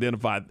times you can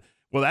identify,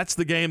 well, that's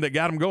the game that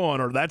got them going,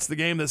 or that's the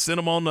game that sent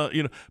them on the,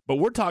 you know, but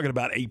we're talking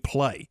about a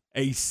play,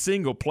 a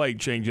single play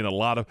changing a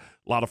lot of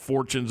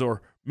fortunes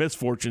or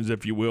misfortunes,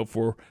 if you will,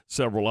 for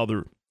several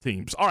other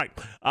teams. All right,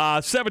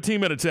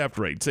 17 minutes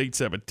after 8, it's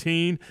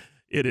 8:17.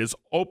 It is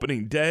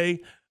opening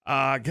day.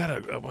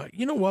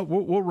 You know what?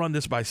 We'll run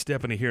this by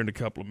Stephanie here in a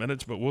couple of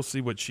minutes, but we'll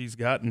see what she's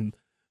got, and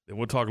then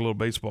we'll talk a little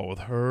baseball with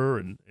her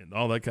and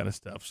all that kind of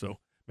stuff. So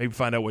maybe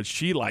find out what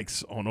she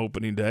likes on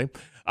opening day.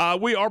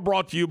 We are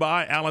brought to you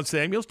by Allen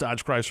Samuels,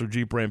 Dodge Chrysler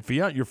Jeep Ram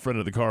Fiat, your friend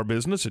of the car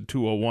business at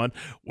 201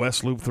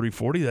 West Loop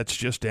 340. That's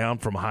just down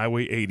from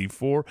Highway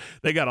 84.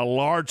 They got a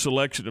large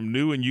selection of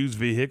new and used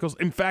vehicles.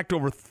 In fact,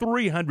 over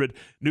 300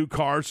 new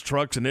cars,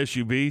 trucks, and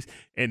SUVs,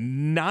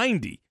 and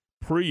 90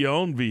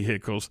 pre-owned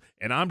vehicles.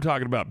 And I'm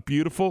talking about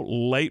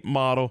beautiful late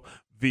model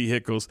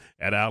vehicles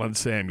at Allen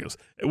Samuels.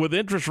 With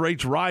interest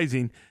rates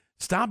rising,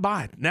 stop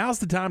by. Now's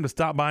the time to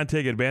stop by and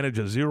take advantage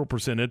of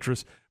 0%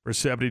 interest for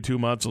 72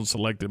 months on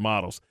selected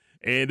models.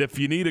 And if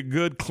you need a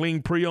good,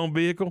 clean pre-owned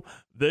vehicle,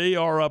 they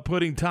are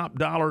putting top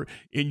dollar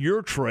in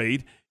your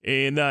trade.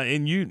 And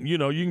you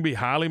can be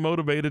highly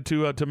motivated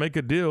to make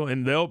a deal,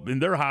 and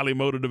they're highly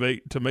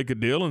motivated to make a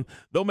deal, and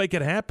they'll make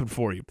it happen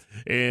for you.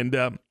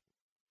 And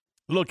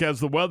look, as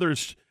the weather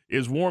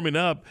is warming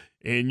up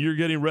and you're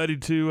getting ready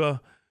to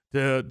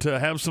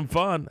have some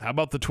fun, how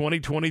about the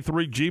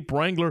 2023 Jeep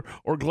Wrangler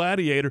or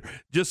Gladiator?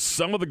 Just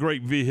some of the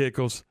great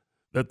vehicles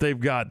that they've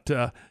got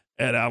at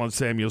Allen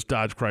Samuels,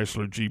 Dodge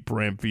Chrysler Jeep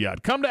Ram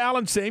Fiat. Come to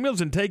Allen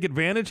Samuels and take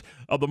advantage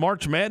of the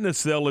March Madness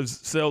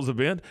sales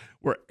event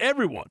where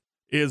everyone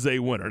is a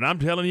winner. And I'm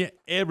telling you,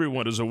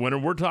 everyone is a winner.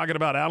 We're talking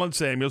about Allen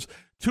Samuels,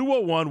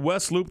 201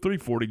 West Loop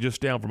 340,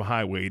 just down from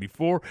Highway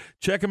 84.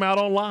 Check them out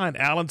online,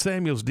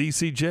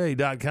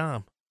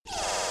 AllenSamuelsDCJ.com.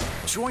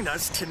 Join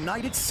us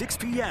tonight at 6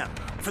 p.m.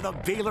 for the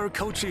Baylor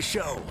Coaches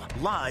Show,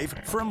 live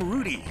from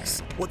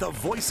Rudy's, with the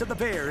voice of the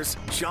Bears,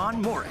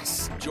 John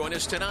Morris. Join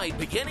us tonight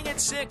beginning at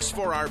 6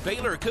 for our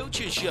Baylor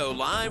Coaches Show,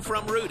 live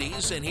from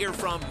Rudy's, and hear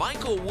from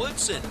Michael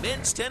Woodson,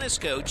 men's tennis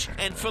coach,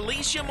 and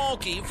Felicia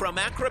Mulkey from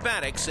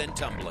acrobatics and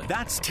tumbling.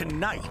 That's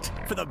tonight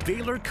for the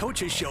Baylor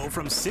Coaches Show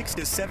from 6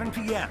 to 7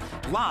 p.m.,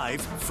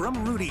 live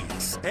from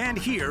Rudy's, and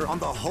here on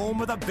the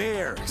home of the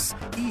Bears,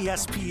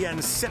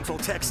 ESPN Central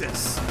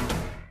Texas.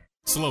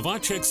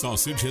 Slovacek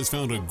Sausage has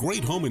found a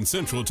great home in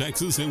Central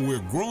Texas, and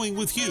we're growing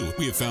with you.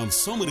 We have found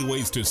so many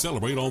ways to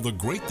celebrate all the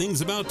great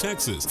things about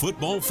Texas.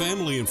 Football,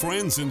 family, and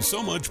friends, and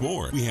so much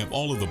more. We have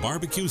all of the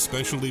barbecue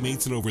specialty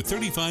meats and over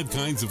 35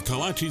 kinds of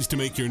kolaches to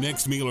make your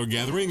next meal or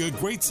gathering a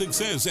great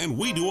success, and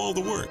we do all the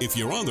work. If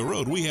you're on the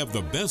road, we have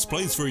the best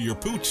place for your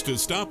pooch to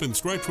stop and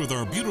stretch with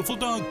our beautiful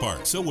dog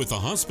park. So with the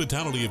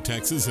hospitality of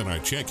Texas and our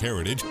Czech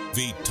heritage,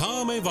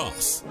 Vítame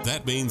vás.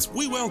 That means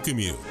we welcome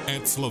you.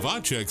 At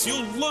Slovacek's,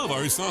 you'll love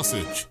our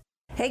sausage.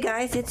 Hey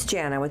guys, it's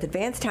Jana with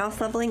Advanced House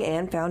Leveling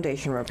and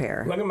Foundation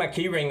Repair. Look at my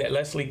key ring that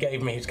Leslie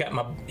gave me. It's got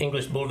my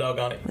English Bulldog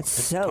on it. It's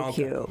so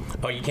cute.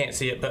 Oh, you can't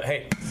see it, but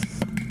hey,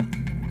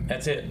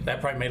 that's it.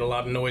 That probably made a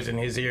lot of noise in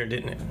his ear,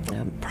 didn't it?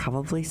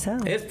 Probably so.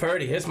 It's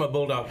pretty. It's my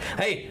Bulldog.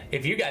 Hey,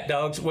 if you got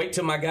dogs, wait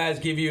till my guys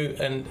give you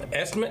an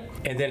estimate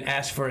and then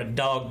ask for a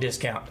dog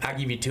discount. I'll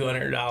give you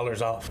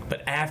 $200 off.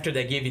 But after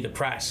they give you the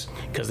price,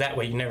 because that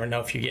way you never know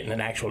if you're getting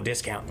an actual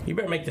discount. You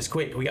better make this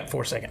quick. We got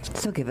 4 seconds.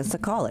 So give us a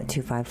call at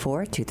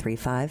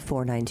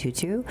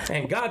 254-235-4922.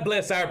 And God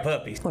bless our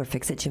puppies. Or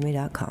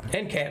fixitjimmy.com.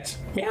 And cats.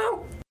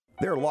 Meow.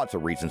 There are lots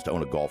of reasons to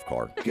own a golf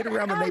cart. Get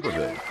around the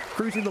neighborhood,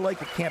 cruising the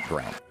lake or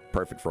campground.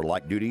 Perfect for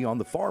light duty on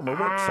the farm or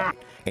work site.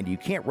 And you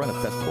can't run a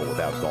festival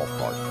without a golf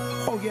cart.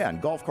 Oh yeah,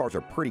 and golf carts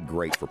are pretty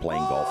great for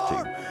playing golf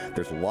too.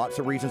 There's lots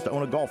of reasons to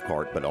own a golf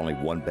cart, but only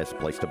one best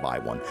place to buy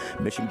one.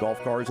 Mission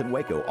Golf Cars in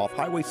Waco off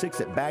Highway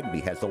 6 at Bagby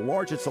has the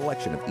largest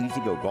selection of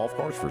easy-go golf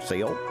cars for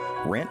sale,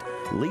 rent,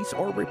 lease,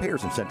 or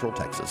repairs in Central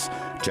Texas.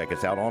 Check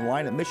us out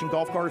online at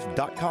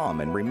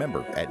missiongolfcars.com, and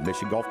remember, at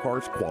Mission Golf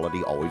Cars,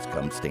 quality always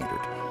comes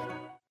standard.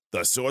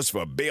 The source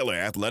for Baylor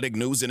athletic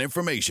news and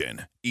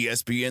information,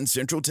 ESPN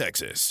Central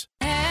Texas.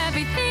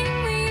 Everything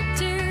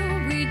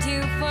we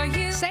do for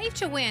you. Save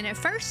to win at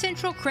First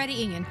Central Credit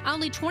Union.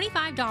 Only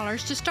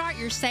 $25 to start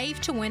your Save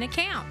to Win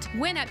account.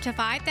 Win up to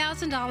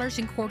 $5,000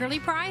 in quarterly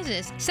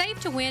prizes. Save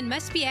to Win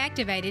must be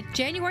activated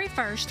January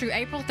 1st through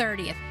April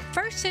 30th.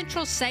 First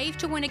Central's Save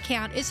to Win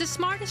account is the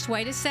smartest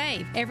way to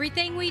save.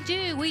 Everything we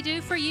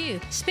do for you.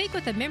 Speak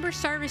with a member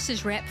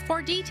services rep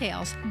for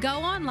details. Go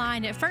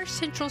online at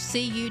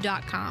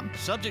firstcentralcu.com.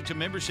 Subject to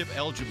membership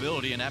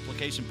eligibility and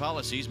application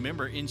policies,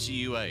 member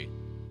NCUA.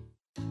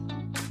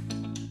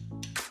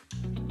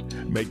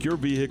 Make your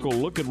vehicle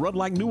look and run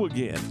like new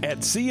again at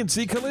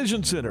CNC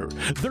Collision Center.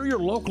 They're your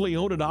locally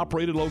owned and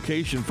operated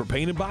location for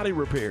paint and body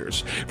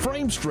repairs,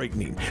 frame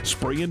straightening,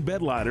 spring and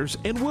bed liners,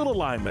 and wheel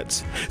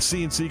alignments.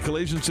 CNC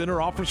Collision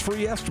Center offers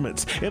free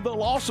estimates, and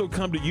they'll also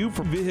come to you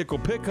for vehicle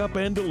pickup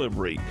and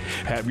delivery.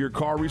 Have your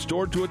car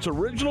restored to its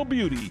original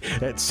beauty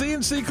at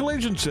CNC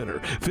Collision Center,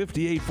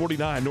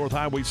 5849 North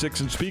Highway 6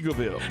 in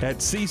Spiegelville, at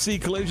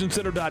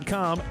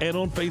cccollisioncenter.com and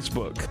on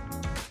Facebook.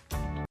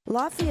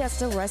 La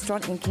Fiesta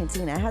Restaurant and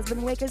Cantina has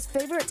been Waco's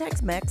favorite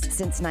Tex-Mex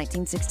since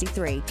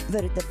 1963.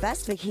 Voted the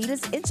best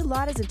fajitas,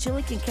 enchiladas, and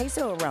chili con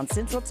queso around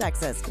Central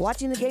Texas.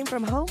 Watching the game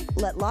from home?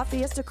 Let La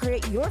Fiesta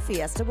create your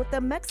fiesta with the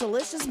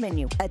Mexalicious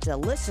menu, a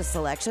delicious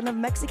selection of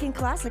Mexican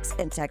classics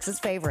and Texas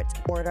favorites.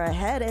 Order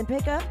ahead and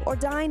pick up, or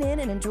dine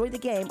in and enjoy the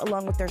game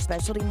along with their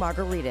specialty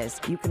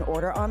margaritas. You can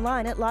order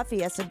online at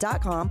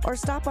lafiesta.com or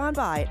stop on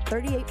by at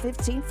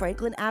 3815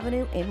 Franklin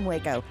Avenue in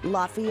Waco.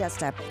 La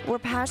Fiesta, where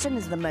passion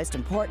is the most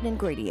important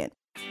ingredient.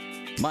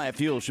 Maya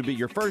Fuel should be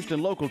your first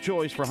and local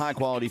choice for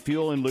high-quality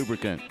fuel and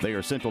lubricant. They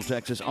are Central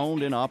Texas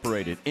owned and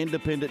operated,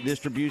 independent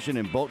distribution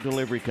and bulk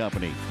delivery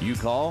company. You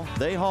call,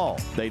 they haul.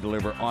 They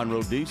deliver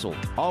on-road diesel,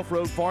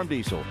 off-road farm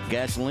diesel,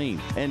 gasoline,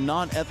 and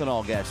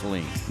non-ethanol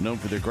gasoline. Known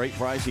for their great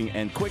pricing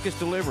and quickest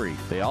delivery,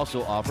 they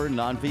also offer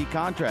non-fee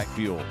contract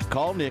fuel.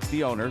 Call Nick,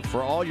 the owner,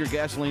 for all your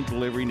gasoline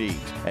delivery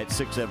needs at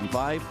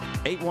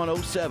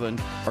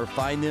 675-8107 or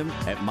find them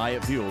at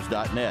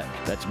MyaFuels.net.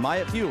 That's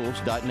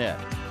MyaFuels.net.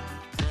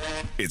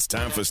 It's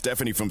time for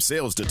Stephanie from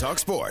Sales to talk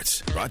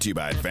sports. Brought to you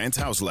by Advanced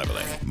House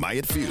Leveling,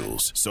 Myatt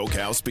Fuels,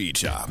 SoCal Speed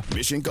Shop,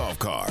 Mission Golf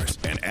Cars,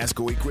 and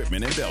ASCO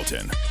Equipment in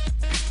Belton.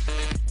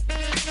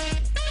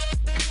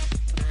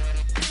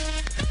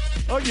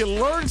 Oh, you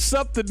learn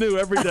something new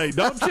every day,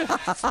 don't you?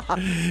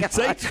 It's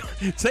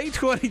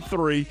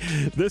 8:23.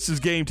 This is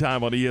Game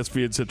Time on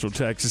ESPN Central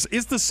Texas.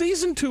 Is the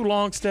season too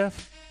long,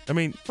 Steph? I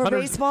mean, for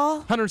baseball?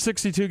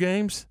 162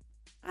 games?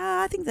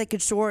 I think they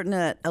could shorten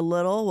it a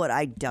little. What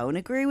I don't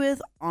agree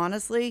with,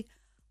 honestly,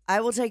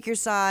 I will take your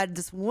side.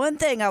 This one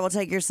thing I will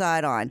take your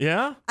side on.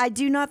 Yeah? I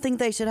do not think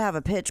they should have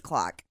a pitch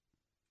clock.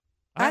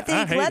 I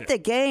think let the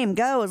game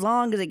go as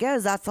long as it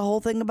goes. That's the whole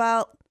thing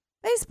about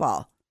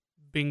baseball.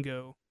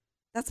 Bingo.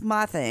 That's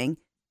my thing.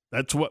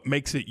 That's what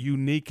makes it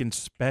unique and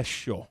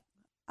special.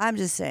 I'm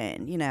just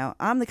saying,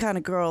 I'm the kind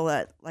of girl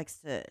that likes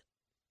to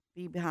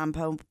be behind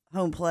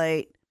home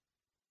plate,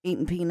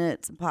 eating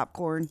peanuts and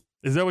popcorn.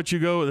 Is that what you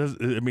go?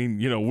 I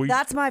mean,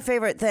 That's my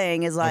favorite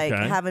thing is like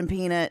Okay. having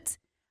peanuts.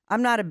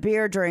 I'm not a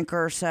beer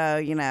drinker, so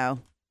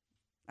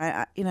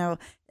I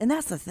and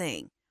that's the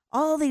thing.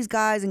 All these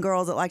guys and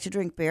girls that like to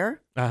drink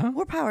beer,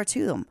 more power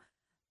to them.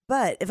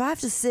 But if I have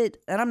to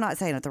sit, and I'm not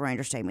saying at the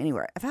Ranger Stadium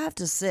anywhere, if I have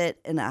to sit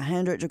in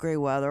 100-degree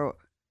weather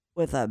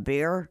with a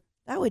beer,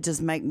 that would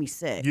just make me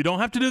sick. You don't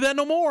have to do that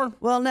no more.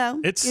 Well,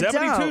 no. It's you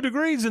 72 don't.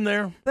 degrees in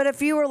there. But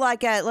if you were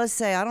like at, let's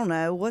say, I don't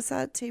know, what's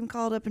that team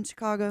called up in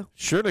Chicago?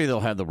 Surely they'll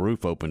have the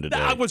roof open today.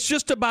 I was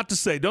just about to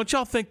say, don't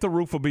y'all think the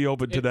roof will be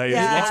open today?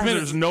 Yeah. As long as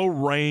there's no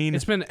rain.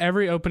 It's been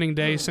every opening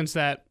day since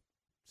that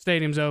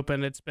stadium's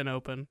open. It's been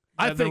open.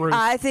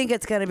 I think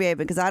it's going to be open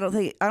because I don't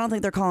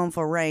think they're calling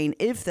for rain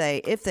if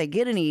they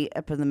get any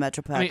up in the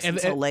Metroplex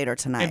until later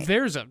tonight. If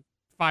there's a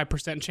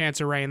 5% chance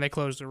of rain, they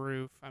close the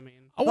roof. I mean,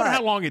 I wonder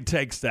how long it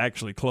takes to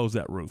actually close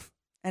that roof.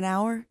 An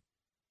hour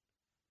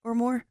or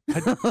more?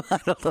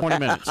 20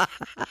 minutes.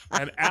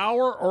 An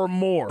hour or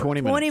more. 20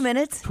 minutes. 20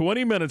 minutes?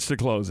 20 minutes to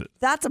close it.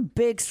 That's a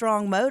big,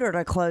 strong motor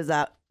to close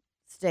that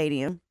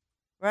stadium.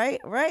 Right?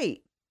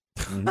 Right.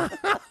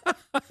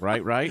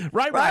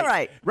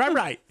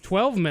 Right.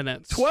 12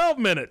 minutes. 12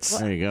 minutes.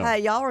 There you go. Hey,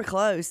 y'all were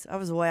close. I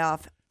was way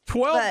off.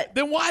 12.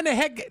 Then why in the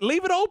heck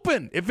leave it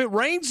open? If it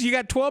rains, you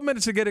got 12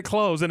 minutes to get it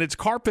closed, and it's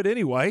carpet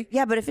anyway.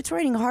 Yeah, but if it's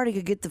raining hard, it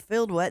could get the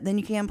field wet. Then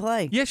you can't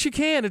play. Yes, you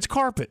can. It's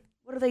carpet.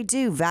 What do they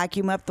do?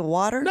 Vacuum up the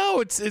water? No,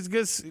 it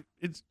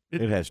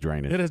has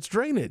drainage. It has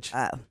drainage.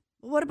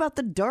 What about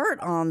the dirt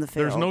on the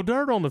field? There's no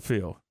dirt on the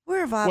field.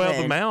 Where have I Well,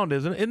 been? the mound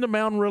isn't. Isn't the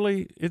mound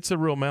really? It's a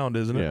real mound,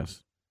 isn't it?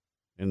 Yes.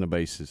 In the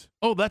bases.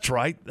 Oh, that's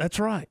right. That's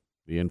right.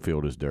 The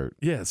infield is dirt.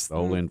 Yes. The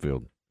whole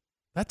infield.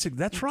 That's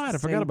right. I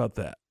forgot about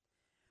that.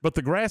 But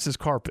the grass is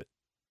carpet.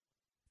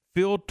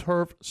 Field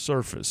turf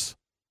surface.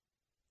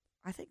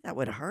 I think that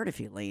would hurt if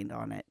you leaned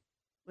on it.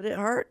 Would it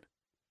hurt?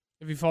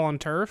 If you fall on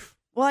turf?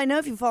 Well, I know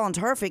if you fall on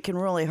turf, it can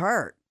really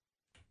hurt.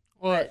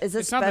 Well, is it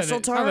it's not that special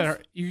it's not turf?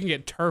 that you can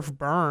get turf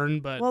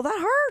burn, but Well, that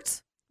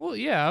hurts. well,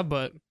 yeah,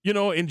 but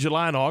In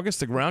July and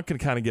August, the ground can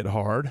kind of get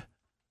hard.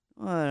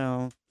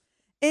 Well,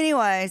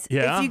 anyways,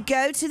 Yeah. if you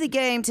go to the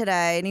game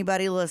today,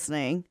 anybody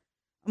listening,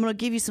 I'm going to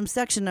give you some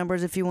section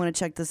numbers if you want to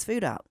check this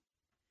food out.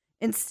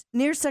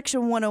 Near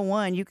section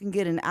 101, you can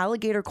get an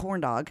alligator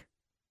corn dog.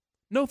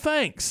 No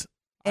thanks.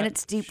 And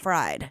it's deep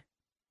fried.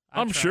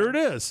 I'm sure it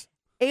is.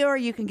 Or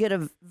you can get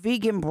a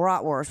vegan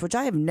bratwurst, which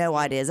I have no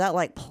idea. Is that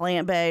like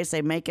plant-based?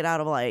 They make it out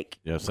of like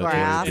Yes, that's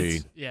grass? what it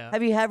is. Yeah.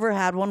 Have you ever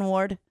had one,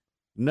 Ward?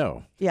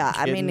 No. Yeah,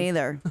 I mean, Kidding?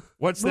 neither.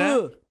 What's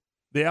that?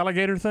 The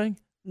alligator thing?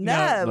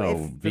 No,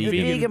 the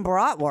vegan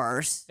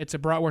bratwurst. It's a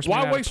bratwurst. Why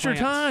made out of waste your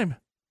plants. time?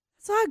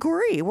 So I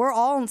agree. We're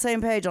all on the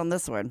same page on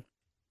this one.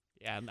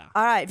 Yeah, no.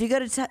 All right, if you go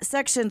to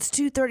sections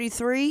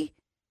 233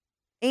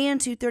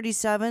 and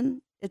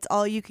 237, it's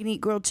all you can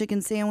eat grilled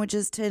chicken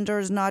sandwiches,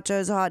 tenders,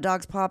 nachos, hot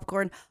dogs,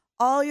 popcorn,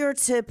 all your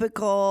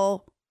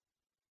typical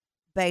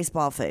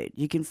baseball food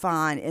you can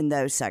find in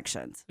those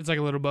sections. It's like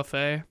a little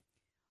buffet.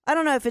 I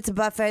don't know if it's a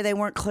buffet. They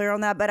weren't clear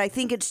on that, but I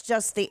think it's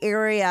just the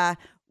area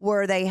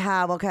where they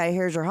have, okay,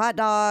 here's your hot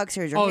dogs,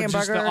 here's your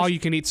hamburgers. Just the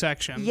all-you-can-eat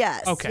section.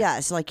 Yes, Okay.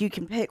 yes. Like you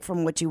can pick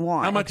from what you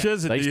want. How much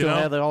is it? They do you still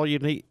know? have the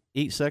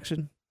all-you-can-eat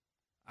section?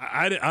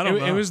 I don't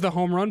know. It was the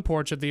home run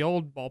porch at the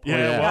old ballpark.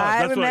 Yeah, well, I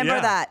that's remember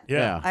that.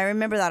 Yeah. I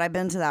remember that. I've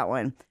been to that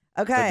one.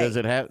 But Okay.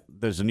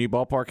 does the new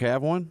ballpark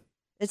have one?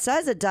 It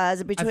says it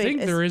does. I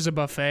think there is a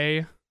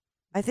buffet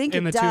I think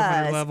in it the does.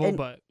 200 level, and,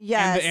 but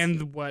yes,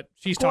 and what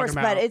she's of course,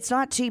 talking about. but it's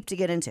not cheap to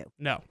get into.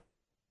 No.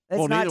 It's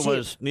well, not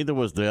neither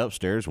was the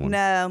upstairs one.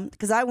 No,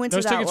 because I went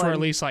Those to that tickets one. were at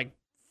least like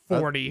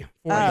 40.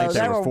 I think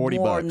they were $40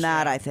 more than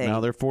that, I think.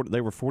 No, they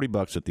were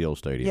 $40 at the old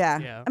stadium.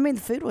 Yeah. I mean,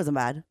 the food wasn't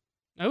bad.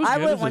 It was I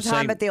good. went It was one the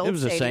time same- at the old it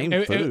was the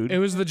stadium. same food. It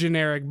was the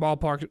generic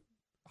ballpark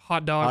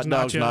hot dogs,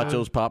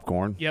 nachos,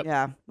 popcorn. Yep.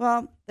 Yeah.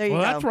 Well, there you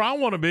Well, go. that's where I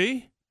want to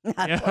be.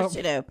 Of course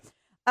you do.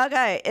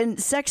 Okay, in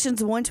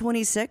sections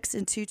 126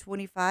 and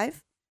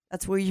 225,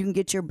 that's where you can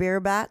get your beer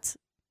bats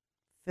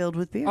filled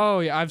with beer. Oh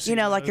yeah, I've seen.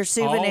 like your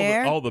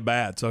souvenir. All the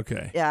bats.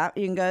 Okay. Yeah,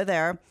 you can go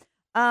there.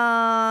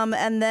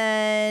 And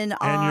then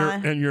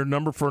And your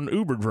number for an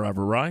Uber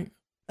driver, right?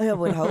 I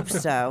would hope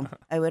so.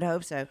 I would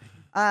hope so.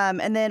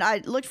 And then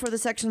I looked for the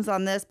sections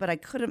on this, but I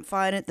couldn't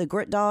find it. The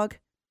grit dog.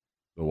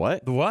 The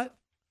what? The what?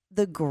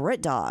 The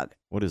grit dog.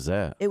 What is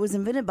that? It was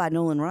invented by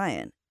Nolan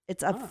Ryan.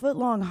 It's a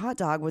foot-long hot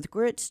dog with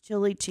grits,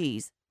 chili,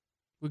 cheese.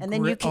 And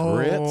then you can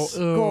grits.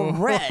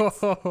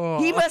 grits.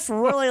 He must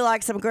really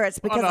like some grits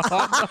because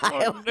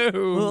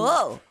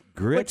whoa,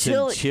 Grits With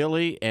and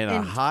chili and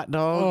a hot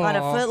dog on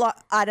a foot long.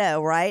 I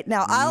know, right?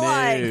 Now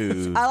I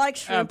No. like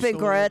shrimp and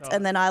grits,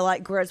 and then I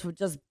like grits with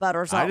just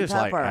butter, salt, I just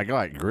and like pepper. I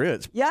like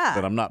grits. Yeah.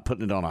 but I'm not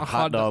putting it on a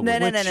hot dog No,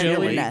 with no, no, no, no,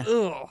 chili.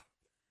 no.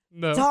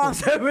 No.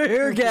 Tom's over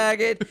here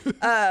gagging.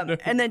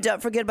 And then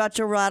don't forget about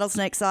your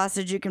rattlesnake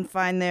sausage. You can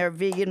find there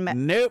vegan.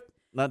 Nope,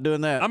 not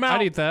doing that. I'm out.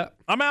 I'd eat that.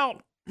 I'm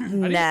out.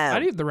 No,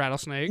 I'd eat the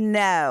rattlesnake.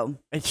 no.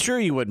 Sure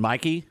you would,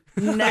 Mikey.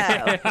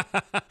 No.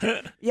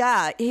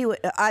 Yeah, he would.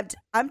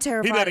 I'm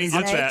terrified of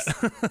snakes.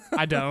 that.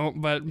 I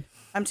don't, but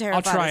I'm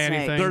terrified I'll try of snakes.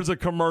 anything. There's a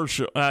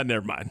commercial.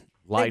 Never mind.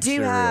 They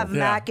do have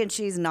mac and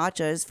cheese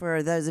nachos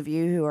for those of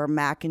you who are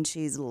mac and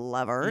cheese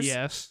lovers.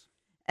 Yes.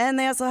 And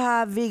they also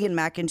have vegan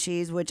mac and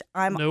cheese, which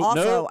I'm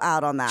also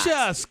out on that.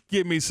 Just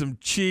give me some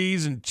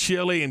cheese and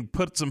chili and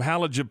put some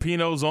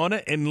jalapenos on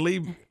it and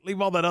leave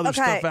all that other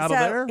stuff out of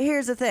there.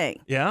 Here's the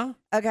thing. Yeah?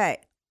 Okay.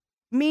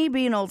 Me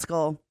being old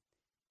school,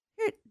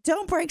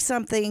 don't break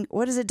something.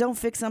 What is it? Don't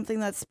fix something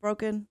that's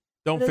broken.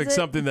 Don't fix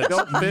something that's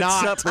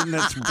not something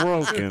that's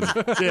broken.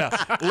 Yeah,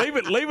 leave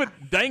it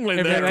dangling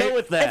If there. go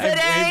with that. If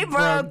it ain't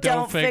broke,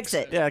 don't fix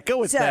it. Yeah, go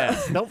with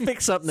that. Don't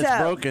fix something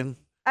that's broken.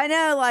 I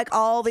know, like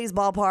all these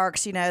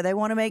ballparks, they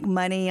want to make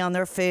money on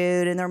their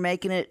food and they're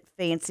making it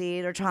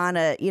fancy. They're trying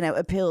to,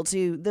 appeal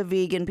to the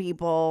vegan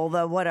people,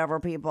 the whatever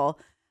people.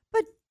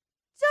 But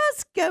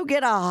just go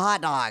get a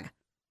hot dog.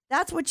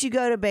 That's what you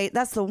go to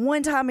that's the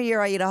one time a year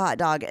I eat a hot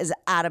dog is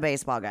at a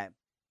baseball game.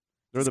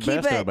 They're the Just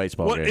keep best at a it-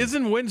 baseball game.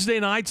 Isn't Wednesday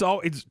nights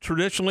it's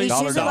traditionally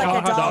It's usually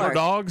like $1.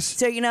 dogs?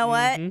 So you know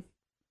what?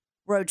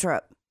 Road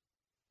trip.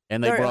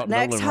 And they brought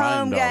next Nolan Ryan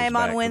home dogs game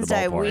back on to the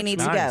Wednesday. We ballpark. need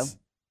to go.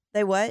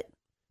 They what?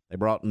 They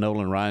brought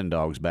Nolan Ryan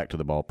dogs back to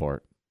the ballpark.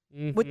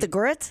 With the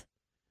grit?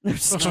 I'm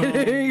just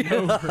kidding.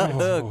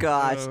 Oh,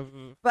 gosh.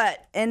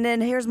 And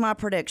then here's my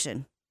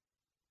prediction.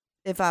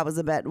 If I was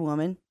a betting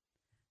woman,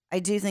 I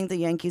do think the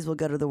Yankees will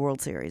go to the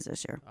World Series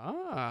this year.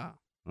 Ah.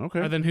 Okay.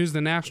 Or then who's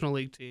the National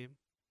League team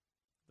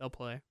they'll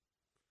play?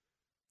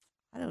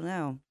 I don't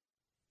know.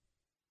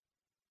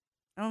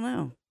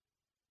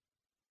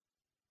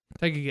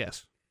 Take a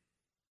guess.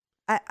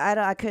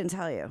 I couldn't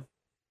tell you.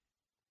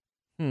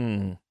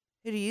 Hmm.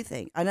 Who do you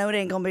think? I know it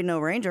ain't going to be no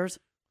Rangers.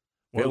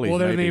 Well,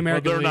 they're in the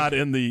American they're League. not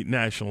in the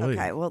National League.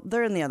 Okay, well,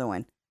 they're in the other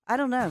one. I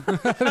don't know.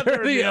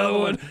 They're the other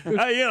one.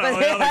 Hey, the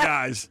other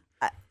guys.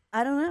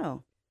 I don't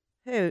know.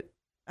 Who?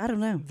 I don't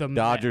know. The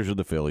Dodgers or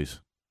the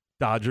Phillies?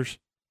 Dodgers.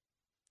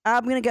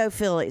 I'm going to go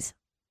Phillies.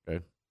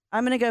 Okay.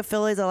 I'm going to go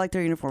Phillies. I like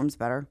their uniforms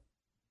better.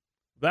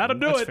 That'll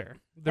do That's it. fair.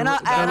 And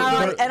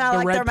I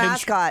like their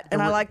mascot.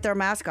 And I the like their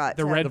mascot.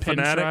 The so- red The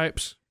fanatic.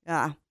 pinstripes.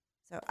 Yeah.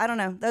 So I don't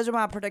know. Those are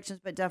my predictions,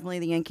 but definitely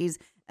the Yankees.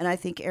 And I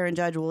think Aaron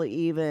Judge will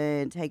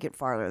even take it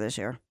farther this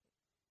year.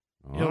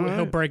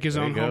 He'll break his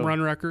own home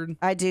run record.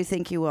 I do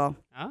think he will.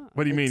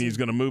 What do you mean? He's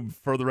going to move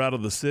further out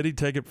of the city,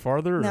 take it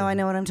farther? No, I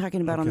know what I'm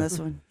talking about on this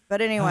one.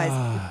 But anyways,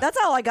 that's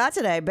all I got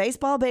today.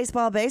 Baseball.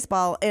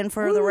 And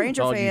for the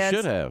Ranger Oh, fans, you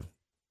should have.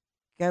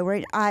 go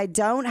Ranger. I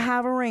don't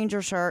have a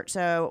Ranger shirt,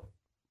 so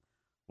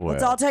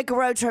let's all take a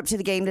road trip to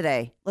the game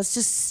today. Let's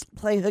just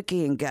play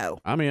hooky and go.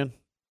 I'm in.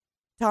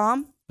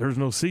 Tom? There's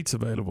no seats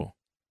available.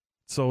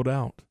 Sold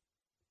out.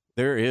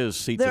 There is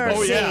seats There are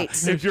available.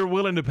 seats. If you're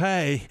willing to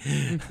pay.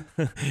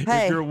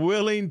 If you're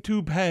willing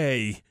to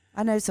pay.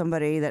 I know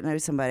somebody that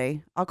knows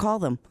somebody. I'll call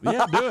them.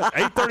 Yeah, do it.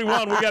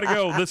 8:31, we got to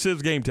go. This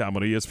is Game Time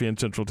on ESPN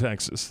Central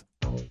Texas.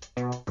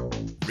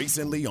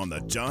 Recently on the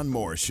John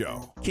Moore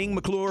Show. King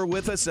McClure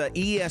with us at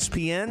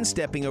ESPN,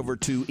 stepping over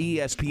to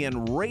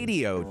ESPN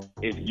Radio.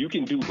 If you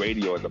can do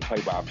radio as a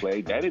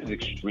play-by-play, that is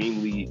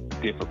extremely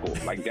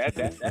difficult. Like that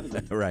is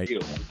right.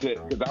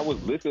 Because I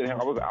was listening, I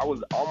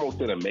was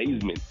almost in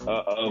amazement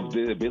of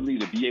the ability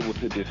to be able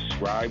to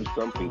describe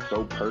something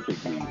so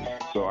perfectly.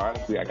 So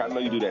honestly, I know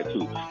you do that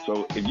too.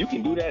 So if you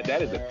can do that,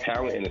 that is a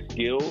talent and a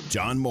skill.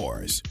 John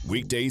Moore's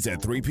weekdays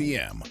at 3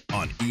 p.m.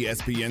 on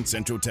ESPN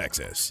Central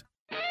Texas.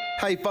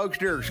 Hey folks,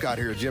 Derek Scott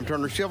here at Jim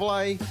Turner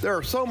Chevrolet. There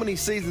are so many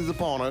seasons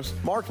upon us,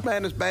 March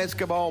Madness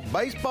basketball,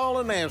 baseball,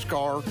 and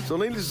NASCAR. So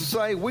needless to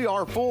say, we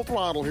are full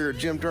throttle here at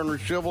Jim Turner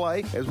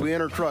Chevrolet as we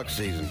enter truck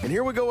season. And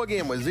here we go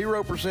again with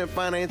 0%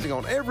 financing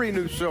on every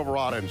new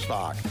Silverado in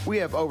stock. We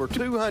have over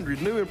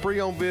 200 new and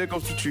pre-owned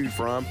vehicles to choose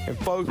from, and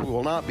folks, we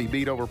will not be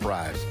beat over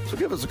price. So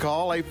give us a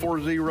call,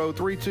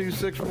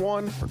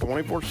 840-3261 or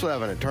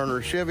 24/7 at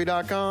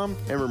turnerchevy.com.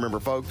 And remember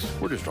folks,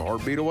 we're just a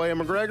heartbeat away in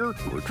McGregor.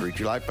 We'll treat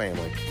you like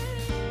family.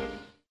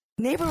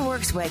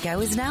 NeighborWorks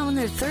Waco is now in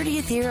their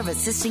 30th year of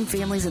assisting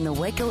families in the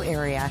Waco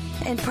area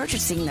and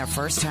purchasing their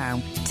first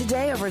home.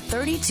 Today, over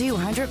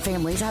 3,200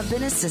 families have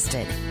been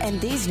assisted,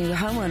 and these new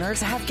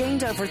homeowners have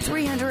gained over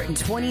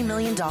 $320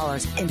 million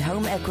in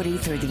home equity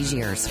through these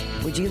years.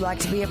 Would you like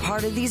to be a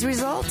part of these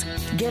results?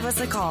 Give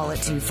us a call at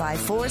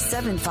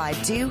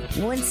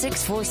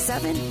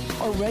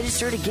 254-752-1647 or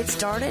register to get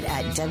started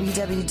at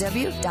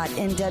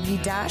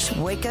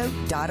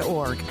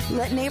www.nw-waco.org.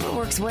 Let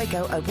NeighborWorks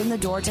Waco open the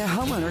door to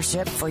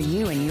homeownership for you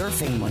and your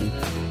family.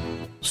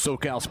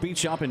 SoCal Speed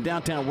Shop in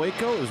downtown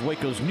Waco is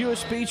Waco's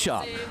newest speed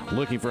shop.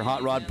 Looking for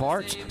hot rod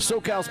parts?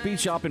 SoCal Speed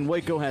Shop in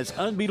Waco has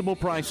unbeatable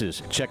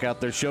prices. Check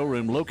out their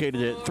showroom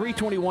located at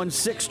 321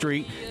 6th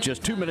Street,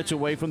 just 2 minutes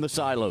away from the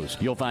silos.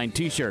 You'll find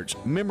t-shirts,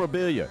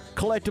 memorabilia,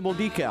 collectible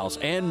decals,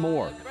 and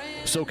more.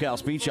 SoCal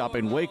Speed Shop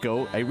in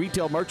Waco, a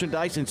retail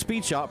merchandise and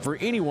speed shop for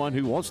anyone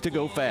who wants to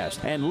go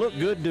fast and look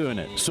good doing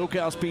it.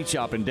 SoCal Speed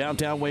Shop in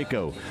downtown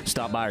Waco.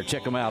 Stop by or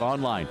check them out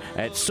online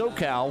at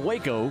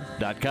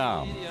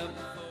SoCalWaco.com.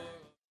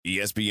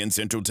 ESPN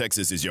Central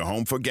Texas is your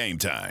home for Game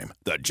Time,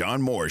 The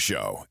John Moore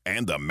Show,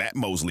 and The Matt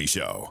Mosley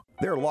Show.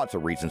 There are lots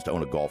of reasons to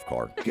own a golf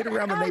cart. Get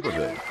around the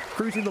neighborhood,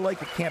 cruising the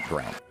lake or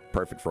campground.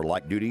 Perfect for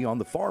light duty on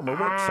the farm or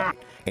work site.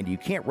 And you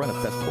can't run a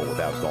festival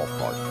without a golf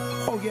cart.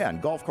 Oh yeah,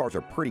 and golf carts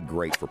are pretty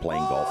great for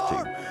playing golf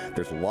too.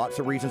 There's lots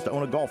of reasons to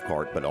own a golf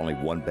cart, but only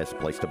one best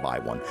place to buy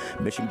one.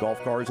 Mission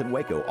Golf Cars in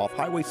Waco off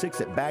Highway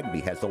 6 at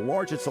Bagby has the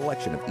largest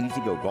selection of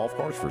easy-go golf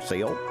cars for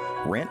sale,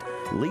 rent,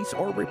 lease,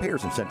 or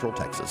repairs in Central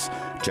Texas.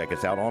 Check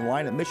us out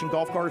online at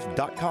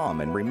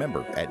missiongolfcars.com, and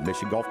remember, at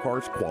Mission Golf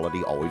Cars,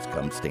 quality always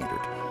comes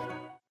standard.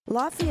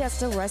 La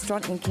Fiesta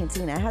Restaurant and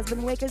Cantina has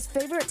been Waco's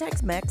favorite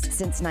Tex-Mex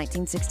since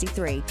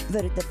 1963.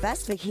 Voted the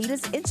best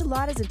fajitas,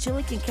 enchiladas, and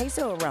chili con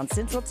queso around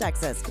Central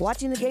Texas.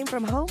 Watching the game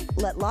from home?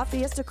 Let La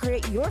Fiesta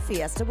create your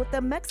fiesta with the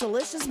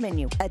Mexalicious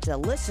menu, a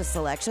delicious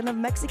selection of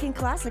Mexican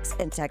classics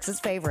and Texas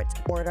favorites.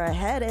 Order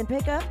ahead and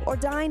pick up, or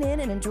dine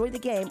in and enjoy the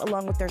game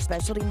along with their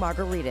specialty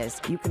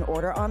margaritas. You can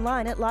order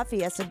online at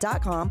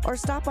lafiesta.com or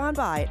stop on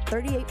by at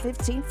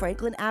 3815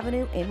 Franklin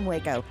Avenue in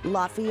Waco.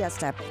 La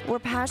Fiesta, where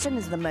passion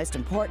is the most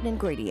important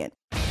ingredient.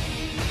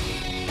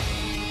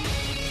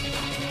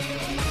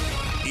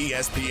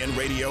 ESPN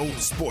Radio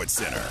Sports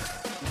Center.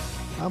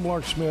 I'm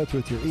Mark Smith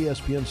with your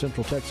ESPN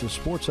Central Texas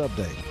Sports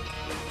Update.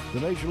 The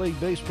Major League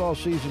Baseball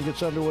season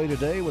gets underway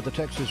today with the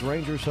Texas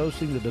Rangers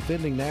hosting the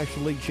defending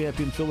National League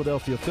champion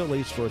Philadelphia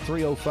Phillies for a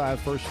 3:05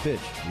 first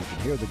pitch. You can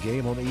hear the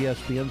game on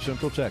ESPN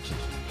Central Texas.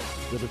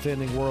 The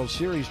defending World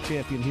Series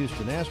champion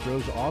Houston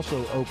Astros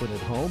also open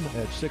at home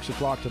at 6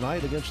 o'clock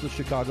tonight against the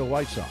Chicago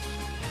White Sox.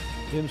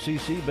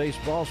 MCC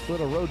Baseball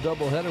split a road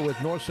doubleheader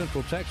with North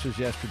Central Texas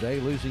yesterday,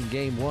 losing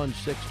Game 1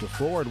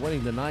 6-4 and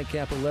winning the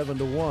nightcap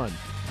 11-1.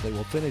 They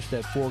will finish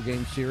that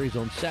four-game series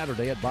on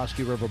Saturday at Bosque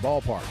River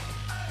Ballpark.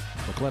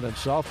 McLennan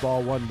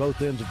Softball won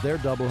both ends of their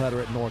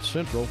doubleheader at North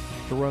Central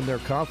to run their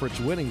conference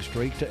winning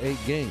streak to 8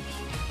 games.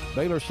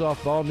 Baylor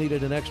Softball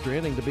needed an extra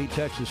inning to beat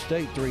Texas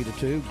State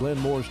 3-2. Glenn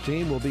Moore's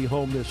team will be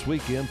home this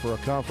weekend for a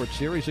conference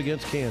series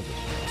against Kansas.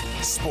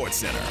 Sports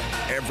Center,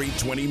 every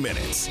 20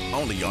 minutes,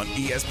 only on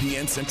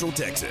ESPN Central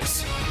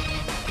Texas.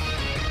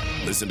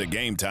 Listen to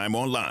Game Time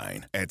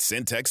online at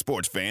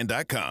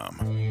centexsportsfan.com.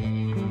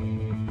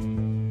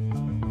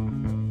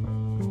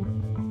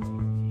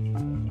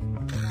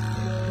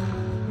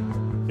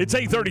 It's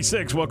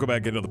 8:36. Welcome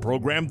back into the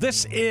program.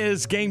 This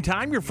is Game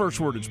Time, your first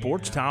word in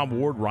sports. Tom,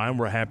 Ward, Ryan,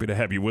 we're happy to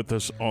have you with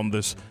us on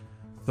this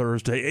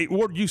Thursday. Hey,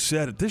 Ward, you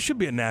said it. This should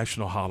be a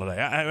national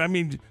holiday. I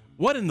mean,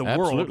 what in the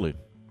world? Absolutely.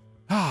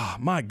 Ah,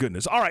 my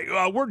goodness. All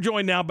right, we're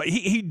joined now, but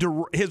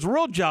his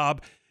real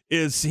job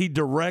is he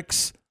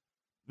directs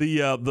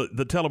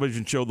the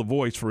television show The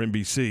Voice for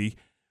NBC.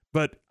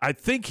 But I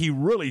think he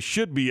really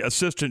should be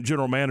assistant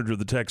general manager of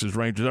the Texas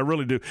Rangers. I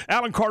really do.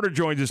 Alan Carter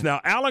joins us now.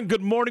 Alan,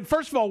 good morning.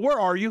 First of all, where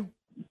are you?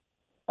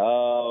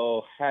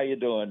 Oh, how you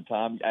doing,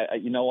 Tom?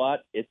 You know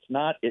what? It's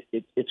not.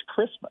 It's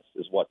Christmas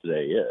is what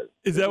today is.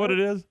 Is that what it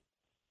is?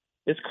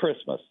 It's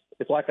Christmas.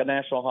 It's like a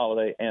national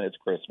holiday, and it's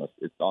Christmas.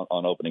 It's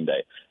on opening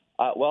day.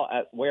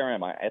 Where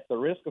am I? At the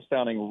risk of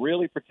sounding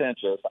really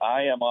pretentious,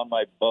 I am on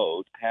my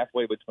boat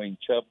halfway between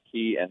Chub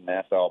Key and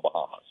Nassau,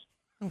 Bahamas.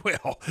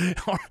 Well,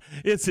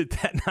 isn't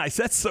that nice?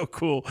 That's so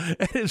cool.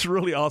 That is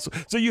really awesome.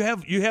 So you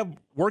have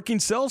working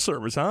cell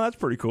service, huh? That's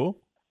pretty cool.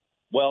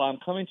 Well, I'm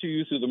coming to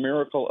you through the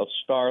miracle of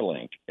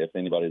Starlink, if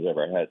anybody's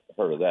ever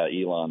heard of that.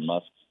 Elon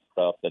Musk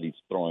stuff that he's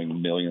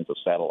throwing millions of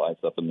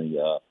satellites up in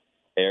the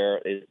air.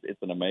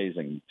 It's an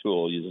amazing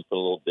tool. You just put a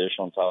little dish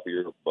on top of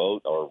your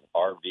boat or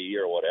RV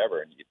or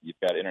whatever, and you've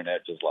got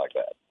internet just like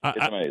that.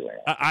 It's amazing.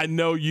 I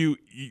know you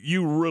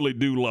really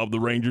do love the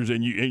Rangers,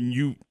 and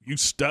you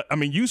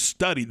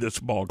study this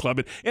ball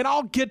club, and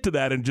I'll get to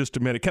that in just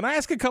a minute. Can I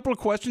ask a couple of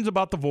questions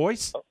about The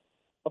Voice?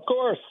 Of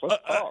course.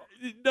 Let's talk.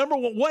 Number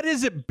one, what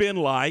has it been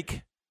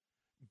like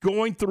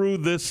going through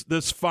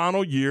this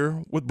final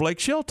year with Blake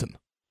Shelton?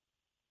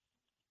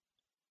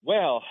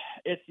 Well,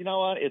 you know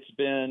what? It's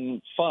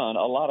been fun,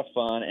 a lot of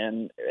fun,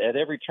 and at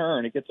every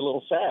turn it gets a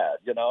little sad.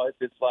 You know,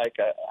 it's like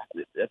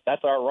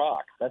that's our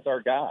rock, that's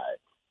our guy,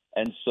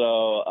 and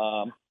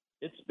so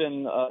it's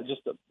been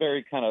just a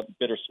very kind of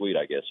bittersweet,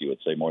 I guess you would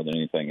say, more than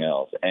anything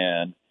else.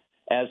 And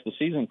as the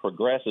season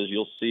progresses,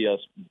 you'll see us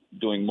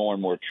doing more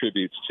and more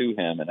tributes to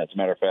him. And as a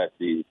matter of fact,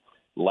 the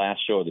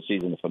last show of the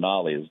season, the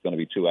finale, is going to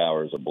be 2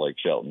 hours of Blake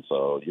Shelton.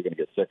 So you're going to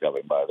get sick of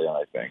him by then,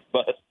 I think.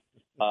 But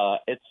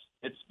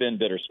it's been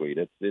bittersweet.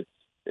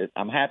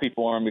 I'm happy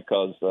for him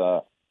because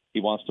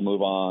he wants to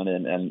move on,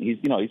 and he's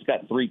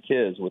got 3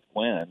 kids with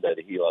Gwen that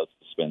he loves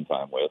to spend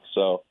time with.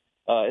 So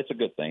it's a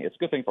good thing. It's a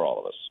good thing for all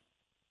of us.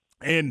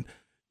 And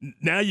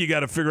now you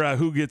got to figure out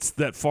who gets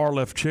that far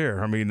left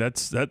chair. I mean,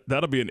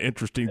 that'll be an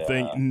interesting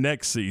thing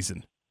next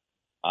season.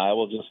 I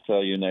will just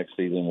tell you, next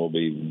season will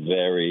be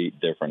very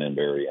different and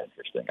very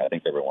interesting. I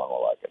think everyone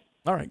will like it.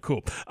 All right,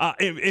 cool.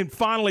 And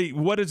finally,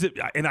 what is it?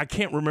 And I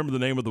can't remember the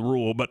name of the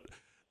rule, but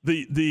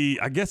the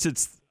I guess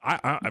it's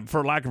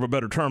for lack of a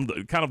better term,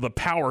 kind of the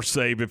power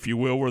save, if you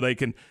will, where they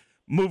can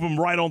move them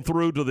right on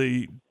through to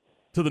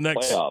to the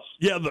next playoffs.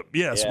 Yeah,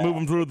 move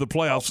them through the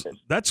playoffs.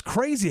 That's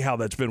crazy how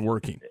that's been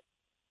working.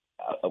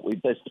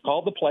 It's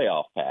called the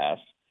playoff pass,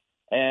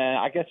 and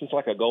I guess it's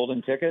like a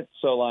golden ticket.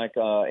 So, like,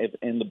 if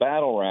in the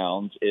battle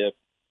rounds, if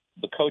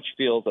the coach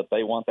feels that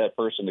they want that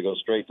person to go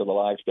straight to the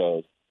live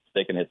shows,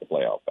 they can hit the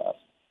playoff pass.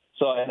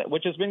 So,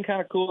 which has been kind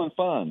of cool and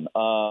fun.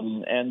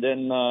 And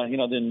then,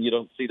 then you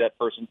don't see that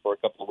person for a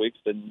couple of weeks.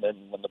 Then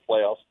when the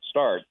playoffs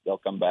start, they'll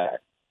come back.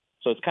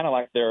 So it's kind of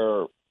like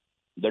their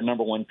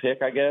number one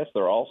pick, I guess.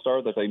 Their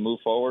all-star that they move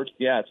forward.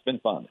 Yeah, it's been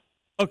fun.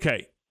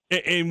 Okay,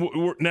 and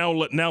now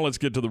let's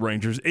get to the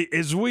Rangers.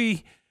 As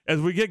we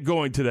get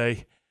going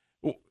today,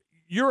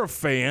 you're a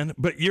fan,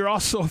 but you're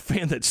also a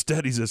fan that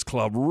studies this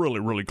club really,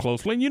 really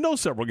closely, and you know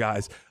several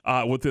guys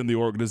within the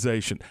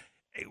organization.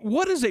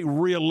 What is a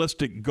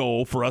realistic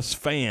goal for us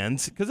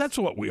fans, because that's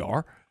what we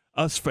are,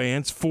 us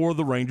fans, for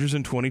the Rangers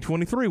in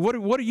 2023?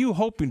 What are you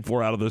hoping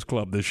for out of this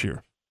club this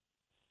year?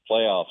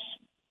 Playoffs.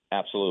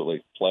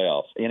 Absolutely.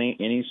 Playoffs.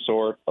 Any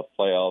sort of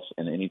playoffs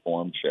in any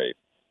form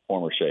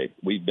or shape.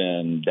 We've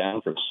been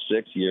down for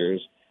 6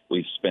 years.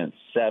 We've spent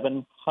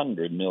 $700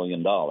 million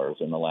in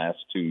the last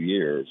 2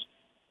 years.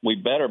 We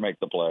better make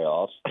the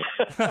playoffs.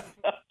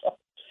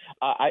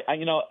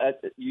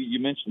 You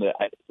mentioned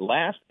that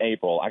last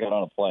April I got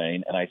on a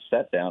plane and I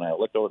sat down and I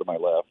looked over to my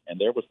left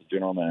and there was the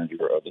general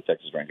manager of the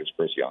Texas Rangers,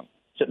 Brice,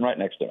 sitting right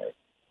next to me.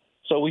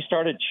 So we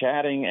started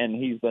chatting, and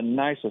he's the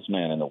nicest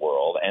man in the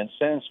world. And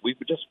since we've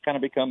just kind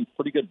of become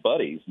pretty good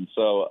buddies, and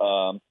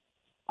so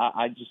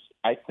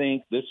I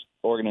think this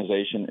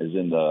organization is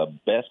in the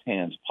best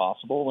hands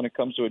possible when it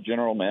comes to a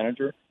general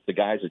manager. The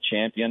guy's a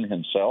champion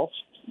himself.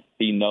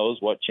 He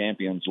knows what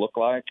champions look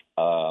like.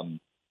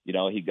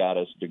 He got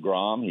us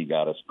DeGrom, he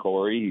got us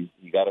Corey,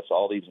 he got us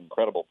all these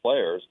incredible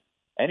players,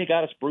 and he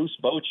got us Bruce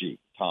Bochy.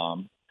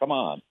 Tom, come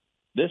on,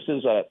 this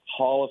is a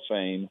Hall of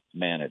Fame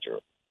manager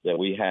that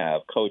we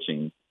have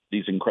coaching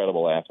these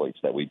incredible athletes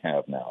that we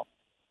have now.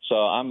 So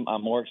I'm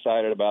more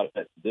excited about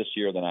it this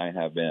year than I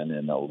have been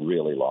in a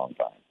really long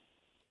time.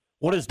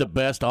 What is the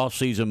best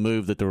offseason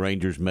move that the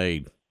Rangers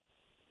made?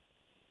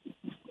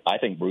 I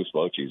think Bruce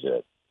Bochy's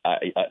it. I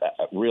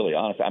really,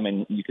 honestly, I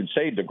mean, you can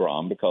say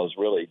DeGrom because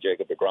really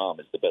Jacob DeGrom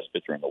is the best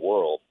pitcher in the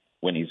world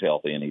when he's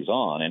healthy and he's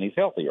on, and he's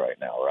healthy right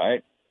now,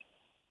 right?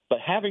 But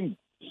having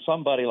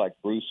somebody like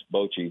Bruce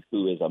Bochy,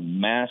 who is a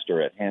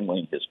master at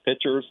handling his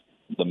pitchers,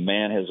 the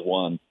man has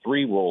won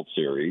 3 World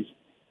Series.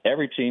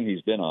 Every team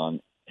he's been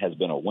on has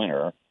been a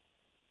winner,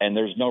 and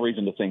there's no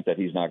reason to think that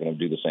he's not going to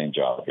do the same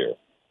job here.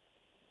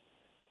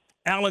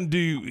 Alan,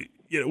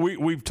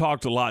 we've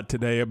talked a lot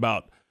today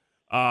about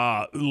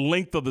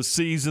length of the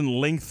season,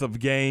 length of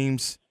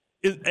games.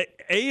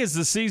 Is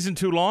the season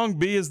too long?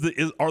 B,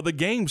 are the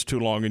games too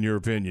long in your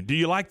opinion? Do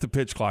you like the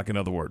pitch clock, in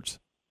other words?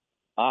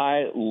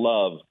 I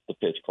love the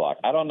pitch clock.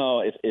 I don't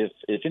know if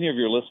any of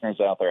your listeners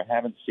out there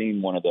haven't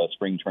seen one of the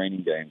spring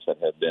training games that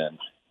have been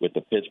with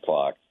the pitch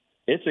clock.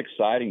 It's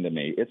exciting to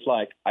me. It's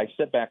like I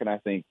sit back and I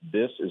think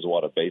this is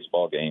what a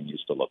baseball game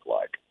used to look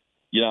like.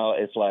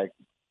 It's like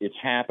it's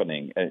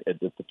happening.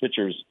 The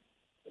pitcher's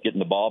getting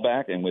the ball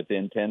back, and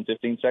within 10,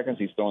 15 seconds,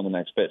 he's throwing the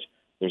next pitch.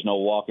 There's no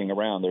walking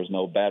around. There's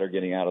no batter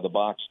getting out of the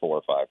box 4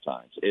 or 5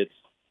 times.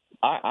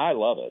 I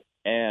love it.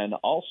 And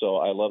also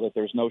I love that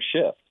there's no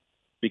shift.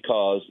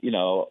 Because,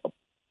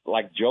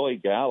 like Joey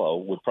Gallo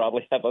would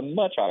probably have a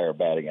much higher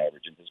batting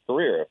average in his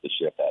career if the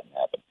shift hadn't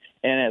happened.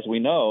 And as we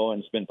know,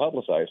 and it's been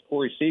publicized,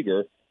 Corey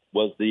Seager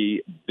was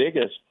the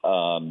biggest, it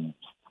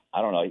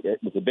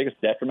was the biggest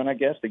detriment, I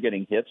guess, to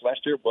getting hits last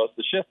year was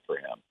the shift for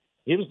him.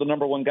 He was the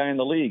number 1 guy in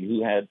the league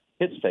who had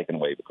hits taken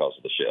away because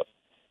of the shift.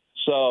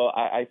 So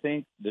I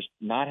think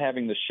not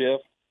having the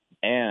shift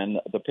and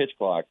the pitch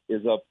clock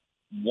is a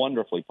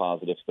wonderfully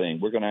positive thing.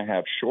 We're going to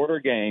have shorter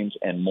games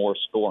and more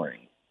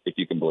scoring, if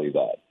you can believe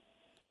that.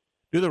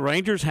 Do the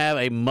Rangers have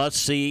a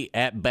must-see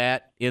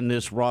at-bat in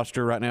this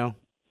roster right now?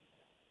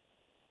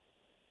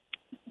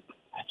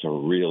 That's a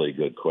really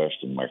good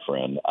question, my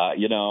friend.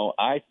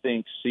 I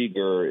think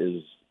Seager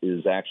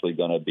is actually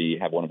going to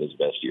have one of his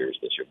best years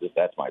this year.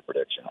 That's my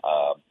prediction.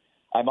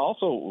 I'm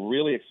also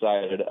really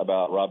excited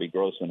about Robbie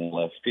Grossman in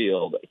left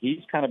field. He's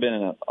kind of been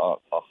a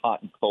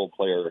hot and cold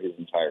player his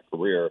entire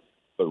career,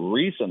 but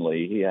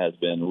recently he has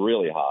been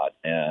really hot,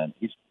 and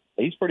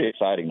he's pretty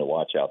exciting to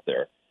watch out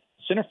there.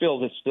 Center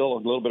field is still a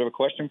little bit of a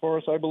question for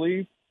us, I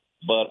believe.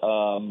 But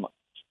I'm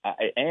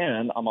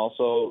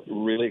also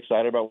really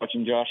excited about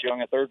watching Josh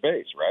Young at third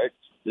base, right?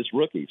 This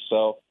rookie.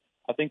 So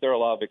I think there are a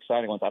lot of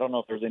exciting ones. I don't know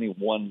if there's any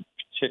one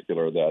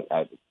particular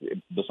that,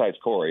 besides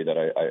Corey, that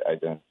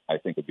I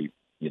think would be,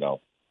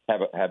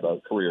 have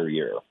a career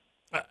year.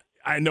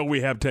 I know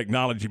we have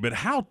technology, but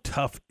how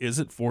tough is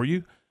it for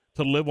you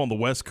to live on the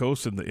West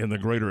Coast in the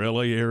greater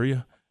LA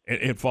area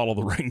and follow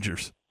the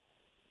Rangers?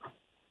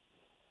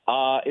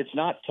 It's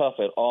not tough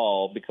at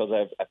all because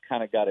I've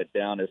kind of got it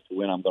down as to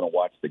when I'm going to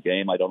watch the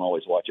game. I don't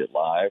always watch it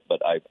live,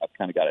 but I've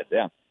kind of got it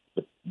down.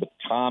 But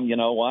Tom, you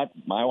know what?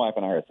 My wife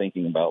and I are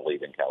thinking about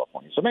leaving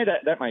California, so maybe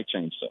that might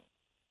change soon.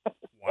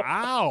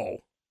 Wow!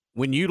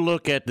 When you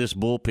look at this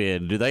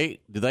bullpen, do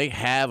they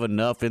have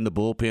enough in the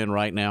bullpen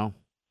right now?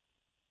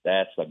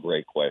 That's a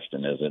great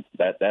question, isn't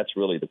it? That's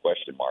really the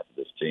question mark of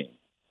this team.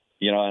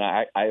 You know, and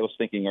I was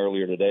thinking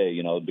earlier today,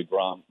 you know,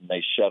 DeGrom,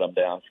 they shut him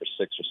down for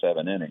 6 or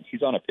 7 innings.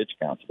 He's on a pitch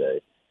count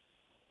today.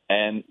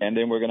 And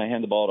then we're going to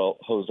hand the ball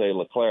to Jose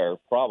Leclerc,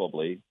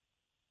 probably.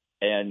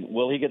 And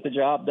will he get the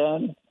job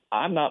done?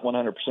 I'm not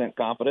 100%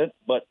 confident,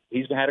 but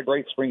he's had a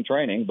great spring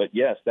training. But,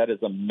 yes, that is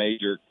a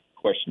major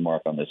question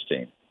mark on this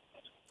team.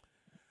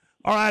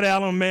 All right,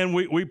 Alan, man,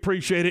 we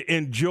appreciate it.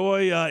 Enjoy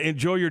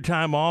your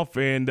time off,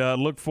 and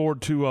look forward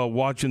to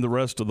watching the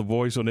rest of The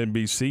Voice on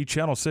NBC,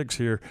 Channel 6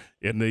 here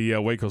in the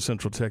Waco,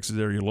 Central Texas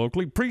area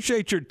locally.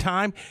 Appreciate your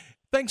time.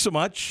 Thanks so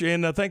much,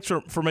 and thanks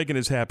for making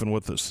this happen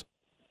with us.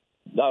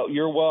 No,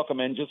 you're welcome,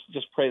 and just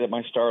pray that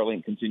my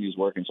Starlink continues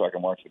working so I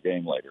can watch the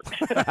game later.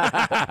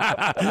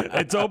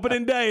 It's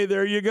opening day.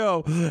 There you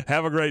go.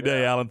 Have a great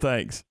day, Alan.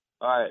 Thanks.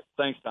 All right.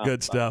 Thanks, Tom.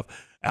 Good stuff.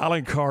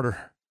 Alan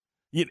Carter.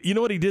 You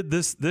know what he did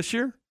this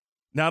year?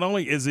 Not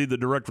only is he the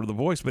director of The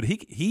Voice, but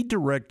he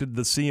directed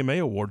the CMA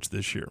Awards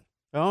this year.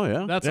 Oh,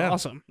 yeah. That's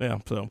awesome. Yeah,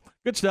 so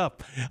good stuff.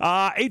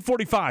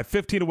 8:45,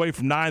 15 away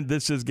from 9.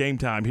 This is Game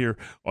Time here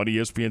on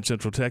ESPN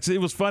Central Texas.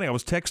 It was funny. I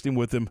was texting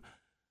with him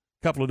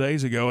a couple of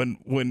days ago, and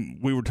when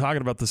we were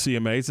talking about the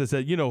CMAs, I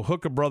said,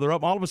 hook a brother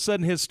up. All of a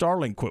sudden, his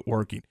Starlink quit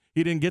working.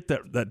 He didn't get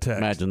that text.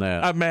 Imagine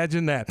that.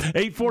 Imagine that.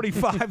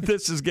 8:45,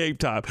 this is Game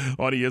Time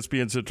on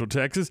ESPN Central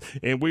Texas,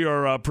 and we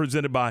are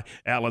presented by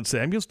Allen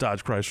Samuels,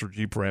 Dodge Chrysler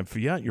Jeep Ram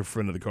Fiat, your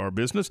friend of the car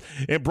business,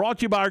 and brought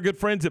to you by our good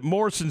friends at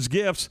Morrison's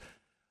Gifts.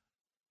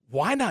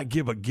 Why not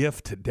give a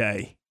gift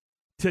today?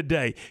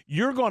 Today,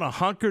 you're going to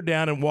hunker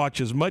down and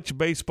watch as much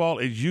baseball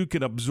as you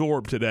can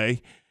absorb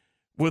today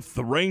with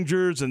the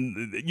Rangers.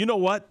 And you know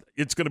what?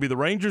 It's going to be the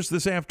Rangers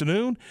this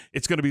afternoon.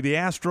 It's going to be the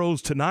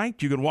Astros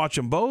tonight. You can watch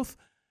them both.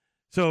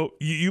 So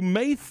you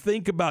may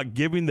think about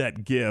giving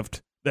that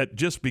gift, that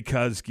just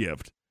because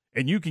gift,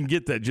 and you can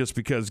get that just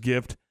because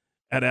gift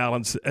at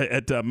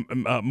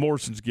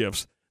Morrison's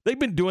Gifts. They've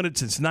been doing it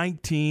since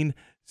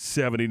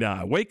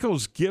 1979.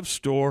 Waco's gift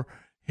store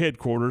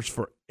headquarters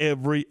for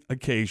every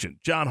occasion.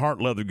 John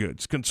Hart Leather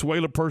Goods,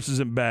 Consuela purses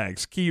and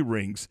bags, key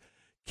rings,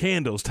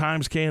 candles,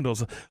 Times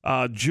candles,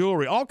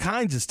 jewelry, all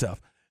kinds of stuff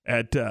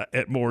at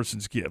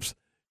Morrison's Gifts.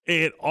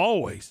 And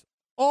always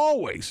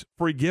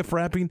free gift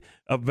wrapping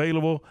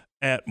available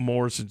at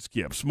Morrison's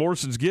Gifts.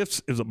 Morrison's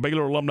Gifts is a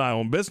Baylor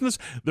alumni-owned business.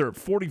 They're at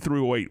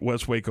 4308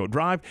 West Waco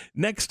Drive,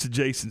 next to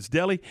Jason's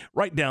Deli,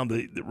 right down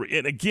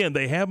and again,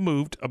 they have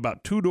moved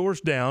about 2 doors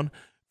down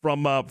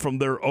from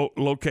their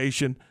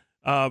location.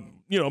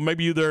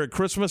 Maybe you're there at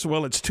Christmas.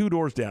 Well, it's 2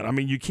 doors down. I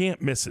mean, you can't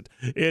miss it.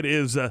 It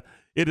is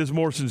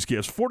Morrison's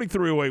Gifts,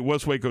 4308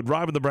 West Waco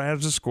Drive in the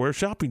Brazos Square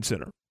Shopping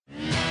Center.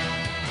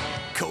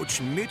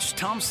 Coach Mitch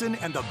Thompson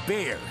and the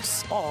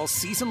Bears all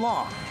season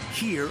long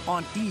here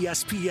on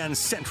ESPN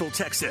Central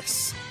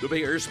Texas. The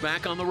Bears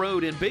back on the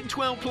road in Big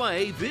 12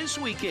 play this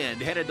weekend,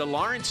 headed to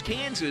Lawrence,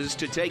 Kansas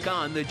to take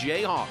on the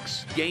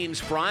Jayhawks. Games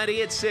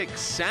Friday at 6,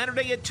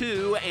 Saturday at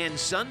 2, and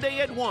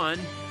Sunday at 1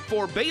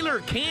 for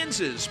Baylor,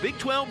 Kansas. Big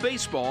 12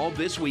 baseball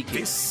this weekend.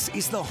 This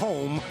is the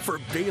home for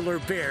Baylor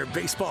Bear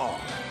baseball.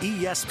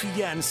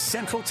 ESPN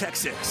Central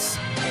Texas.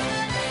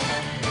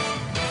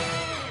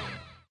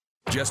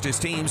 Just as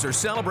teams are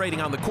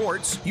celebrating on the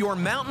courts, your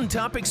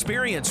mountaintop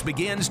experience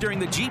begins during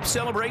the Jeep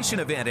Celebration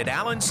event at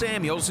Allen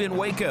Samuels in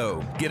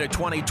Waco. Get a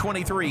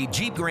 2023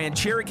 Jeep Grand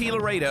Cherokee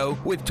Laredo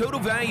with total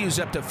values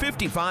up to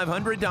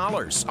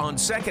 $5,500 on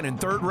second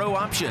and third row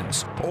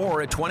options,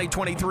 or a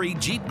 2023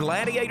 Jeep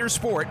Gladiator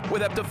Sport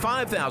with up to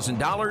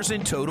 $5,000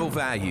 in total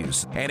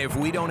values. And if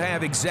we don't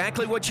have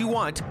exactly what you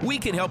want, we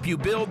can help you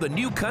build the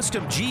new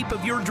custom Jeep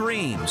of your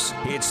dreams.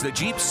 It's the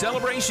Jeep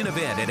Celebration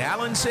event at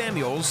Allen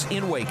Samuels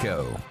in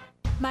Waco.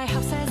 My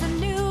house has a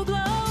new glow.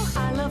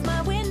 I love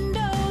my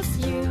windows.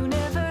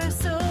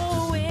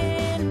 Universal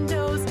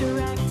Windows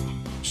Direct.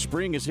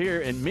 Spring is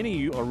here, and many of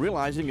you are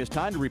realizing it's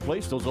time to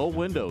replace those old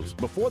windows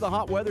before the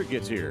hot weather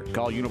gets here.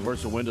 Call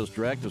Universal Windows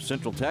Direct of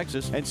Central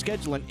Texas and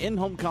schedule an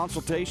in-home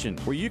consultation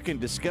where you can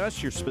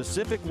discuss your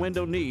specific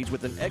window needs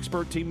with an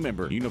expert team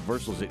member.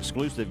 Universal's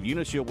exclusive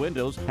Unishield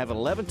windows have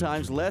 11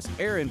 times less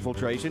air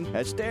infiltration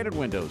as standard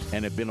windows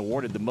and have been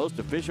awarded the most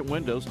efficient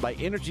windows by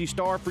Energy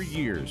Star for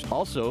years.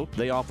 Also,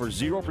 they offer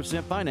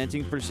 0%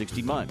 financing for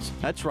 60 months.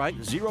 That's right,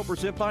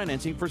 0%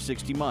 financing for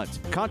 60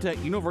 months. Contact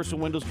Universal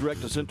Windows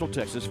Direct of Central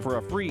Texas for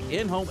a free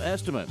in-home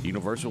estimate.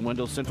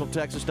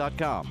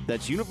 UniversalWindowsCentralTexas.com.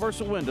 That's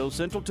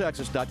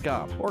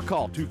UniversalWindowsCentralTexas.com. Or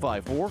call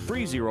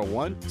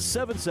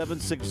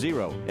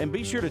 254-301-7760. And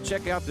be sure to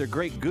check out their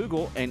great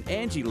Google and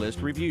Angie List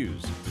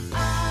reviews.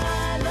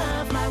 I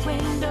love my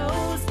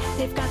windows.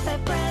 They've got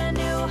that brand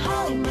new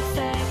home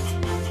effect.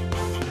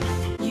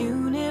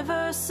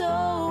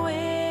 Universal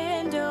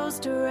Windows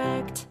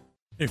Direct.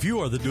 If you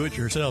are the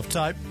do-it-yourself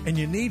type and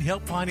you need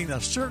help finding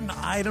a certain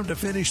item to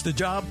finish the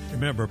job,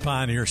 remember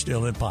Pioneer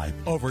Steel and Pipe.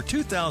 Over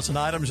 2,000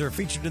 items are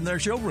featured in their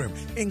showroom,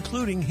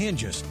 including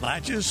hinges,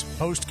 latches,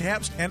 post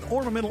caps, and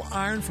ornamental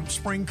iron from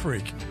Spring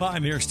Creek.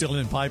 Pioneer Steel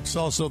and Pipe is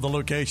also the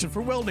location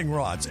for welding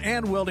rods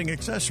and welding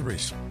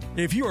accessories.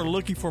 If you are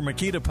looking for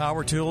Makita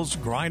power tools,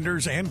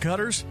 grinders, and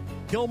cutters,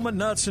 Hillman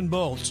Nuts and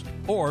Bolts,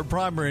 or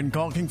primer and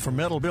caulking for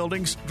metal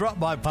buildings, drop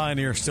by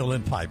Pioneer Steel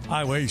and Pipe,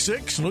 Highway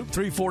 6, Loop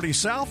 340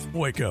 South,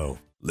 Waco.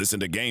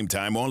 Listen to Game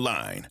Time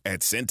online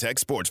at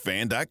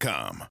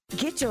CentexSportsFan.com.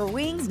 Get your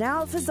wings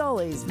now at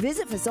Fazoli's.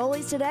 Visit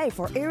Fazoli's today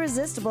for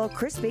irresistible,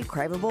 crispy,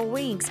 craveable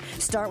wings.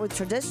 Start with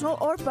traditional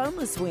or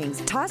boneless wings,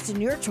 tossed in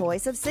your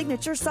choice of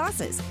signature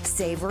sauces,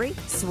 savory,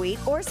 sweet,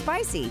 or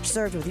spicy.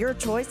 Served with your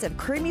choice of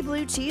creamy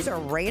blue cheese or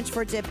ranch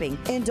for dipping.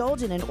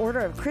 Indulge in an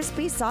order of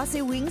crispy,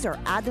 saucy wings or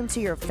add them to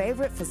your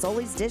favorite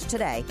Fazoli's dish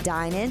today.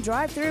 Dine in,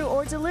 drive-through,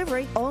 or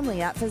delivery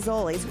only at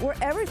Fazoli's, where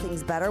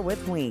everything's better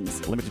with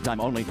wings. Limited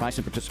time only. Price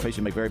and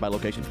participation may vary by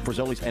location.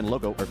 Fazoli's and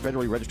logo are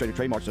federally registered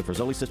trademarks of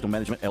Fazoli System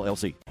Management,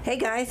 LLC. Hey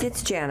guys,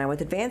 it's Jana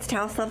with Advanced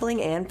House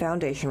Leveling and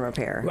Foundation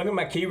Repair. Look at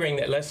my key ring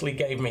that Leslie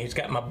gave me. It's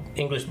got my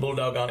English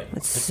Bulldog on it.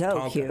 It's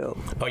so cute.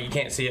 Oh, you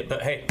can't see it,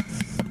 but hey,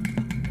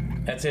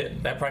 that's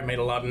it. That probably made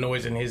a lot of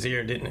noise in his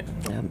ear, didn't it?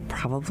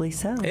 Probably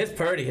so. It's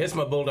pretty. It's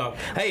my Bulldog.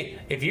 Hey,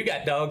 if you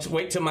got dogs,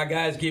 wait till my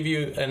guys give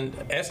you an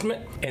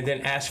estimate and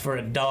then ask for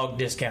a dog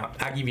discount.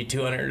 I give you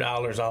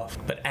 $200 off,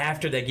 but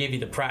after they give you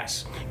the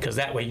price, because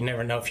that way you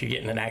never know if you're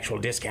getting an actual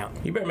discount.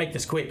 You better make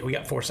this quick. We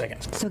got 4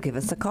 seconds. So give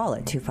us a call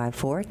at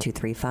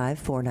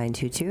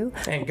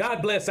 254-235-4922. And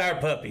God bless our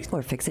puppies.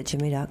 Or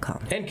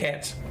fixitjimmy.com. And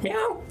cats.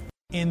 Meow.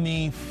 In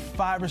the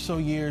 5 or so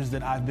years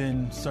that I've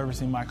been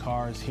servicing my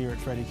cars here at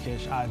Freddie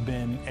Kish, I've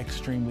been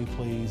extremely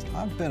pleased.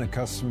 I've been a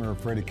customer of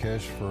Freddie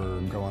Kish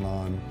for going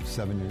on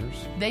 7 years.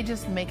 They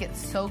just make it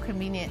so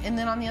convenient. And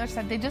then on the other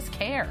side, they just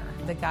care.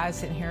 The guys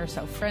sitting here are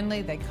so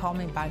friendly. They call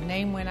me by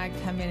name when I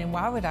come in, and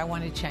why would I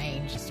want to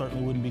change? I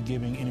certainly wouldn't be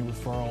giving any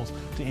referrals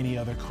to any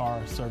other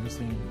car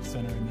servicing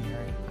center in the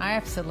area. I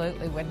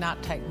absolutely would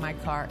not take my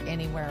car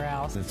anywhere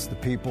else. It's the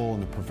people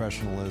and the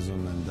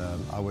professionalism, and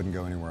I wouldn't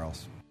go anywhere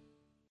else.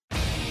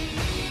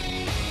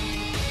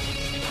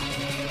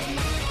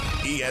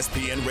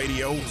 ESPN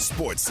Radio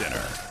Sports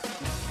Center.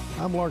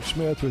 I'm Lark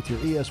Smith with your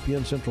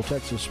ESPN Central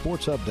Texas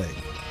Sports Update.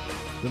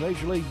 The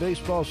Major League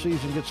Baseball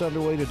season gets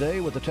underway today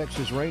with the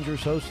Texas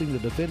Rangers hosting the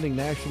defending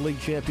National League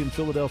champion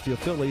Philadelphia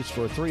Phillies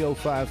for a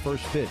 3:05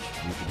 first pitch.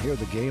 You can hear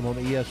the game on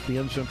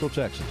ESPN Central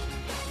Texas.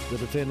 The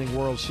defending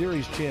World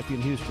Series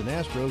champion Houston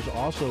Astros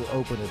also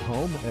open at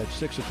home at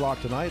 6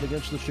 o'clock tonight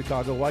against the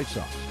Chicago White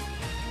Sox.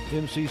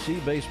 MCC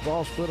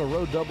Baseball split a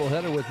road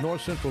doubleheader with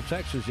North Central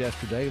Texas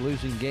yesterday,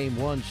 losing Game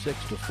 1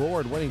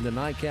 6-4 and winning the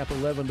nightcap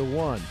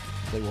 11-1.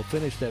 They will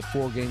finish that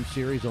 4-game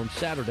series on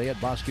Saturday at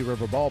Bosque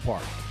River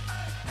Ballpark.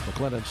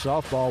 McLennan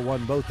Softball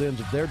won both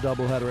ends of their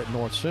doubleheader at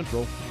North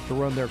Central to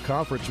run their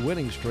conference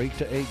winning streak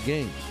to 8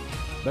 games.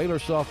 Baylor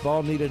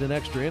Softball needed an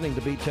extra inning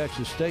to beat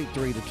Texas State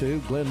 3-2.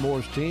 Glenn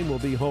Moore's team will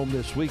be home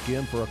this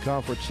weekend for a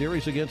conference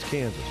series against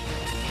Kansas.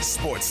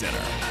 Sports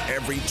Center,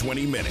 every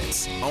 20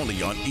 minutes,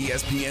 only on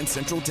ESPN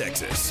Central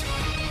Texas.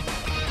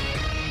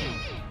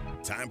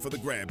 Time for the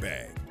grab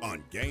bag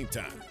on Game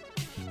Time.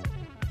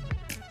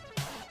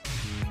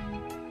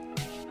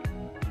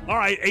 All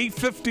right,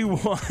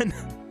 8:51.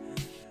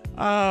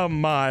 Oh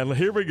my!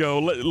 Here we go.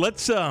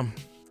 Let's go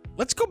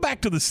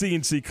back to the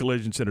CNC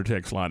Collision Center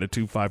text line at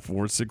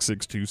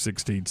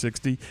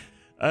 254-662-1660.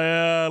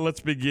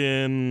 Let's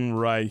begin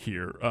right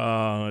here.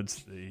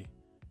 Let's see.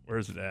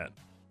 Where's it at?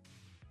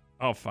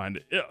 I'll find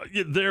it.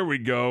 Yeah, there we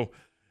go.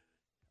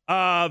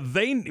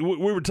 We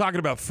were talking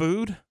about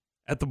food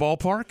at the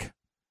ballpark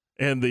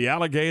and the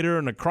alligator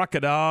and the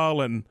crocodile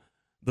and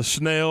the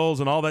snails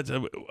and all that.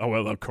 Oh,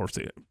 well, of course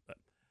they.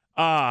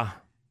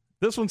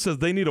 This one says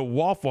they need a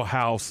Waffle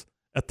House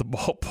at the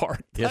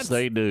ballpark. Yes,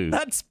 they do.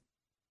 That's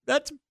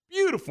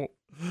beautiful.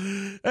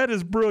 That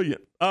is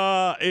brilliant.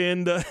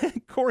 And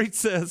Corey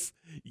says,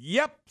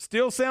 "Yep,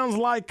 still sounds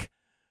like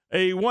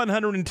a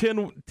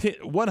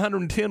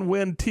 110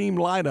 win team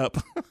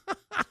lineup."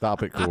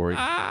 Stop it, Corey.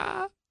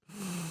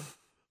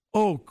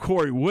 Oh,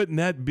 Corey, wouldn't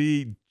that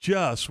be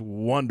just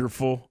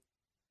wonderful?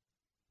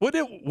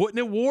 Wouldn't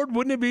it, Ward?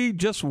 Wouldn't it be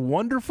just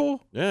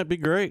wonderful? Yeah, it'd be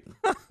great.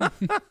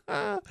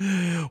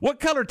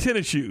 What color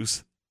tennis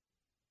shoes?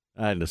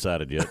 I hadn't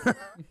decided yet.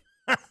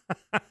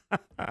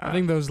 I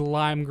think those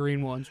lime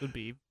green ones would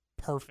be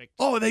perfect.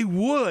 Oh, they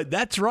would.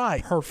 That's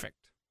right. Perfect.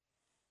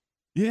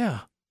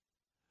 Yeah.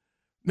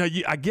 Now,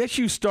 I guess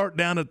you start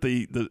down at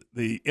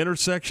the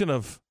intersection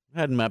of...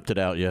 I hadn't mapped it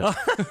out yet.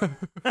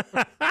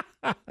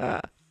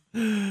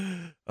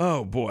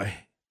 Oh, boy.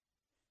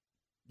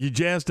 You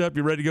jazzed up?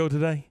 You ready to go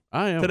today?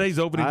 I am. Today's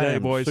opening day,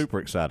 boys. Super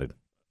excited.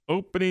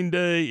 Opening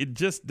day. It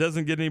just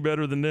doesn't get any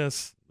better than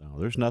this. No,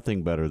 there's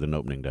nothing better than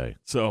opening day.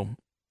 So,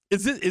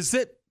 is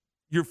it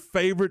your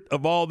favorite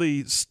of all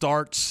the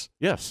starts?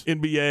 Yes.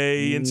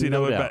 NBA, NCAA.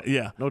 No doubt.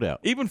 Yeah. No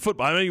doubt. Even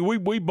football. I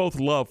mean, we both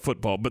love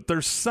football, but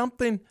there's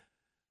something...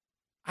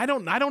 I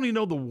don't even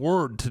know the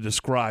word to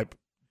describe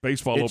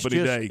baseball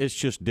opening day. It's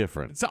just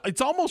different.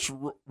 It's almost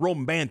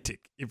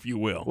romantic, if you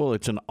will. Well,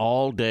 it's an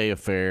all-day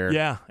affair.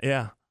 Yeah.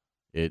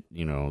 It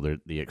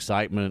the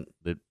excitement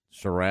that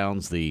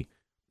surrounds the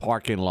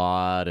parking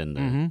lot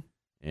and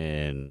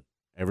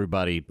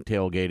everybody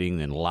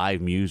tailgating and live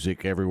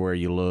music everywhere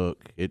you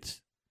look.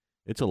 It's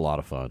a lot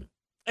of fun.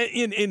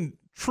 And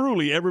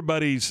truly,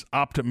 everybody's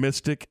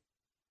optimistic.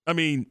 I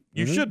mean,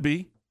 you should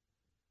be,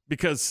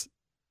 because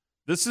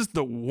this is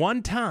the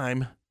one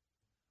time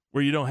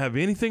where you don't have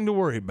anything to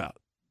worry about.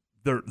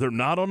 They're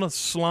not on a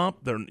slump.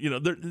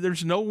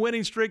 There's no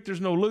winning streak.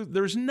 There's no lose.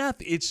 There's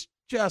nothing. It's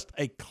just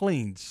a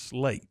clean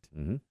slate,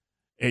 and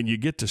you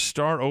get to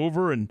start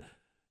over. And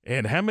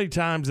how many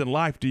times in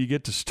life do you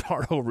get to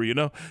start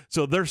over?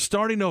 So they're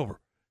starting over,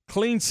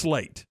 clean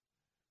slate,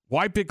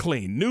 wipe it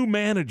clean, new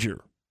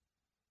manager,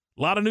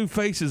 a lot of new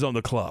faces on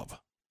the club,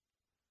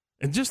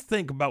 and just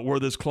think about where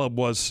this club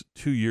was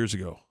 2 years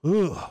ago.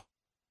 Ugh.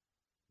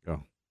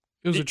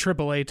 It was a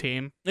AAA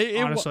team,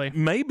 honestly.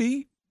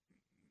 Maybe.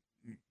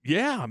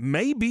 Yeah,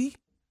 maybe.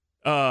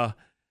 And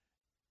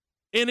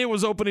it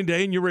was opening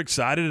day, and you were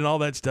excited and all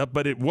that stuff,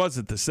 but it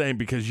wasn't the same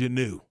because you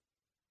knew.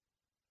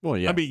 Well,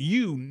 yeah. I mean,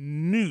 you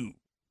knew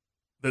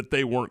that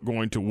they weren't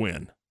going to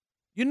win.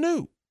 You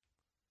knew.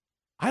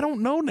 I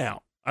don't know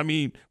now. I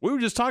mean, we were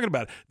just talking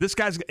about it. This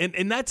guy's –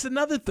 and that's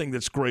another thing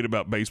that's great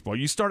about baseball.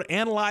 You start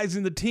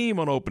analyzing the team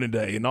on opening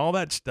day and all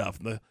that stuff,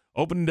 the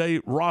opening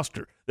day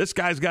roster. This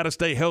guy's got to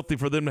stay healthy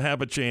for them to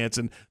have a chance,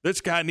 and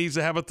this guy needs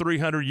to have a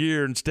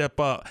 300-year and step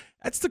up.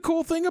 That's the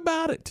cool thing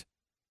about it.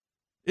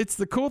 It's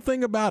the cool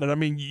thing about it. I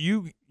mean,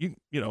 you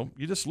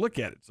just look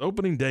at it. It's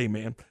opening day,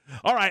 man.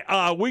 All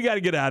right, we got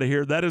to get out of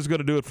here. That is going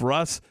to do it for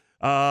us.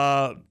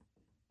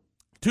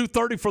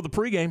 2:30 for the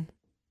pregame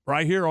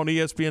right here on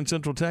ESPN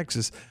Central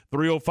Texas.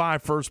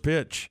 3:05 first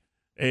pitch,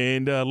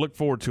 and look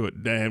forward to it.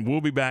 And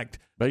we'll be back.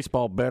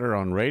 Baseball better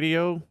on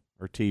radio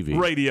or TV?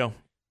 Radio.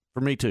 For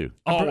me, too.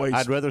 Always.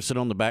 I'd rather sit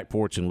on the back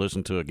porch and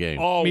listen to a game.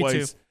 Always. Me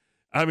too.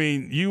 I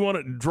mean, you want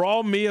to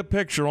draw me a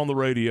picture on the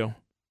radio.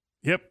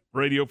 Yep,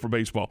 radio for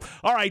baseball.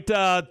 All right,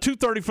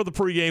 2:30 for the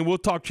pregame. We'll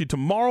talk to you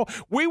tomorrow.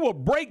 We will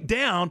break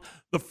down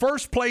the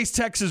first place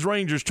Texas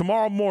Rangers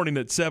tomorrow morning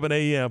at 7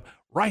 a.m.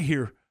 right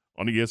here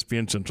on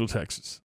ESPN Central Texas.